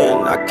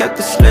 I kept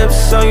the slip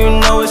so you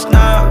know it's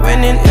not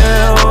raining,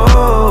 yeah.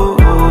 Oh,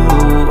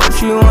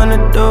 what you wanna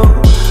do?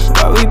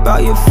 Worry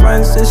about your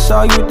friends, it's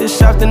all you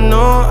this afternoon.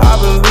 I've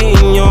been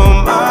reading your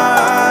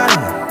mind.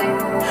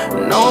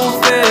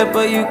 No fear,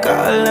 but you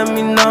gotta let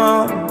me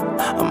know.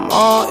 I'm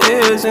all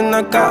ears and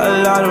I got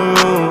a lot of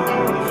room.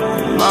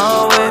 On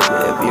my way,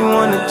 if you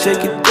wanna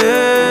take it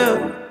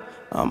there,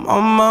 I'm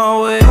on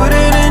my way. Put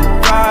it in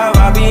drive,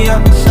 I'll be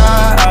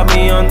outside, I'll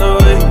be on the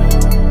way.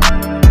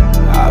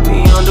 I'll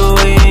be on the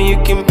way and you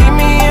can meet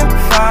me in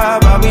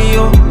 5. I'll be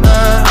your 9,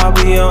 I'll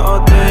be your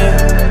all day.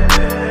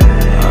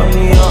 I'll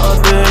be your all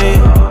day.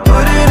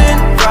 Put it in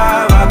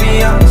drive, I'll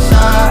be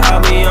outside,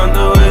 I'll be on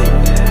the way.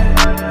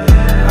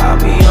 I'll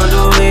be on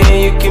the way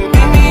and you can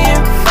meet me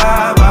in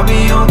 5. I'll be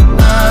your 9,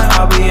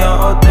 I'll be your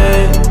all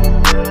day.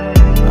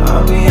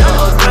 I'll be your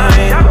all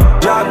day.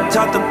 Dropped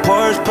out the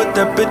Porsche, put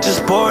that bitch's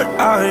sport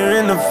out here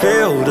in the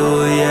field,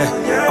 oh yeah.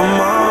 I'm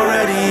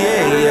already,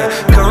 yeah.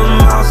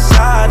 Come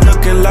outside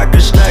looking like a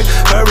snack.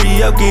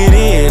 Hurry up, get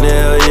in,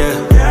 hell yeah.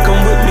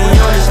 Come with me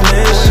on this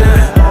mission.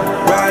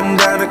 Riding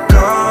down the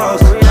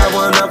coast, that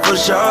one up for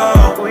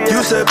sure.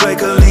 You said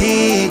break a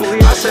lead,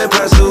 I said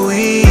pass the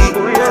weed.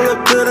 Pull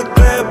up to the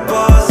crib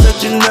bar,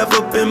 said you never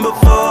been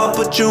before.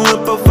 Put you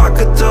in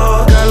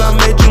provocateur, girl, I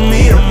made you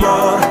me a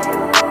more.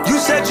 You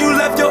said you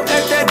left your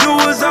ex, that dude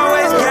was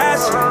always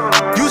gas.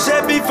 You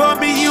said before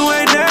me you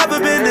ain't never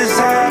been this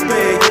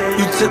happy.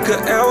 You took a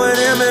L with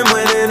him and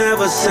went in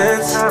ever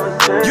since.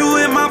 You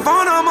hit my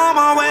phone, I'm on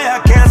my way, I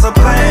cancel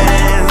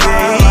plans.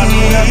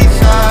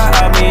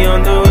 I'll be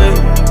on the way.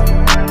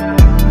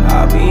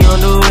 I'll be on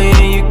the way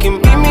and you can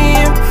meet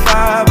me in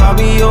 5. I'll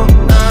be your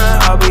 9,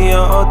 I'll be your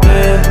all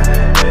day.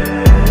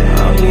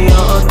 I'll be your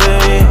all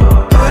day.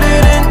 Put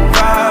it in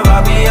drive,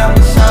 I'll be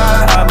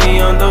outside, I'll be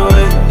on the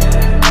way.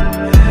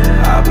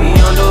 I'll be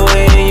on the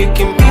way and you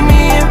can meet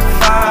me in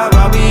 5.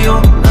 I'll be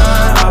your 9,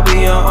 I'll be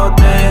your all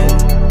day.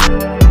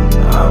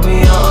 I'll be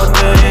your all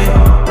day.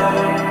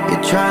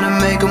 You're trying to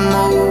make a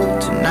move.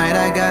 Tonight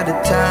I got the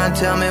time,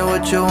 tell me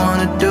what you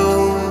wanna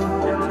do.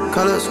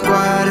 Call up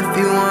squad if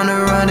you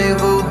wanna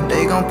rendezvous.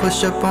 They gon'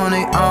 push up on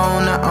their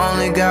own, I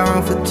only got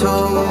room for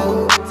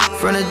 2.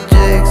 Front of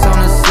jigs on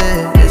the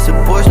set, it's a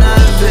Porsche, not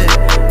a Vic.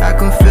 I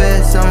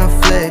confess, I'm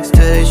a flex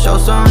till they show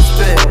some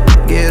respect.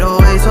 Get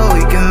away so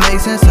we can make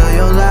sense of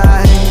your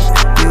life.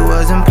 You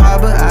wasn't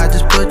pop, but I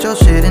just put your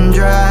shit in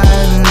drive.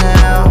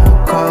 Now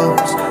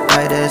coast,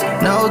 like there's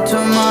no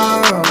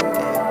tomorrow.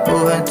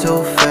 Moving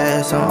too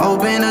fast, I'm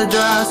hoping to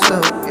dry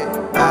slow.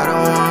 I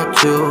don't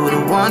want you to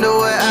wonder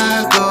where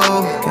I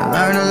go. Can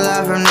learn a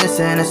lot from this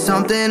and it's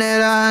something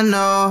that I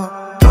know.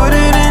 Put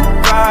it in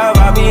drive,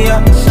 I'll be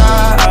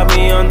outside, I'll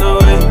be on the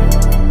way.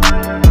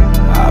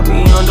 I'll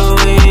be on the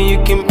way and you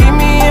can meet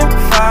me in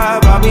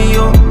 5. I'll be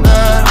your 9,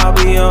 I'll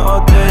be your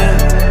all day.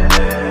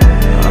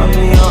 I'll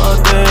be your all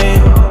day.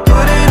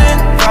 Put it in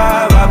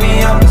drive, I'll be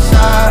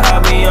outside,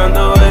 I'll be on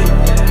the way.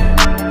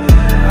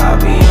 I'll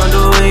be on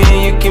the way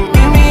and you can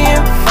meet me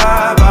in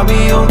 5. I'll be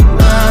your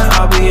 9,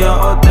 I'll be your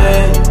all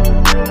day.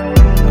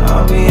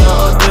 I'll be your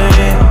all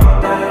day.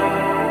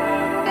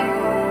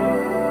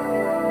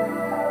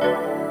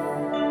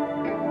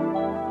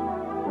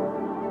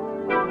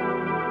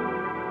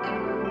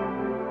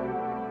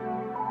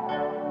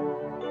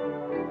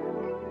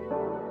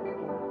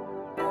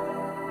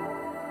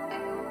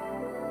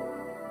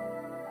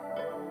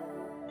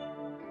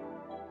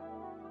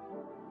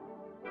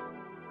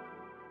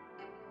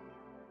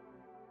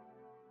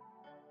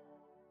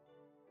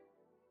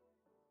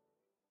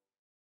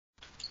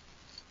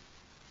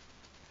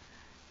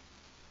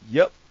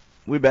 Yep,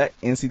 we're back,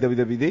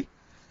 NCWWD,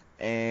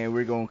 and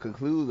we're going to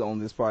conclude on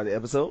this part of the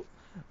episode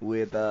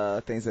with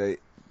things that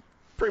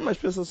pretty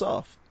much piss us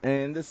off.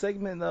 And this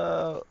segment,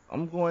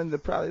 I'm going to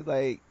probably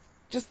like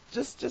just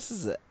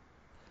as a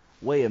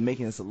way of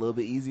making this a little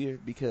bit easier,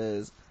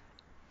 because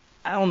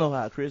I don't know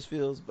how Chris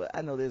feels, but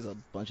I know there's a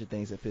bunch of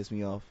things that piss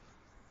me off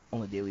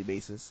on a daily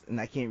basis,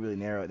 and I can't really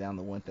narrow it down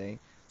to one thing.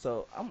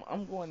 So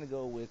I'm going to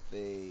go with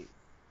a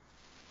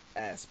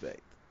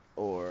aspect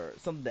or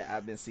something that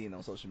I've been seeing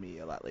on social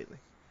media a lot lately.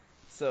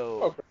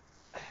 So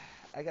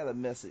I got a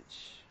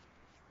message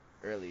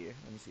earlier.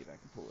 Let me see if I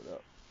can pull it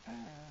up.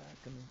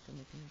 Come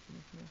here.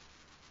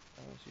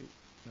 Oh shoot!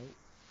 Nope.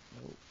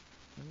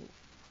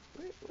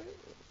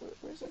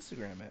 Where's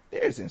Instagram at?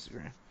 There's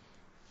Instagram.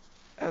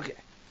 Okay,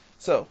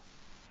 so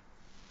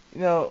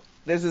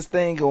there's this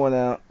thing going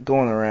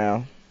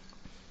around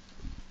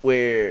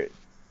where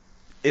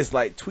it's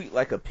like tweet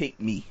like a pick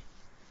me.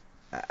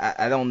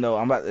 I don't know.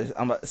 I'm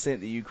about to send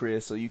it to you,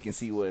 Chris, so you can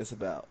see what it's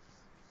about.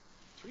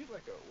 Tweet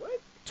like a what?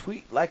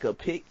 Tweet like a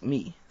pick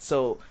me.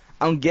 So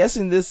I'm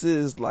guessing this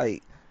is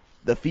like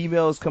the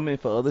females coming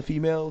for other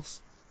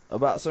females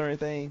about certain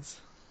things.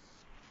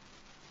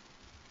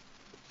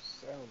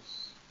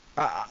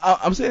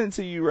 I'm sending it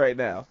to you right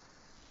now.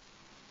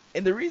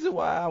 And the reason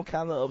why I'm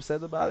kind of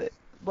upset about it,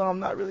 but I'm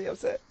not really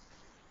upset,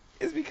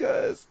 is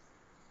because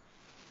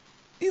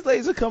these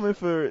ladies are coming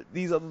for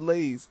these other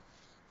ladies.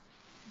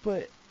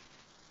 But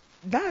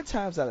 9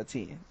 times out of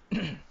 10,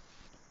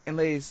 and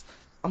ladies,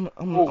 I'm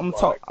gonna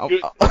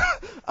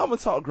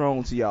talk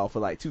grown to y'all for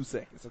like 2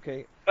 seconds,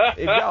 okay?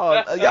 If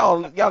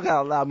y'all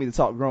gotta allow me to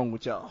talk grown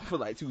with y'all for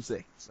like 2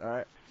 seconds, all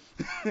right?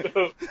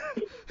 No.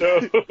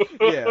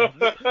 Yeah,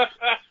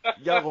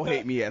 y'all gonna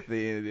hate me at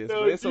the end of this,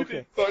 but it's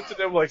okay. Talk to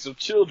them like some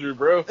children,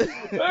 bro.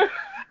 Let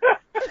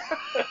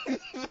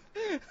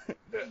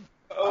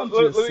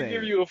me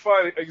give you a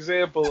fine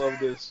example of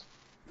this.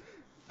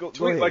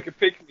 Tweet like a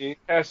pick me,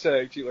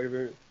 hashtag tweet like a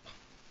pick me.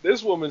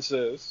 This woman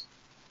says,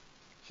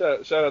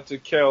 shout out to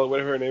Cal,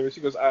 whatever her name is.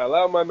 She goes, I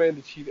allow my man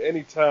to cheat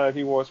anytime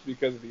he wants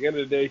because at the end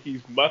of the day,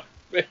 he's my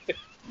man.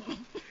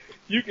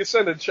 You can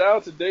send a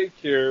child to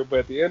daycare, but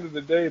at the end of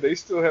the day, they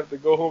still have to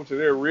go home to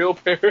their real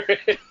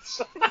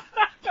parents.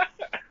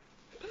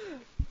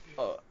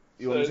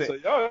 You want to say?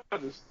 So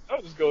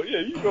I'll just go, yeah,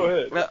 you go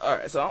ahead. All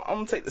right, so I'm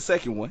going to take the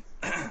second one.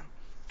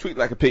 Tweet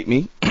like a pick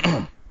me.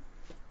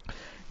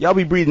 Y'all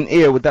be breathing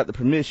air without the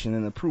permission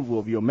and approval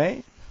of your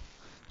man?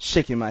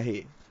 Shaking my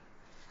head.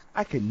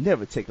 I could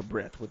never take a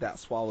breath without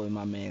swallowing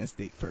my man's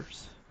dick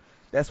first.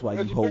 That's why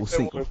you hold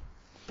single.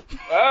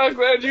 I'm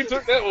glad you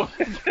took that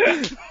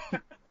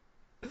one.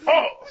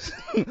 Pause.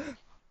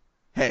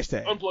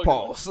 Hashtag unplug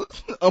pause.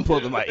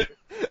 Unplug the mic.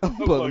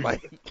 Unplug the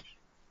mic.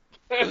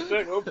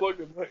 Hashtag unplug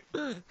the mic.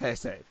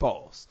 Hashtag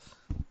pause.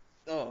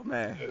 Oh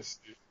man. Yes,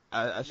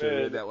 I should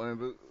have read that one a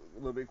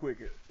little bit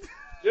quicker.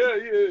 Yeah.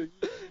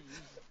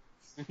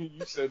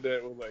 You said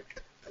that with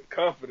like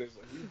confidence,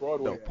 like you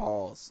Broadway. No,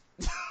 pause.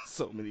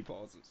 So many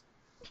pauses.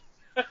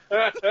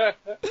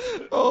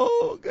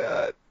 Oh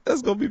God,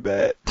 that's gonna be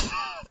bad.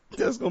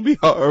 That's gonna be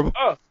horrible.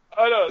 Oh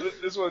no,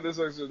 this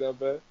one's not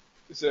bad.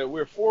 It said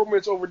we're 4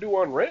 minutes overdue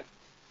on rent,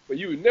 but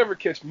you would never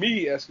catch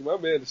me asking my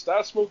man to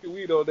stop smoking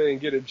weed all day and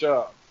get a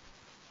job.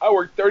 I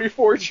work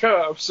 34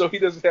 jobs, so he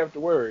doesn't have to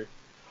worry.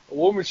 A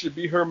woman should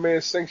be her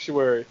man's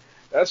sanctuary.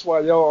 That's why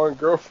y'all aren't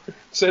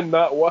girlfriends and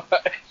not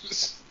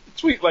wives.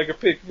 Tweet like a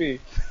pick me.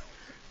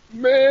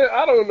 Man,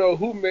 I don't know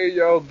who made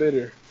y'all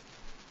bitter.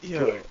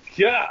 Yo,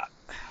 God.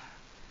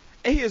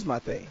 And here's my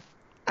thing.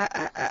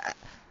 I'm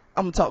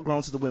gonna talk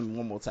grown to the women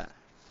one more time.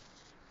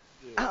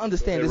 Yeah, I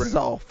understand this is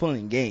all fun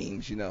and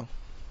games,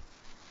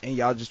 and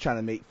y'all just trying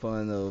to make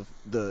fun of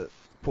the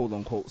quote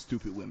unquote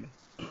stupid women.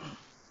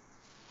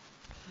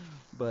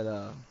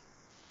 But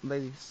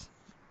ladies,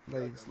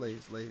 I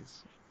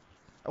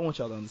want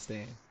y'all to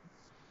understand.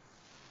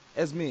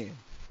 As men,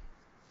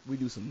 we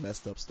do some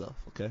messed up stuff,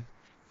 okay?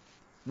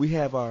 We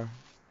have our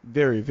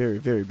very, very,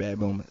 very bad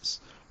moments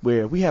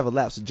where we have a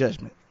lapse of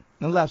judgment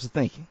and a lapse of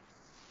thinking.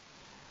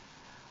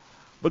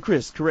 But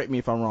Chris, correct me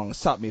if I'm wrong.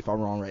 Stop me if I'm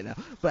wrong right now.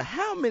 But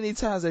how many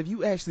times have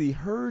you actually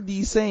heard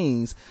these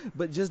sayings,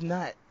 but just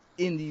not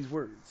in these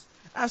words?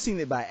 I've seen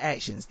it by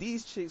actions.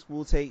 These chicks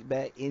will take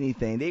back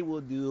anything. They will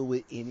do it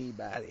with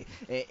anybody.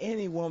 And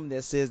any woman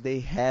that says they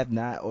have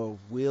not or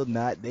will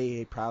not,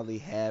 they probably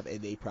have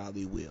and they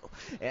probably will.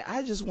 And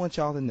I just want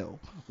y'all to know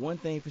one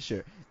thing for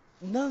sure.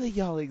 None of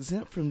y'all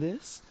exempt from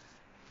this.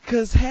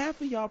 Because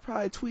half of y'all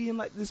probably tweeting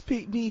like this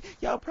pick me.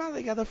 Y'all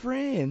probably got a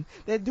friend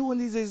that doing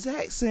these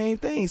exact same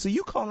things. So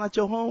you calling out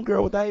your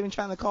homegirl without even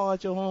trying to call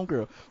out your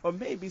homegirl. Or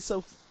maybe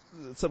so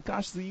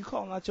subconsciously you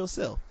calling out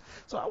yourself.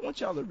 So I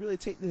want y'all to really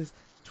take this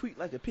tweet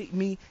like a pick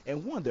me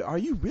and wonder, are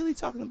you really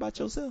talking about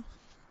yourself?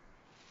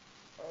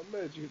 I'm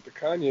mad you hit the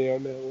Kanye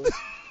on that one.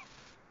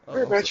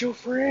 What about your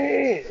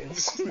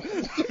friends?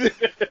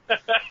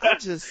 I'm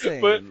just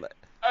saying. But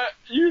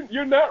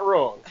you're not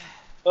wrong.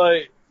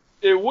 Like,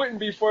 it wouldn't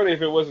be funny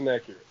if it wasn't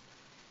accurate.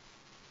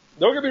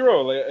 Don't get me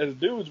wrong. Like, as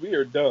dudes, we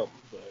are dumb.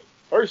 But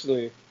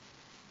personally,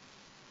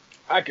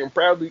 I can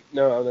proudly...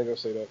 No, I'm not going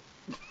to say that.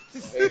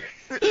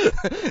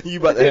 You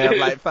about to have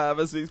like 5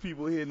 or 6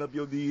 people hitting up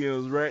your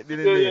DMs right then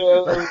and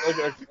there.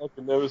 I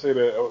can never say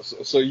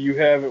that. So you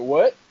haven't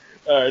what?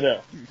 All right,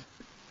 now.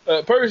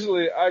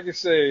 Personally, I can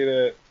say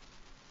that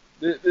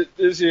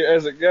this year,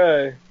 as a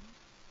guy,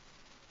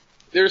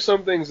 there's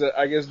some things that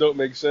I guess don't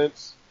make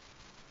sense,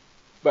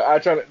 but I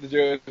try not to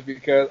judge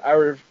because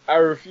I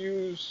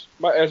refuse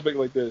my aspect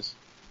like this.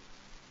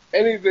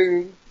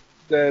 Anything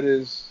that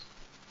is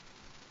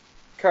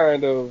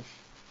kind of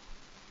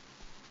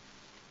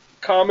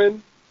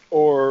common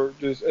or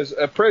just as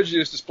a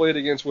prejudice displayed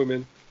against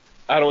women,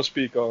 I don't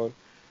speak on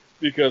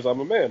because I'm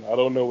a man. I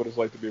don't know what it's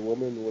like to be a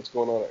woman and what's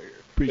going on out here.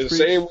 In the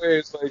same way,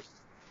 it's like,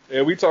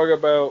 and we talk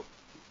about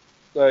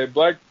like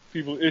black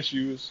people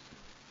issues.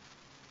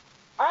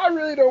 I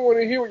really don't want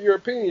to hear what your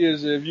opinion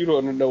is if you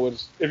don't know what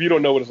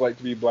it's like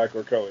to be black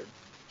or colored.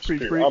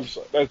 I'm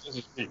sorry, that's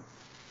just me.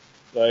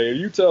 Like if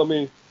you tell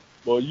me,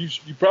 well, you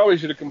probably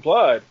should have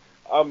complied.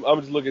 I'm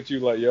just looking at you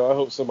like, yo, I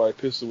hope somebody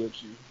pistol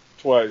whips you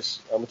twice.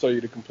 I'm gonna tell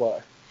you to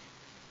comply.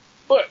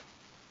 But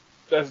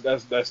that's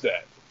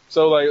that.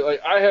 So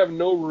like I have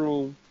no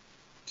room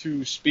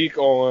to speak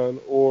on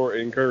or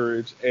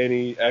encourage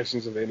any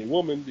actions of any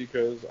woman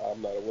because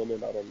I'm not a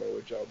woman. I don't know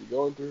what y'all be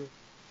going through.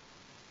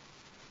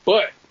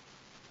 But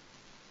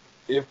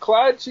if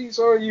Clyde cheats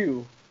on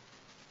you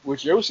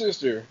with your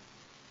sister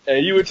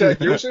and you attack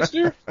your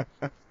sister,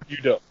 you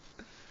don't.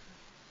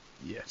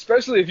 Yeah.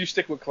 Especially if you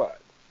stick with Clyde.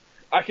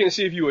 I can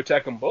see if you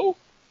attack them both.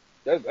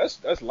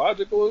 That's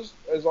logical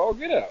as all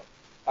get out.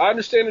 I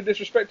understand the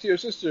disrespect to your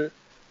sister,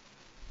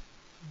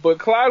 but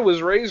Clyde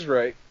was raised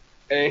right,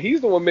 and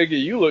he's the one making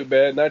you look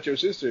bad, not your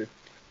sister.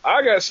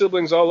 I got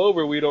siblings all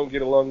over. We don't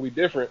get along. We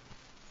different,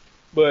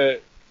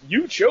 but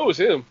you chose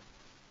him.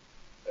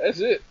 That's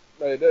it.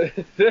 Like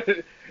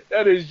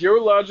that is your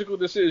logical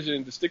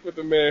decision to stick with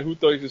the man who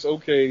thinks it's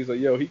okay. He's like,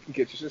 yo, he can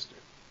get your sister.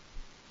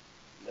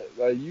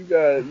 Like you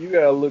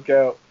gotta look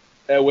out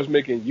at what's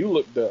making you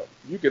look dumb.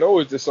 You can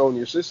always disown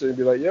your sister and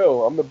be like,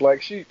 yo, I'm the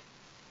black sheep.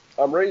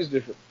 I'm raised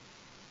different.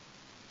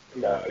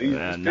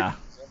 Nah.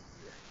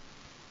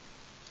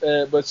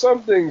 But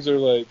some things are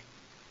like,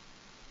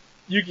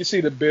 you can see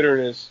the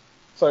bitterness.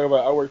 Talking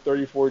about, I work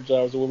 34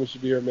 jobs. A woman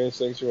should be her man's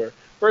sanctuary.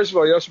 First of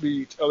all, y'all should be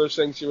each other's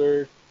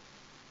sanctuary.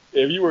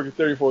 If you work at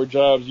 34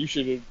 jobs, you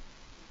should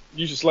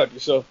slap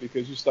yourself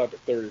because you stopped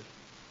at 30.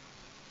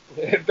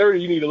 At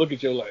 30, you need to look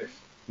at your life.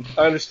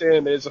 I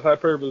understand that it's a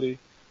hyperbole.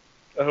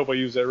 I hope I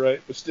use that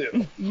right, but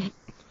still.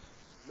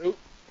 Nope.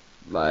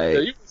 Like,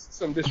 you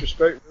some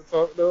disrespect to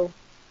talk though.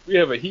 We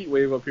have a heat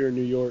wave up here in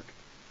New York.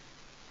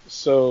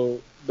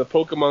 So the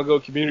Pokemon Go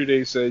community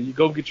day said, you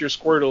go get your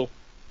Squirtle,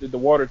 did the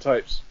water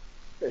types.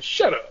 Man,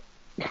 shut up.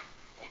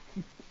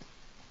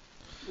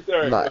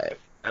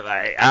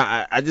 Like,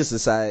 I just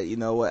decided, you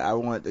know what, I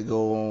wanted to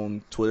go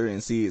on Twitter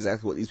and see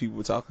exactly what these people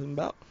were talking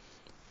about.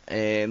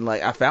 And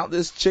like, I found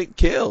this chick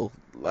Kill.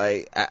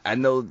 Like, I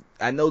know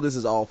this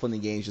is all fun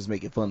and games, just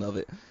making fun of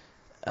it.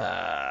 You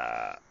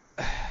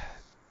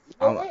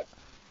know what?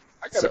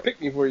 I got a pick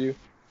me for you.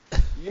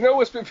 You know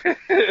what's been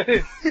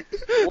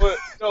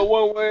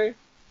one way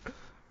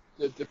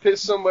to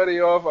piss somebody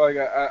off? Like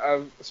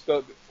I've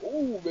spelled it.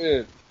 Ooh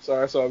man,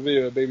 sorry, I saw a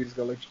video of a baby that's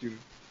got electrocuted.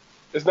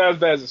 It's not as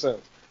bad as it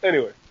sounds.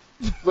 Anyway,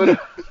 but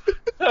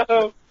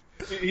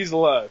he's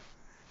alive.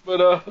 But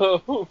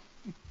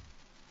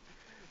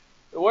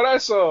what I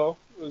saw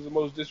was the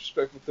most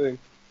disrespectful thing.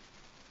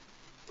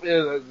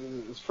 Yeah,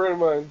 this friend of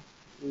mine,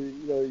 you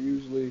know,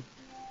 usually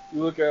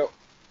you look out,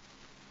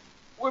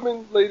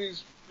 women,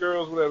 ladies,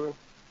 girls, whatever.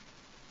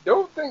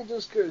 Don't think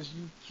just because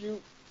you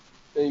cute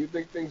and you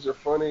think things are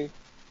funny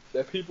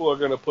that people are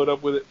going to put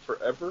up with it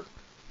forever.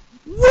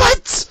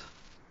 What?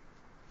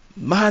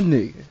 My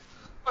nigga.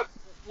 At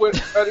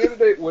the end of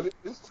the day, when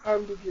it's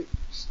time to get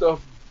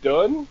stuff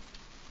done,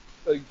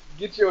 like,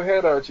 get your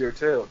head out your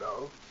tail,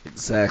 dog.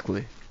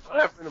 Exactly.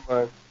 I have a friend of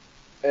mine,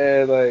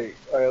 and like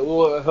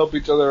we'll help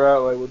each other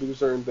out. Like, we'll do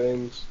certain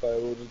things. Like,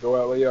 we'll just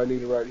go out. Like, yeah, I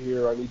need a ride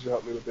here. I need you to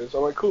help me with this.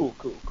 I'm like, cool.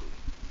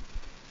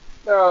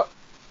 Now,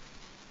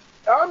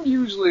 I'm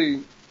usually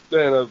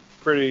in a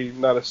pretty,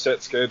 not a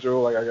set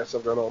schedule, like I got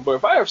stuff going on. But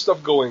if I have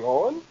stuff going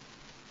on,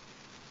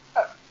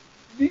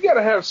 you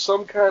gotta have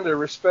some kind of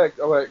respect.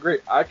 I'm like,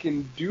 great, I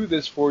can do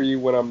this for you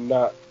when I'm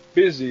not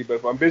busy, but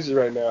if I'm busy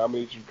right now, I'm gonna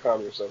need you to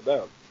calm yourself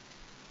down.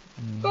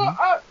 Mm-hmm. So,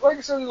 like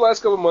I said, the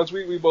last couple of months,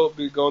 we both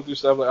been going through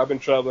stuff. Like, I've been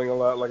traveling a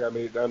lot, like I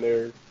made it down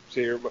there,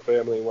 here with my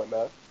family and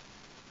whatnot.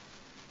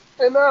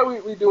 And now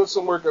we doing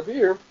some work up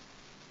here.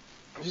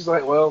 She's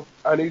like, well,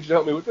 I need you to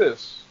help me with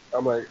this.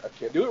 I'm like, I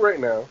can't do it right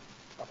now.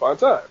 I'll find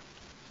time.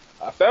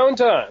 I found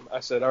time. I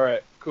said, all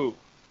right, cool.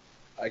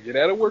 I get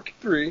out of work at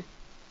 3.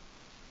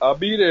 I'll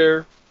be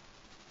there.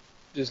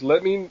 Just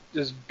let me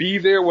just be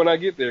there when I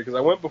get there. Because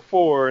I went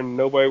before and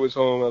nobody was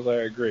home. I was like,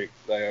 all right, great.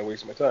 I gotta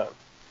waste my time.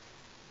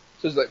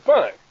 So she's like,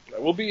 fine.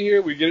 We'll be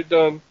here. We get it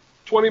done.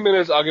 20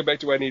 minutes, I'll get back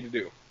to what I need to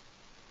do.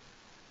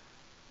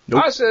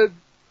 Nope. I said,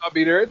 I'll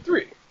be there at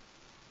 3.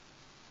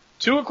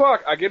 2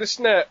 o'clock, I get a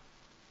snap.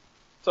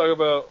 Talk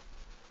about,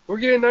 we're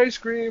getting ice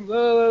cream,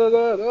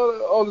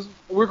 all this,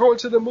 we're going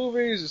to the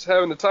movies, just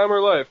having the time of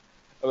our life.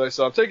 I'm like,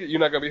 so I'm taking it, you're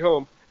not going to be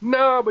home.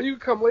 Nah, but you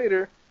can come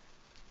later.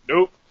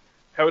 Nope.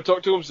 Haven't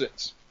talked to him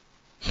since.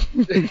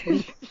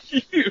 you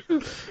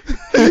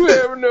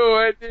have no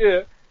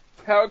idea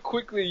how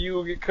quickly you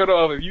will get cut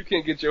off if you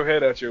can't get your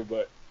head out your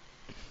butt.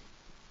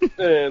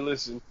 Man,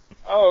 listen,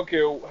 I don't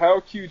care how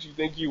cute you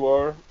think you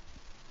are.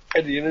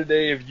 At the end of the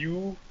day, if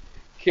you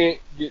can't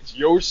get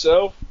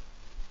yourself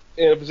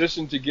in a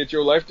position to get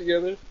your life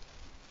together,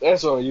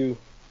 that's on you.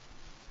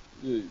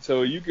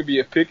 So you could be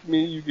a pick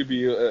me, you could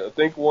be a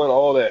think one,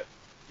 all that.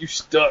 You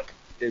stuck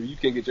if you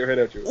can't get your head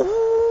out your butt.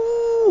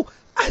 Ooh,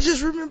 I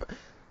just remember.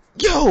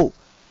 Yo,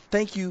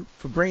 thank you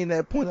for bringing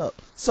that point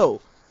up.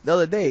 So, the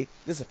other day,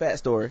 this is a fat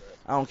story.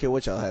 I don't care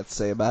what y'all have to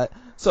say about it.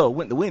 So,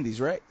 went to Wendy's,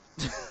 right?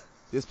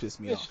 This pissed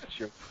me off.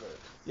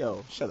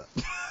 Yo, shut up.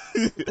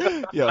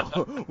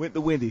 Yo, went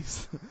to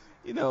Wendy's.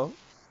 You know,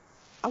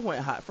 I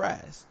wanted hot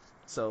fries.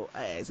 So,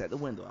 I asked at the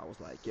window. I was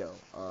like, yo,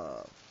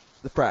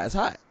 the fries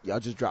hot.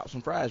 Y'all just dropped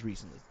some fries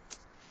recently.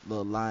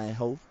 Little lion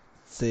hoe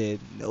said,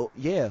 nope,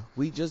 yeah,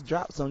 we just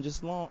dropped some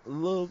just a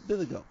little bit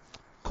ago.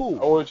 Cool.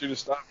 I want you to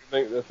stop and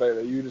think the fact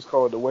that you just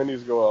called the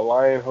Wendy's go a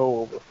lion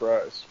hoe over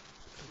fries.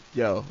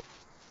 Yo,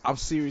 I'm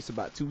serious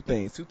about two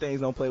things. Two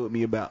things don't play with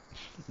me about.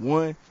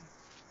 One,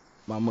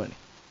 my money.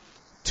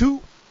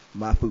 Two,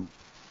 my food.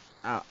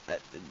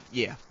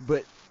 Yeah,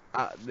 but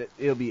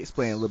it'll be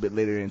explained a little bit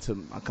later into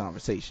my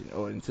conversation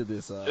or into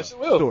this yes, it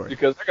will, story.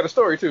 Because I got a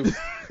story too.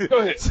 Go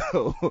ahead.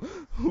 So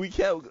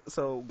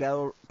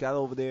got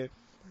over there,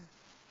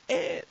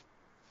 and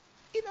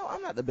you know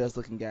I'm not the best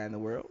looking guy in the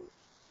world.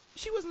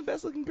 She wasn't the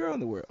best looking girl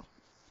in the world.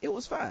 It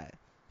was fine.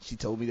 She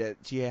told me that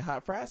she had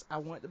hot fries. I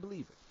wanted to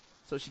believe her.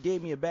 So she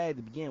gave me a bag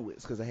to begin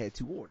with because I had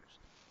 2 orders.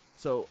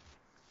 So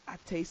I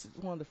tasted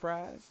one of the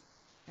fries,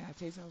 and I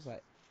was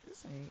like,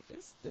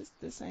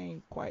 this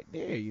ain't quite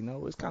there, you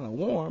know. It's kind of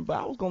warm, but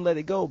I was gonna let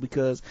it go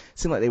because it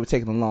seemed like they were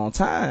taking a long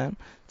time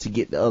to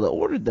get the other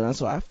order done.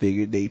 So I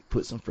figured they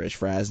put some fresh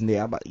fries in there.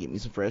 I'm about to get me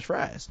some fresh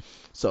fries.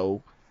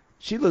 So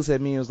she looks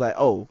at me and was like,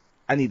 "Oh,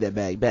 I need that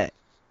bag back."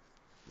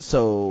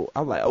 So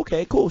I'm like,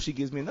 "Okay, cool." She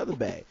gives me another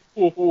bag,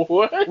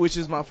 what? which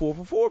is my 4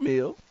 for $4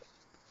 meal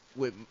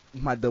with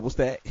my double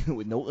stack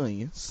with no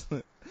onions,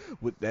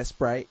 with that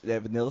Sprite,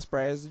 that vanilla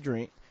Sprite as a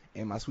drink,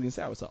 and my sweet and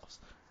sour sauce.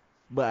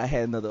 But I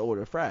had another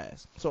order of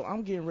fries. So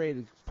I'm getting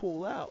ready to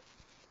pull out.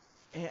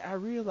 And I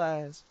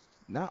realized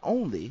not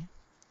only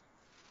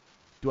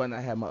do I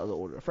not have my other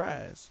order of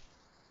fries,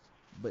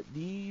 but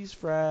these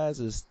fries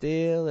are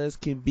stale as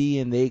can be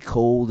and they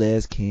cold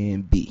as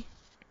can be.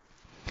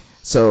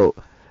 So,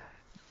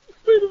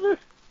 wait a minute.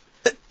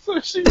 So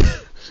she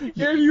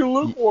gave you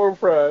lukewarm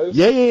fries.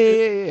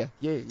 Yeah.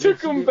 Took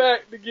them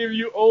back to give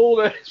you old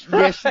ass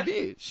fries.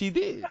 Yes, she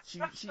did.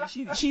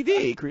 She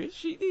did, Chris.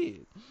 She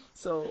did.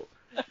 So,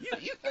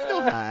 you know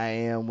how I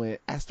am when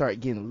I start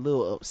getting a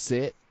little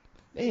upset.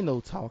 There ain't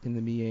no talking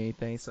to me or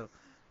anything. So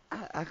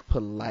I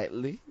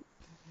politely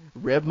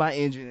rev my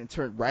engine and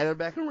turned right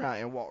back around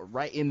and walked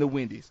right in the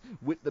Wendy's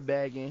with the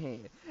bag in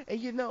hand. And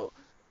you know,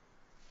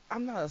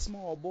 I'm not a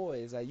small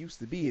boy as I used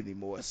to be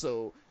anymore.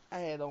 So I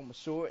had on my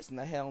shorts and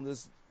I had on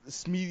this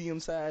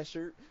medium-sized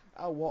shirt.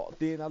 I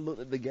walked in. I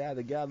looked at the guy.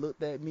 The guy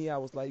looked at me. I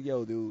was like,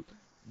 yo, dude.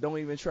 Don't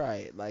even try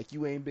it. Like,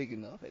 you ain't big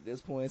enough. At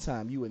this point in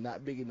time, you are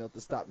not big enough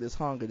to stop this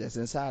hunger that's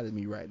inside of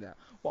me right now.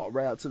 Walk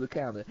right out to the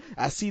counter.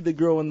 I see the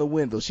girl in the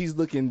window. She's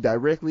looking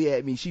directly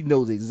at me. She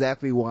knows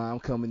exactly why I'm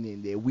coming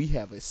in there. We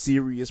have a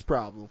serious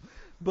problem.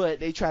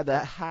 But they tried to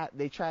hide.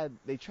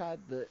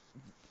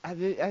 I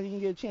didn't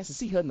get a chance to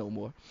see her no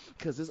more.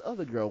 Because this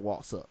other girl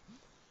walks up.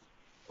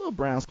 Little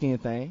brown skin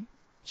thing.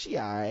 She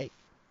alright.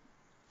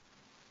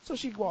 So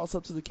she walks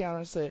up to the counter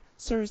and said,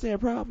 "Sir, is there a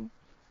problem?"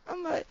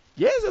 I'm like,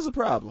 yes, there's a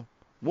problem.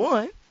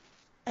 1,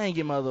 I ain't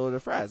get my other order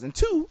of fries. And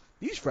 2,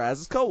 these fries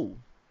is cold.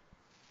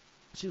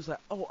 She was like,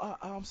 "Oh,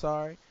 I'm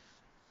sorry."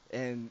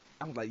 And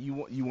I'm like, you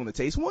want to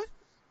taste one?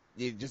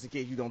 Yeah, just in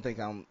case you don't think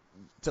I'm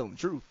telling the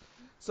truth.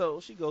 So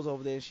she goes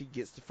over there and she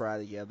gets the fry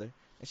together.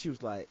 And she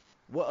was like,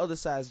 "What other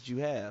size did you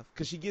have?"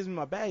 Because she gives me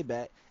my bag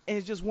back and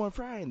it's just 1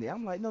 fry in there.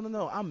 I'm like,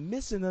 no, I'm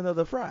missing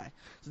another fry.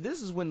 So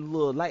this is when the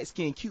little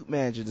light-skinned cute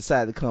manager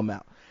decided to come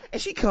out.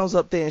 And she comes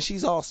up there and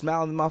she's all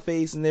smiling in my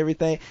face and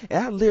everything.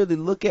 And I literally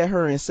look at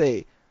her and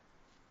say,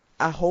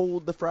 I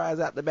hold the fries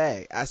out the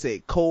bag. I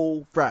said,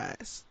 cold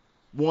fries.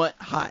 Want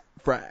hot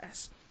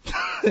fries.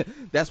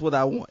 That's what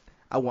I want.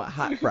 I want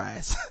hot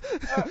fries.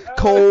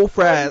 Cold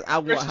fries. I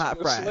want hot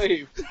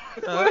fries.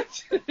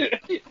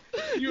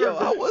 Yo,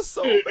 I was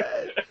so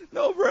bad.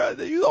 No,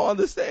 brother, you don't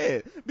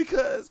understand.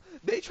 Because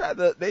they tried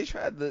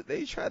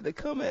to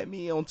come at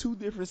me on 2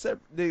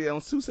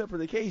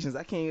 separate occasions.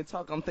 I can't even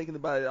talk. I'm thinking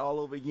about it all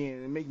over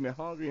again and making me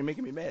hungry and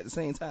making me mad at the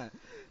same time.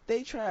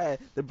 They tried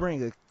to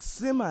bring a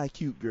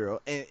semi-cute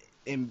girl,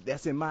 and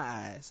that's in my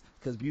eyes,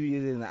 because beauty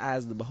is in the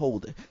eyes of the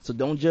beholder. So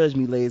don't judge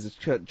me, ladies,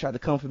 try to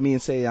come for me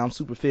and say I'm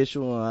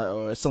superficial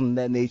or something of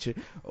that nature,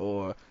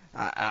 or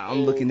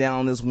I'm looking down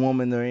on this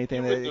woman or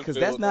anything, because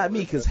that's not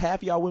me. Because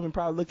half y'all women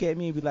probably look at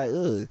me and be like,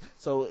 ugh.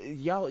 So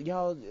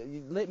y'all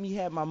let me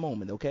have my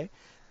moment, okay?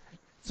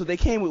 So they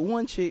came with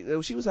one chick,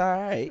 she was all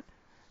right,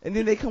 and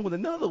then they come with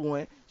another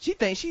one. She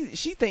thinks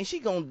she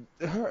gonna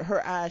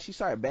her eyes. She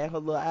started batting her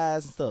little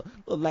eyes and stuff.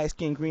 Little light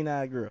skinned green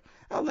eyed girl.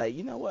 I was like,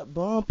 you know what?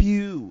 Bump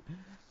you.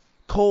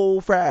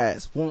 Cold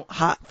fries, want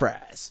hot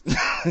fries.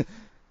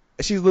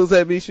 She looks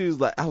at me.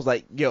 I was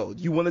like, yo,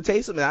 you want to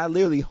taste them? And I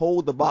literally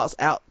hold the box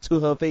out to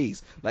her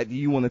face, like, do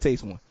you want to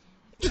taste one?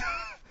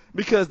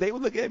 Because they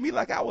would look at me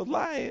like I was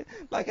lying,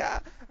 like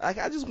I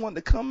just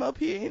wanted to come up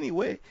here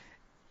anyway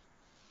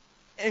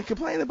and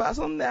complain about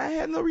something that I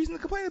had no reason to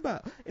complain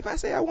about. If I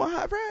say I want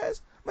hot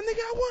fries, my nigga,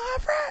 I want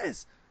hot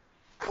fries.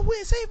 I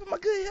wouldn't say for my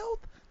good health,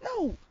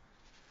 no.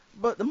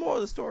 But the moral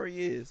of the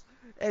story is,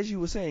 as you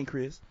were saying,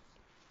 Chris,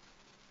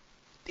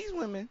 these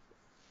women,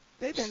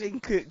 they think they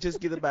can just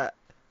get about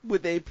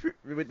with their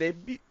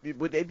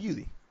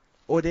beauty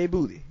or their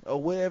booty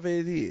or whatever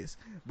it is.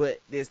 But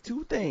there's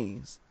two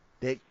things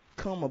that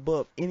come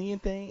above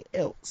anything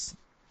else.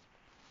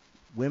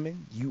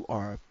 Women, you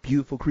are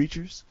beautiful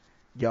creatures.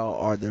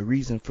 Y'all are the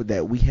reason for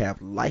that we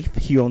have life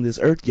here on this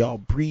earth. Y'all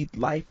breathe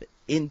life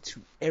into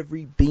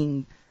every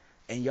being,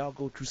 and y'all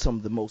go through some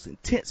of the most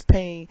intense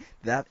pain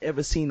that I've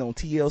ever seen on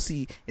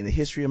TLC in the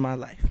history of my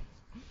life.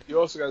 You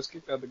also got us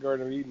kicked out the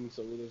Garden of Eden,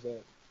 so what is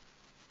that?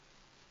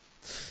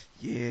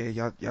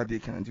 Yeah, y'all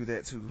did kind of do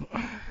that too.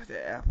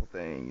 That Apple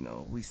thing, you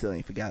know, we still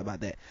ain't forgot about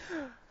that.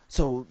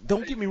 So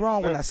don't get me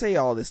wrong when I say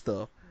all this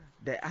stuff,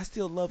 that I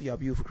still love y'all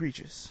beautiful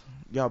creatures.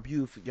 Y'all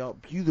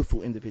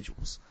beautiful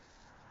individuals.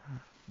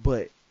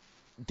 But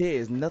there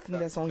is nothing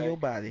that's on your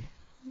body.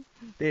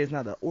 There is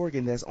not an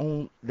organ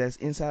that's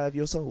inside of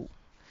your soul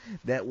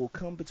that will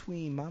come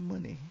between my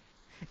money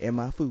and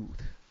my food.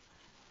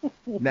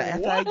 Now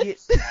after I get,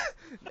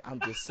 I'm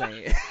just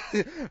saying,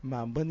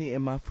 my money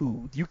and my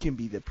food. You can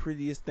be the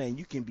prettiest thing.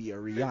 You can be a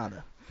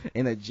Rihanna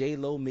and a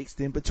J-Lo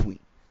mixed in between.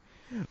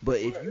 But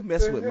if you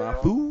mess with my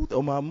food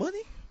or my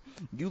money,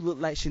 you look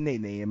like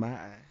Shanae in my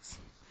eyes,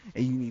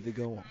 and you need to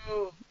go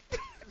on.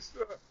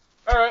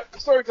 All right,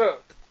 story time.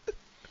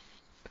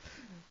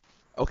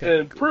 Okay.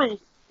 And proof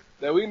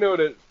that we know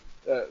that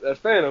that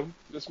Phantom,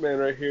 this man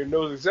right here,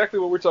 knows exactly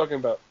what we're talking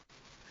about.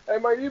 Hey,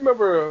 Mike, you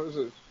remember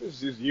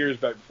this is years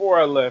back before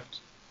I left,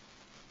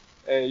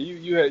 and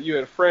you had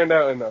a friend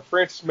out in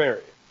Francis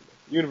Marion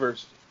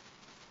University.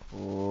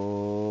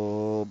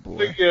 Oh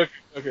boy.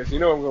 Okay, so you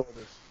know where I'm going with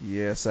this.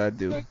 Yes, I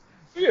do. So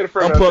you had a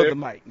friend Unplug out there. the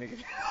mic, nigga.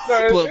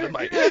 No, Unplug the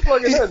mic.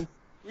 Plugging nothing.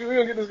 We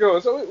gonna get this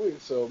going.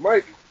 So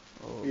Mike,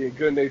 being a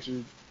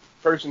good-natured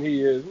person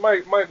he is,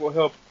 Mike will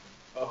help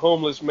a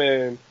homeless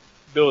man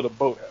build a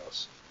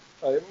boathouse.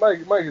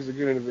 Mike is a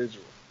good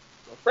individual.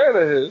 A friend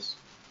of his,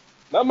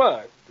 not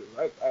mine,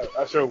 because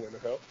I sure wouldn't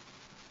have helped.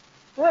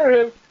 A friend of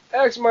him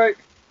asked Mike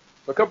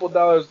for a couple of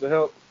dollars to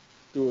help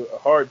through a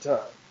hard time.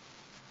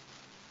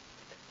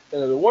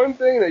 And the one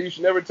thing that you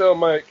should never tell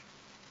Mike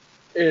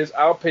is,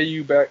 I'll pay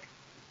you back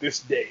this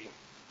day.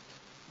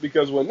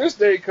 Because when this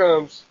day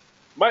comes,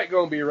 Mike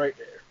gonna be right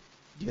there.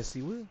 Yes,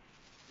 he will. You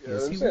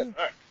yes, he will. All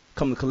right.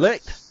 Come to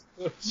collect.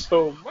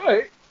 So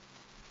Mike,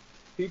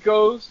 he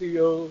goes, he's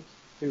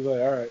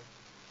like, all right.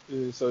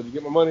 So did you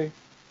get my money?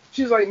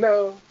 She's like,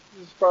 no.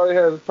 She probably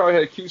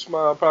had a cute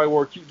smile, probably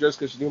wore a cute dress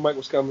because she knew Mike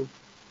was coming.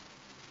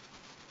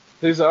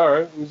 He said, all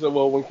right. He said,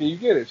 well, when can you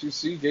get it?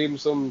 She gave him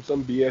some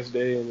BS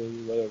day and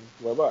then whatever,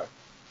 went by.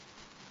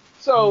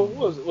 So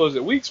what was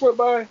it? Weeks went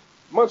by,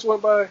 months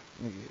went by.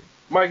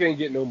 Mike ain't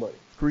getting no money.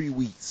 3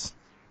 weeks.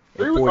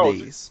 3 4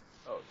 days.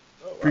 Oh,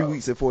 wow. 3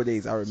 weeks and 4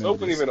 days. I remember. So it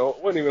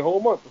wasn't even a whole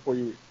month before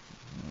you.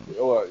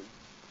 Oh,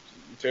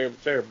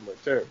 terrible,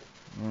 Mike, terrible.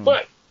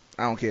 But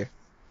I don't care.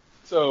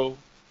 So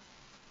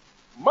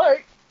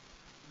Mike,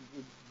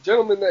 the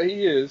gentleman that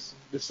he is,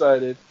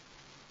 decided,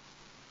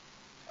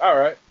 all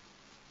right,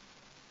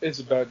 it's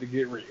about to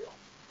get real.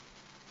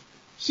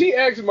 She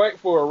asked Mike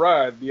for a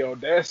ride. The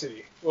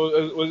audacity.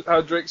 Was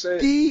how Drake said?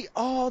 The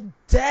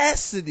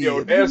audacity of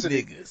you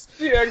niggas.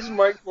 She asked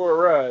Mike for a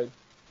ride.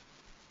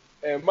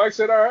 And Mike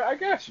said, all right, I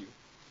got you.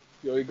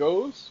 So he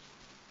goes,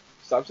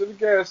 stops at the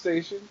gas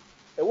station.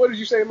 And what did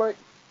you say, Mike?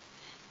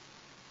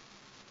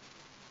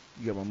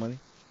 You got my money?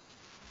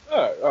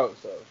 All right. Oh,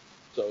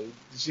 so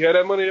did she have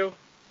that money, though?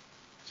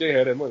 She ain't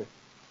had that money.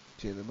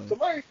 She had that money.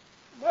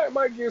 So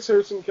Mike gives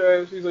her some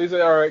cash. He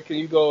said, all right, can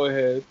you go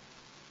ahead?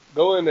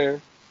 Go in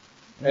there.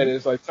 And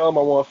it's like, tell him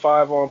I want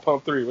 5 on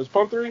pump 3. Was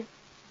pump 3?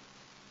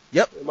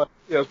 Yep. Yeah,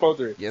 it was pump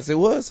 3. Yes, it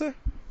was, sir.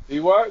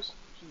 He watched.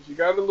 She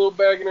got in a little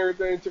bag and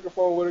everything. Took her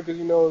phone with her because,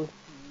 you know,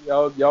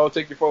 y'all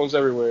take your phones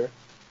everywhere.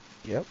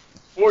 Yep.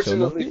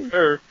 Fortunately for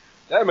her,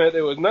 that meant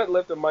there was nothing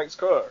left in Mike's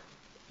car.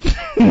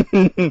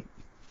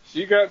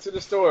 She got to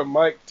the store.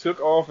 Mike took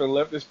off and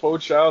left his poor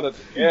child at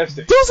the gas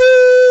station.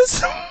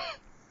 Deuces!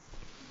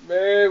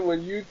 Man,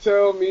 when you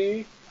tell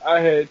me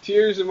I had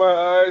tears in my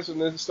eyes from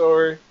this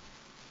story,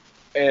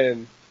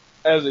 and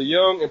as a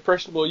young,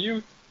 impressionable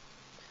youth,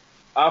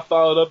 I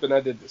followed up and I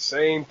did the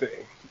same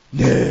thing.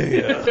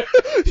 Yeah.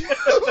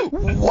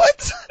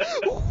 What?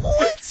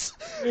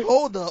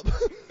 Hold up.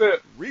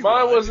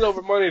 Mine wasn't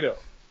over money though.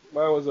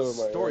 Mine was over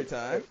money. Story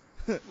time.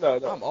 No,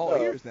 I'm all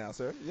ears now,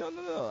 sir. No.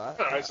 All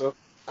right, so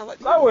I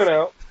went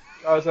out.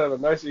 I was having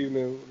a nice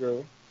evening with a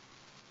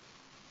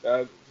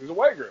girl. She's a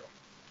white girl.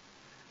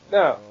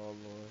 Now,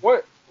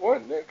 what?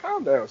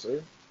 Calm down,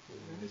 sir.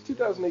 It's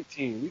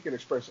 2018. We can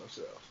express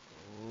ourselves.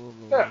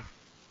 Now,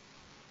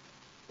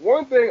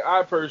 one thing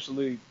I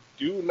personally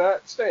do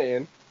not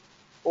stand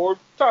or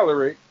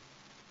tolerate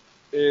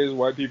is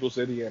white people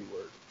say the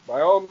N-word.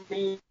 By all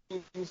means,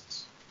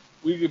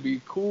 we could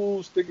be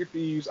cool, sticker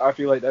thieves. I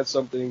feel like that's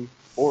something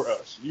for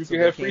us. You can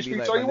have free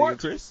speech all you want.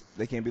 Chris?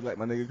 They can't be like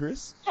my nigga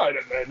Chris? No.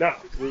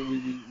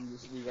 We're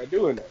not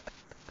doing that.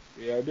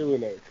 We are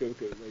doing that. Cause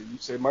you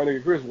say my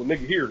nigga Chris, well,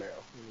 nigga here now.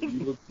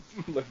 You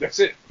look, that's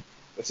it.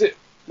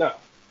 No.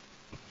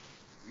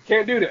 You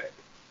can't do that.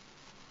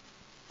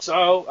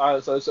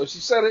 So she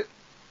said it.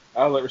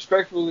 I was like,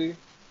 respectfully,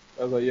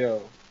 I was like,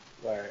 yo,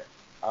 like,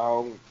 I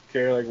don't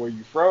care, like, where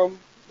you from.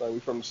 Like, we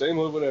from the same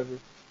hood, whatever.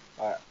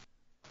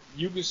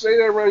 You can say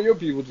that around your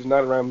people, just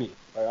not around me.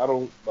 Like,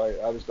 I'm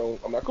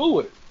not cool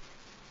with it.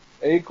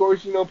 And of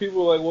course, you know,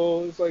 people are like,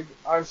 well, it's like,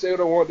 I say what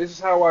I want. This is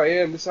how I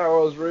am. This is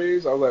how I was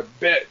raised. I was like,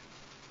 bet.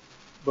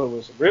 But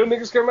when some real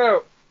niggas come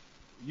out,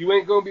 you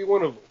ain't gonna be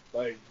one of them.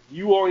 Like,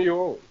 you on your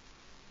own.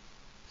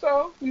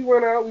 So, we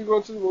went out. We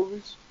went to the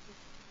movies.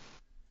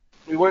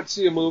 We went to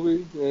see a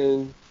movie,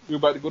 and we were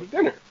about to go to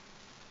dinner.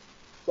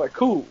 Like,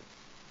 cool.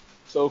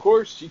 So, of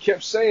course, she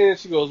kept saying,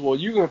 she goes, well,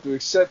 you're going to have to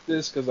accept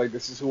this because, like,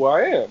 this is who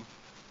I am.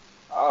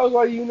 I was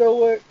like, you know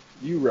what?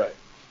 You right.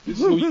 This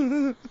is who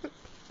you...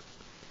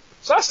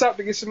 So I stopped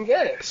to get some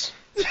gas.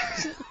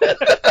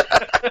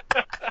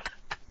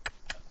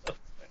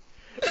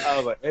 I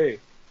was like, hey,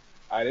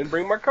 I didn't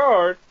bring my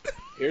card.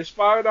 Here's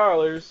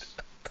 $5.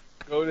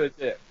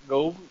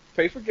 Go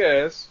pay for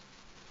gas.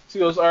 She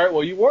goes, all right,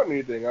 well, you want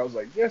anything? I was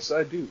like, yes,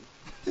 I do.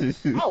 I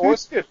want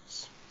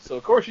Skittles. So,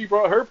 of course, she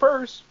brought her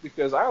purse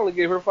because I only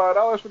gave her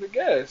 $5 for the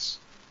gas.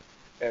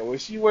 And when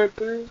she went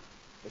through,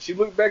 and she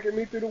looked back at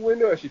me through the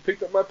window and she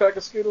picked up my pack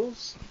of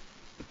Skittles,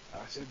 I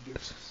said,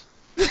 deuces.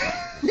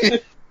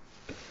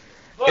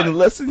 And the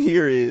lesson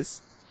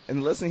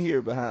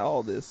here behind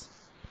all this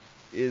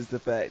is the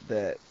fact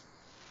that,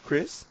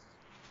 Chris,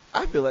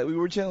 I feel like we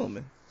were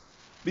gentlemen.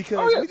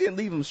 Because we didn't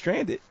leave him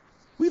stranded.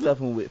 We left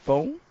him with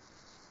phone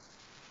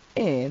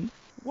and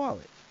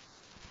wallet.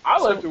 I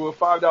left her with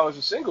 $5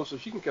 a single so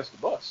she can catch the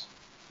bus.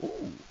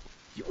 Ooh,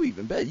 you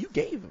even better. You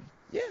gave him.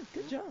 Yeah,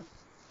 good job.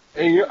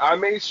 And I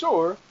made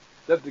sure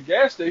that the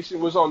gas station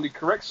was on the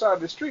correct side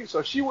of the street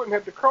so she wouldn't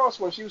have to cross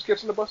when she was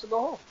catching the bus to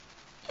go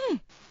home.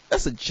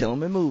 That's a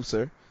gentleman move,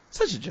 sir.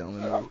 Such a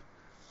gentleman move.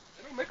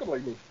 They don't make them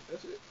like me.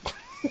 That's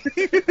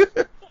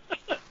it.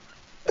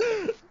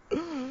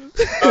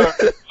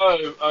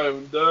 I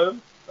am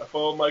done. I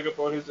followed Mike up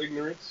on his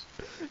ignorance.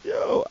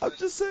 Yo, I'm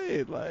just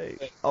saying,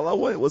 like, all I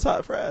wanted was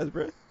hot fries,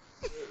 bro.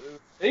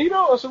 And you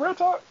know, it's a real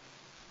talk.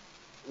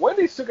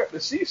 Wendy's took out the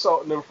sea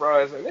salt in them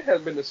fries, and it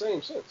hasn't been the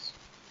same since.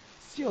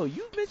 Yo,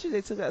 you mentioned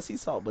they took out sea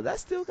salt, but that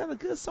still got a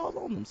good salt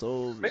on them.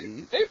 So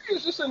maybe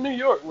it's just in New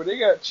York where they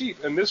got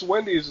cheap, and this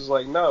Wendy's is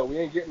like, no, we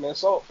ain't getting that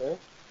salt, man.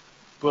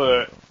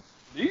 But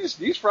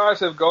these fries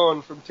have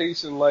gone from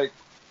tasting like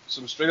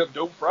some straight up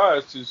dope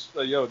fries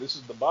to yo, this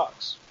is the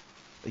box.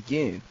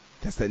 Again,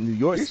 that's that New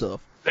York stuff,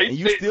 and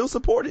you still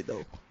support it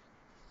though.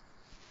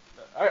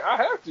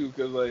 I have to,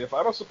 because like, if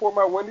I don't support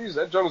my Wendy's,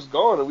 that junk's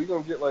gone, and we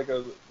gonna get like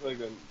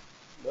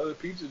another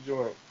pizza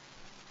joint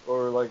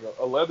or like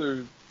a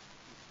leather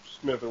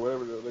Smith or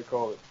whatever they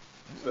call it.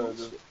 So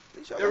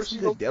they ever see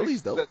good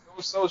delis though? That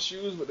don't sell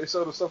shoes, but they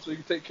sell the stuff so you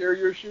can take care of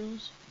your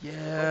shoes.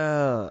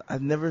 Yeah, I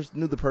never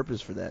knew the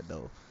purpose for that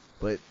though.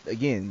 But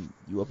again,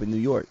 you up in New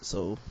York,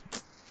 so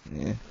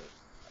yeah.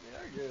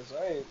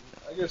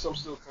 I guess I'm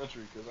still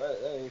country because that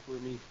ain't for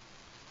me.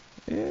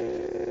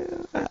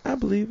 Yeah, I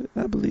believe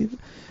it.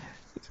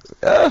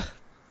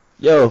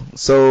 Yo,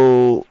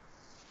 so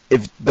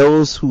if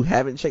those who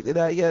haven't checked it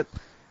out yet,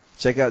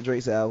 check out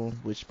Drake's album,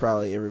 which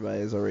probably everybody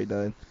has already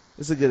done.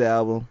 It's a good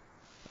album.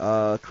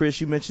 Chris,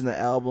 you mentioned the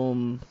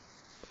album.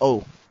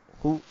 Oh,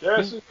 who?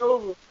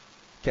 Casanova.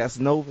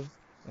 Casanova.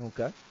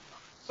 Okay.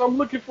 So I'm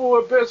looking for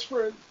a best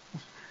friend.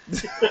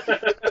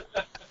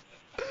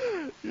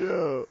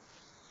 Yo.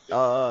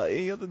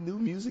 Any other new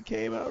music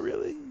came out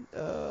really?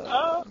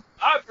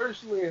 I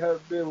personally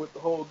have been with the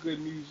whole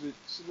good music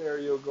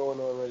scenario going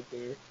on right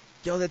there.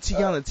 Yo, that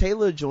Tiana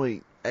Taylor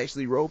joint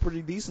actually rolled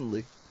pretty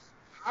decently.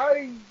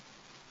 I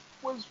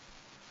was,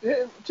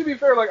 to be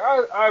fair, like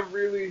I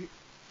really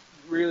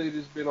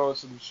just been on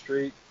some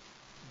straight,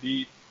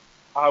 deep,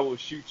 I will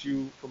shoot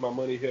you for my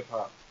money hip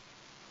hop.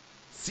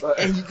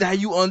 And now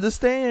you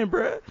understand,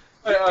 bruh.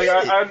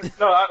 I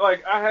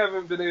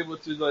haven't been able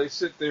to like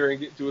sit there and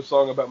get to a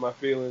song about my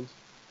feelings.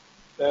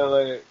 And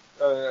like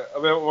I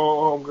met my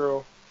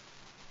homegirl,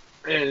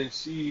 and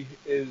she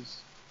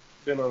has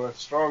been on a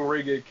strong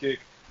reggae kick.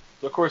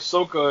 So of course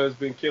soca has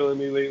been killing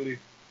me lately.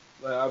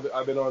 Like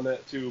I've been on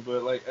that too.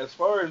 But like as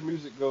far as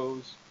music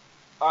goes,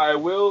 I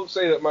will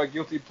say that my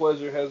guilty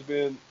pleasure has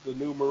been the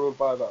new Maroon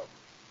 5 album.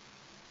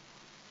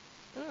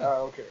 I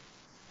don't care.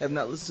 Have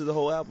not listened to the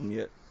whole album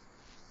yet.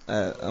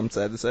 I'm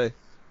sad to say.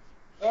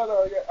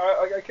 No,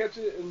 I catch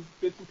it in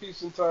bits and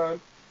pieces in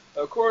time.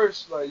 Of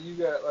course, like you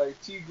got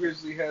like T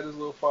Grizzly had his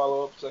little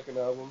follow-up second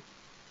album.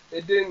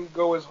 It didn't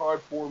go as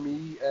hard for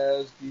me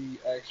as the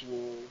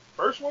actual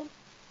first one,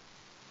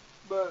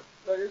 but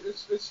like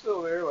it's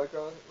still there. Like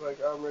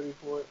I'm ready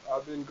for it.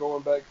 I've been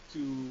going back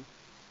to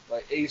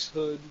like Ace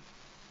Hood,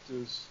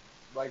 to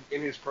like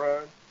in his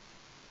prime,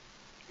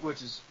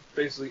 which is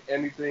basically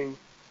anything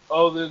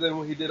other than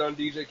what he did on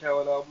DJ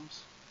Khaled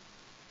albums.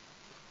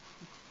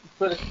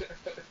 That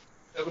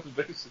was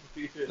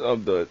basically it.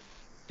 I'm done.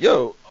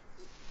 Yo.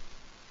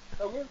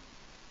 Okay.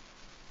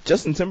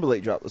 Justin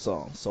Timberlake dropped the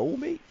song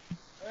Soulmate.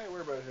 I ain't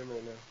worried about him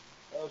right now.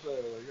 I was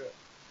saying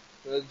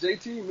like that.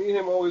 JT, me and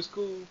him always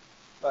cool.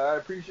 Like, I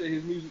appreciate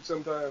his music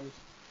sometimes,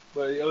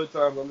 but the other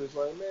times I'm just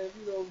like, man, if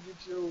you don't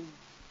get your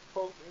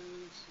punk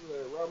ass,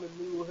 ramen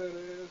noodle head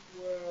ass,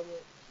 well,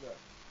 no.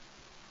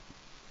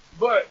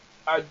 But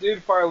I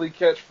did finally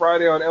catch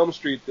Friday on Elm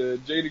Street, the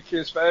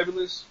Jadakiss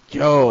Fabulous.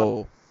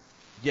 Yo.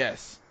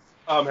 Yes.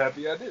 I'm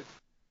happy I did.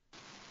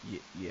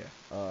 Yeah.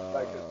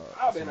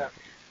 I've been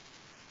happy.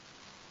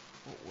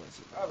 What was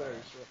it? I've been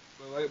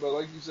happy. But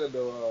like you said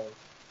though,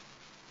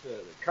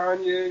 the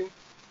Kanye,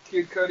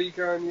 Kid Cudi,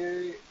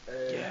 Kanye,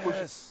 and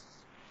yes.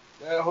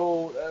 that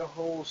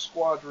whole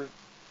squadron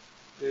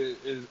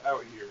is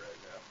out here right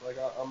now. Like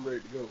I'm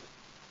ready to go.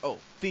 Oh,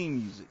 theme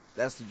music.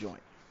 That's the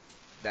joint.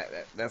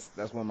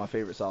 That's one of my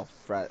favorites off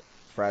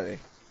Friday.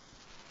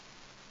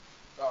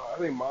 I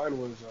think mine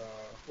was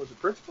it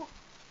Principal?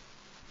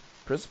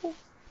 Principal?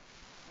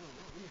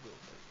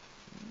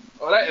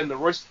 Oh, that and the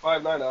Royce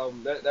 5'9"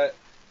 album. That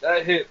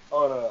hit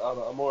on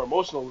a more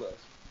emotional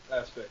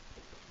aspect.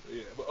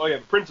 Yeah, but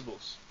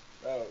Principles.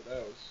 That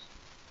was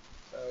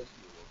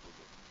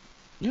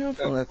Yeah, I'm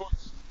feeling that.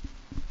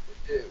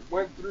 It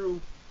went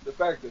through the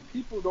fact that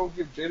people don't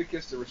give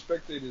Jadakiss the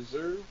respect they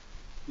deserve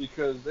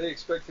because they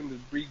expect him to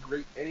be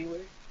great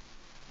anyway.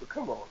 But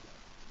come on,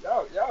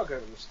 y'all gotta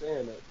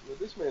understand that what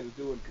this man is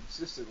doing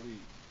consistently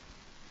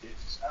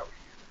is out here.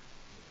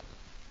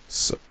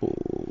 So,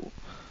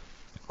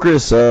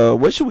 Chris,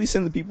 what should we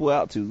send the people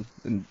out to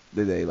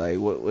today? Like,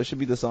 what should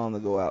be the song to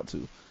go out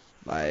to?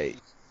 Like,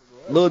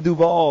 Lil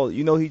Duval,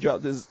 he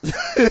dropped this.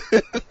 I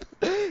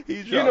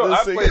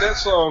play that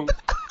song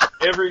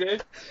every day.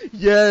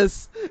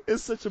 Yes,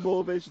 it's such a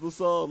motivational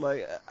song.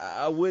 Like,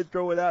 I would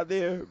throw it out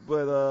there,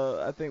 but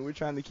I think we're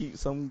trying to keep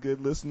some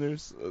good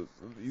listeners, at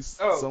least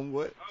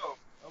somewhat. Oh,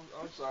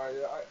 I'm sorry.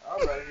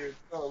 I'm out here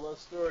telling my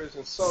stories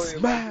and sorry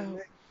about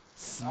it.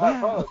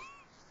 Smile.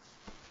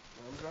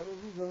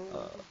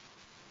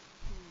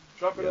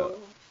 Drop it on.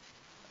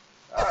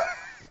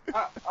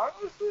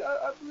 Honestly,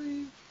 I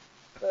believe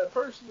that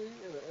personally,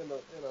 in a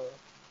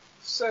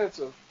sense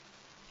of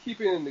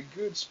keeping in the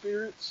good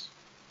spirits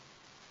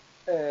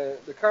and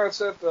the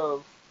concept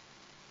of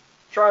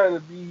trying to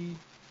be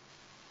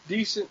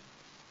decent,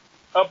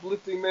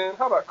 uplifting, man.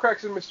 How about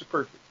Cracks and Mr.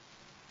 Perfect?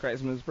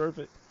 Cracks and Mr.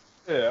 Perfect.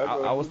 Yeah,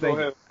 I was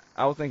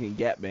thinking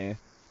Gap Band.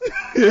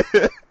 Yeah,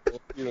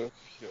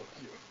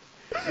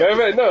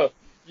 man, no.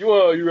 You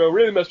want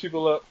really mess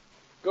people up?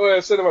 Go ahead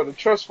and send them out to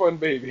Trust Fund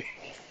Baby.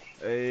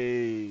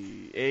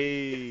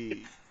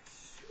 Hey.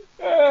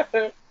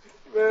 Man,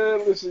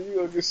 listen, you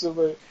gonna get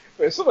somebody.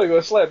 Man, somebody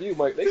gonna slap you,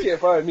 Mike. They can't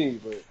find me,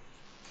 but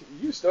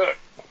you stuck.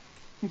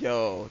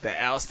 Yo,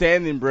 that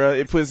outstanding, bro.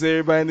 It puts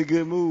everybody in a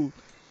good mood.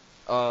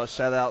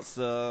 Shout outs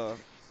to.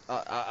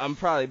 I'm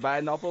probably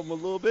biting off of them a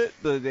little bit.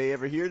 Do they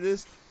ever hear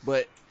this?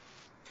 But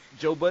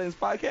Joe Budden's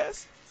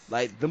podcast,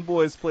 like them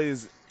boys play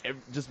this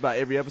just about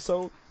every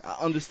episode. I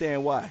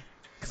understand why.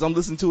 Because I'm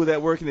listening to it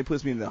at work and it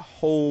puts me in a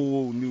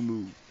whole new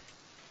mood.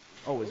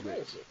 Always great.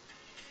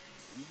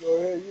 You go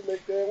ahead, you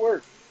make that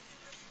work.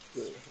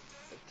 So,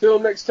 until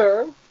next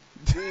time,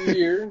 we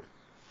here.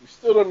 We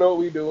still don't know what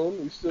we're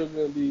doing. We still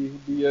gonna be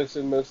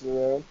BSing, messing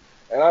around.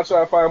 And I'll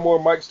try to find more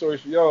Mike stories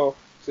for y'all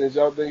since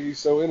y'all think he's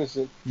so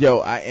innocent.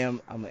 Yo,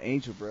 I'm an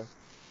angel, bro.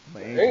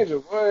 I'm an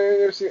angel? Boy, I ain't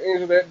never seen an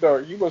angel that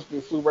dark. You must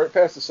have flew right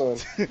past the sun.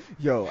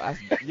 Yo.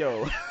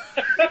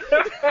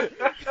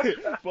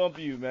 Bump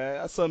you, man.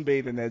 I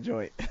sunbathed in that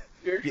joint.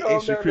 Get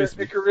extra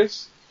crispy.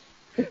 Icarus.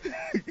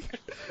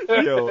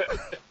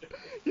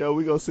 Yo,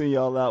 we gonna send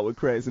y'all out with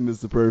Cracks and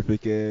Mr.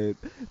 Perfect, and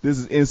this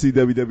is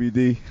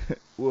NCWWD.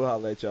 We'll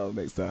holler at y'all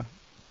next time.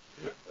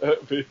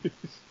 Peace.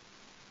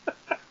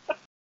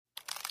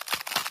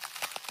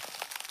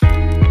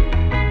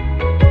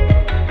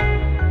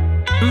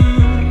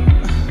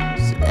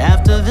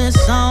 After this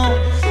song,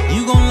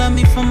 you gon' love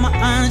me for my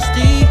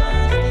honesty,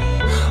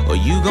 or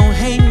you gon'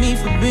 hate me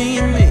for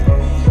being me.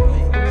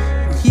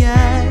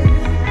 Yeah,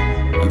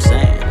 I'm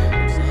saying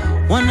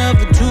one of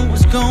the two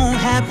is gon'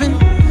 happen,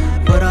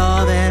 but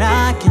all that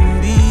I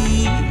can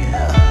be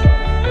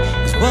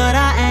is what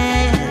I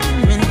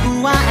am and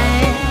who I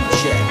am.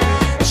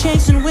 Yeah.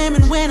 Chasing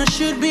women when I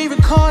should be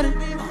recording.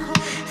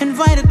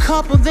 Invite a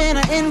couple, then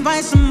I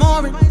invite some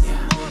more.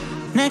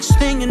 Next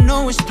thing you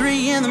know, it's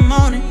 3 in the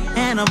morning,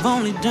 and I've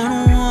only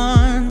done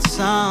one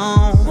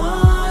song.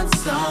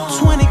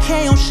 20K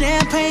 40K on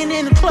champagne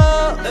in the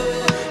club,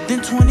 then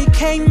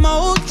 20K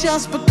more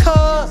just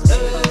because.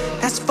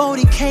 That's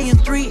 40K in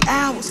 3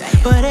 hours,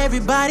 but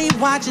everybody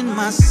watching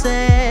my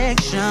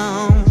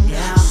section,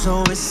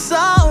 so it's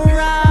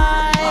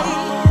alright.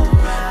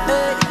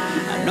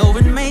 I know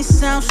it may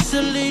sound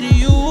silly to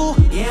you,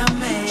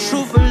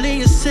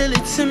 truthfully it's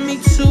silly to me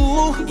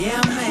too,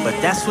 but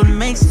that's what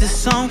makes this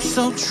song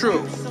so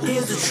true.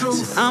 Here's the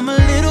truth. I'm a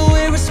little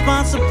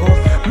irresponsible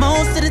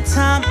most of the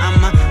time.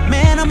 I'm a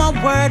man of my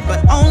word, but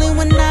only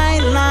when I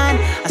ain't lying.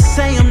 I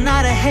say I'm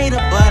not a hater,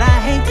 but I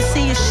hate to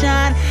see you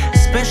shine,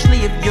 especially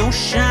if your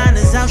shine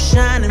is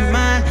outshining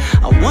mine.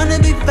 I wanna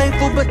be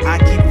faithful, but I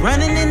keep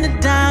running into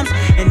dimes,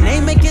 and they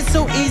make it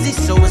so easy,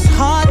 so it's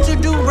hard to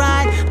do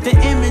right. The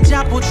image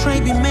I portray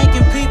be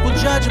making people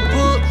judge a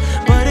book,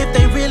 but if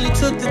they really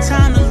took the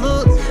time to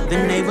look,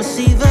 then they would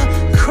see the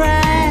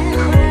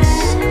cracks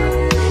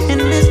in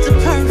Mr.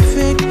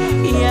 Perfect,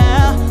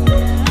 yeah.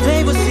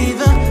 They would see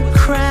the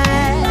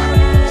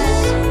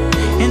cracks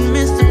in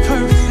Mr.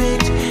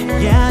 Perfect,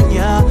 yeah,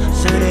 yeah.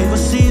 So they would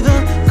see the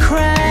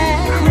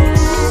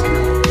cracks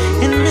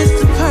in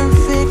Mr.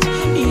 Perfect,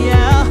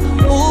 yeah.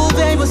 Ooh,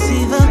 they would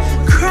see the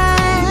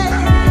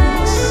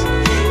cracks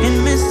in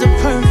Mr.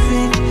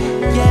 Perfect,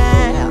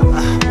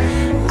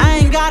 yeah. I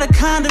ain't got a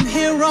condom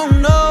here, oh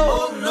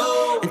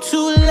no, and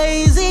too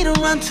lazy to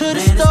run to the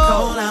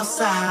store.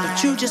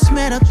 But you just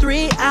met her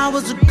 3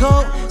 hours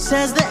ago,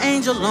 says the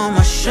angel on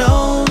my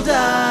shoulder.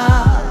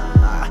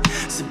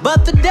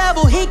 But the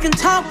devil, he can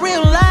talk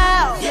real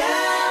loud,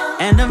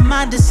 and of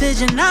my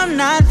decision I'm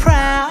not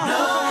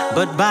proud,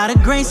 but by the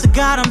grace of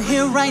God I'm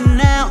here right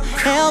now,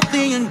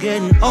 healthy and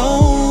getting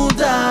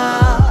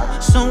older,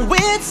 so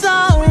it's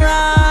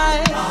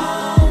alright.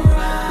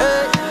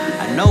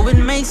 I know it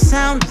may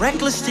sound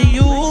reckless to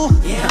you,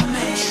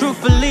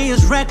 truthfully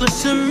it's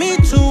reckless to me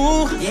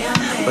too,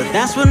 but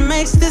that's what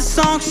makes this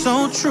song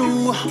so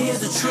true.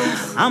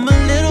 I'm a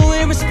little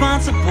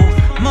irresponsible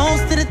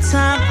most of the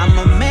time. I'm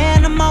a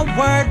man of my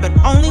word, but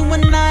only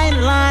when I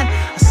ain't lying.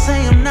 I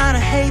say I'm not a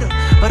hater,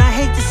 but I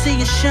hate to see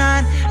you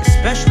shine,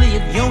 especially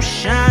if your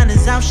shine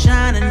is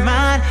outshining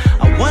mine.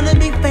 I wanna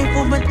be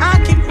faithful, but I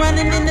keep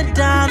running into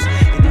dimes,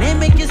 and they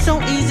make it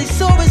so easy,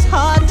 so it's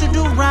hard to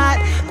do right.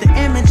 The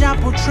image I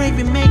portray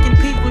be making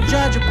people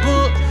judge a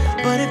book,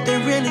 but if they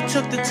really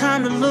took the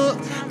time to look,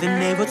 then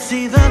they would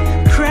see the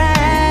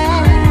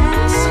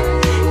cracks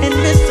in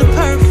Mr.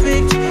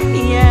 Perfect,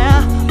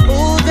 yeah.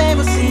 Ooh, they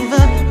would see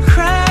the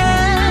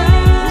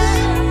cracks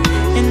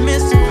in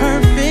Mr.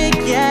 Perfect,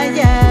 yeah,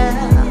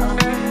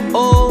 yeah.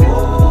 Oh,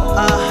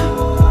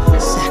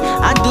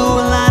 I do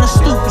a lot of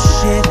stupid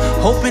shit,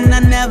 hoping I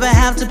never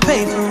have to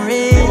pay for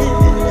it.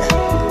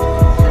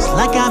 It's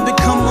like I've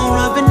become more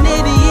of an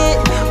idiot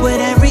with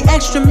every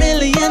extra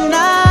million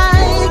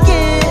I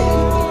get.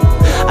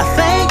 I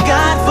thank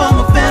God for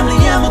my family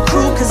and my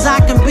crew, cause I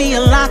can be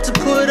a lot to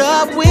put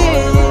up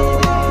with.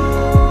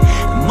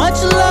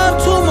 Much love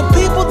to my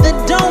people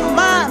that don't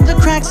mind the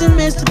cracks in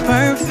Mr.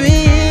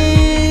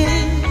 Perfect,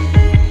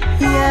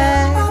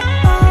 yeah,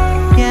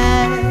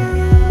 yeah,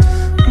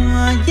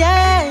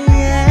 yeah,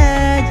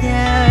 yeah,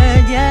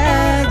 yeah,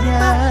 yeah,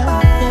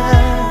 yeah.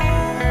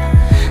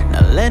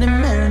 Now let it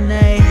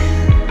marinate.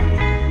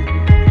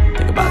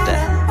 Think about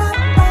that.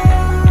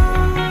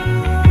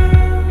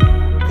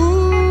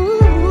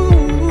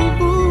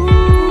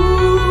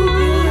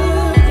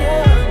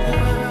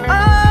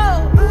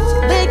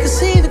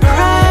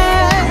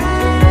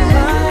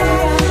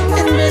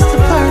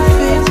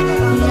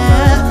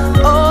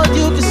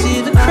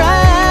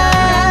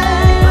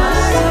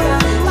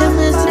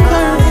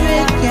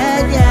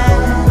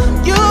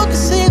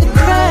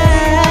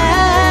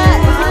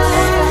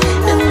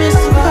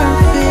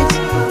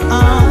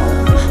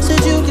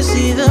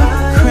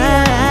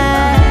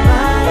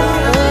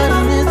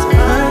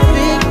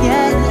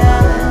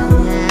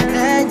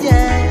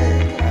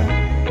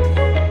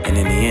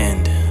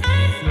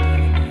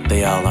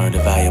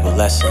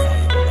 Lesson.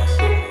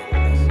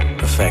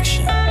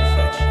 Perfection.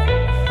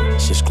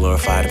 It's just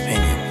glorified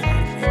opinion.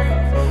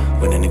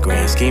 When in the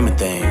grand scheme of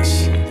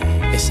things,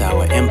 it's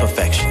our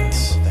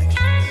imperfections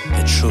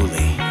that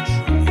truly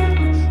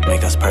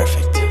make us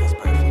perfect.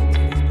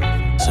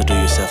 So do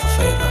yourself a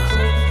favor.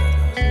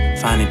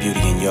 Find the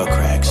beauty in your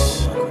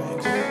cracks.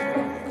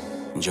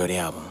 Enjoy the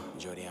album.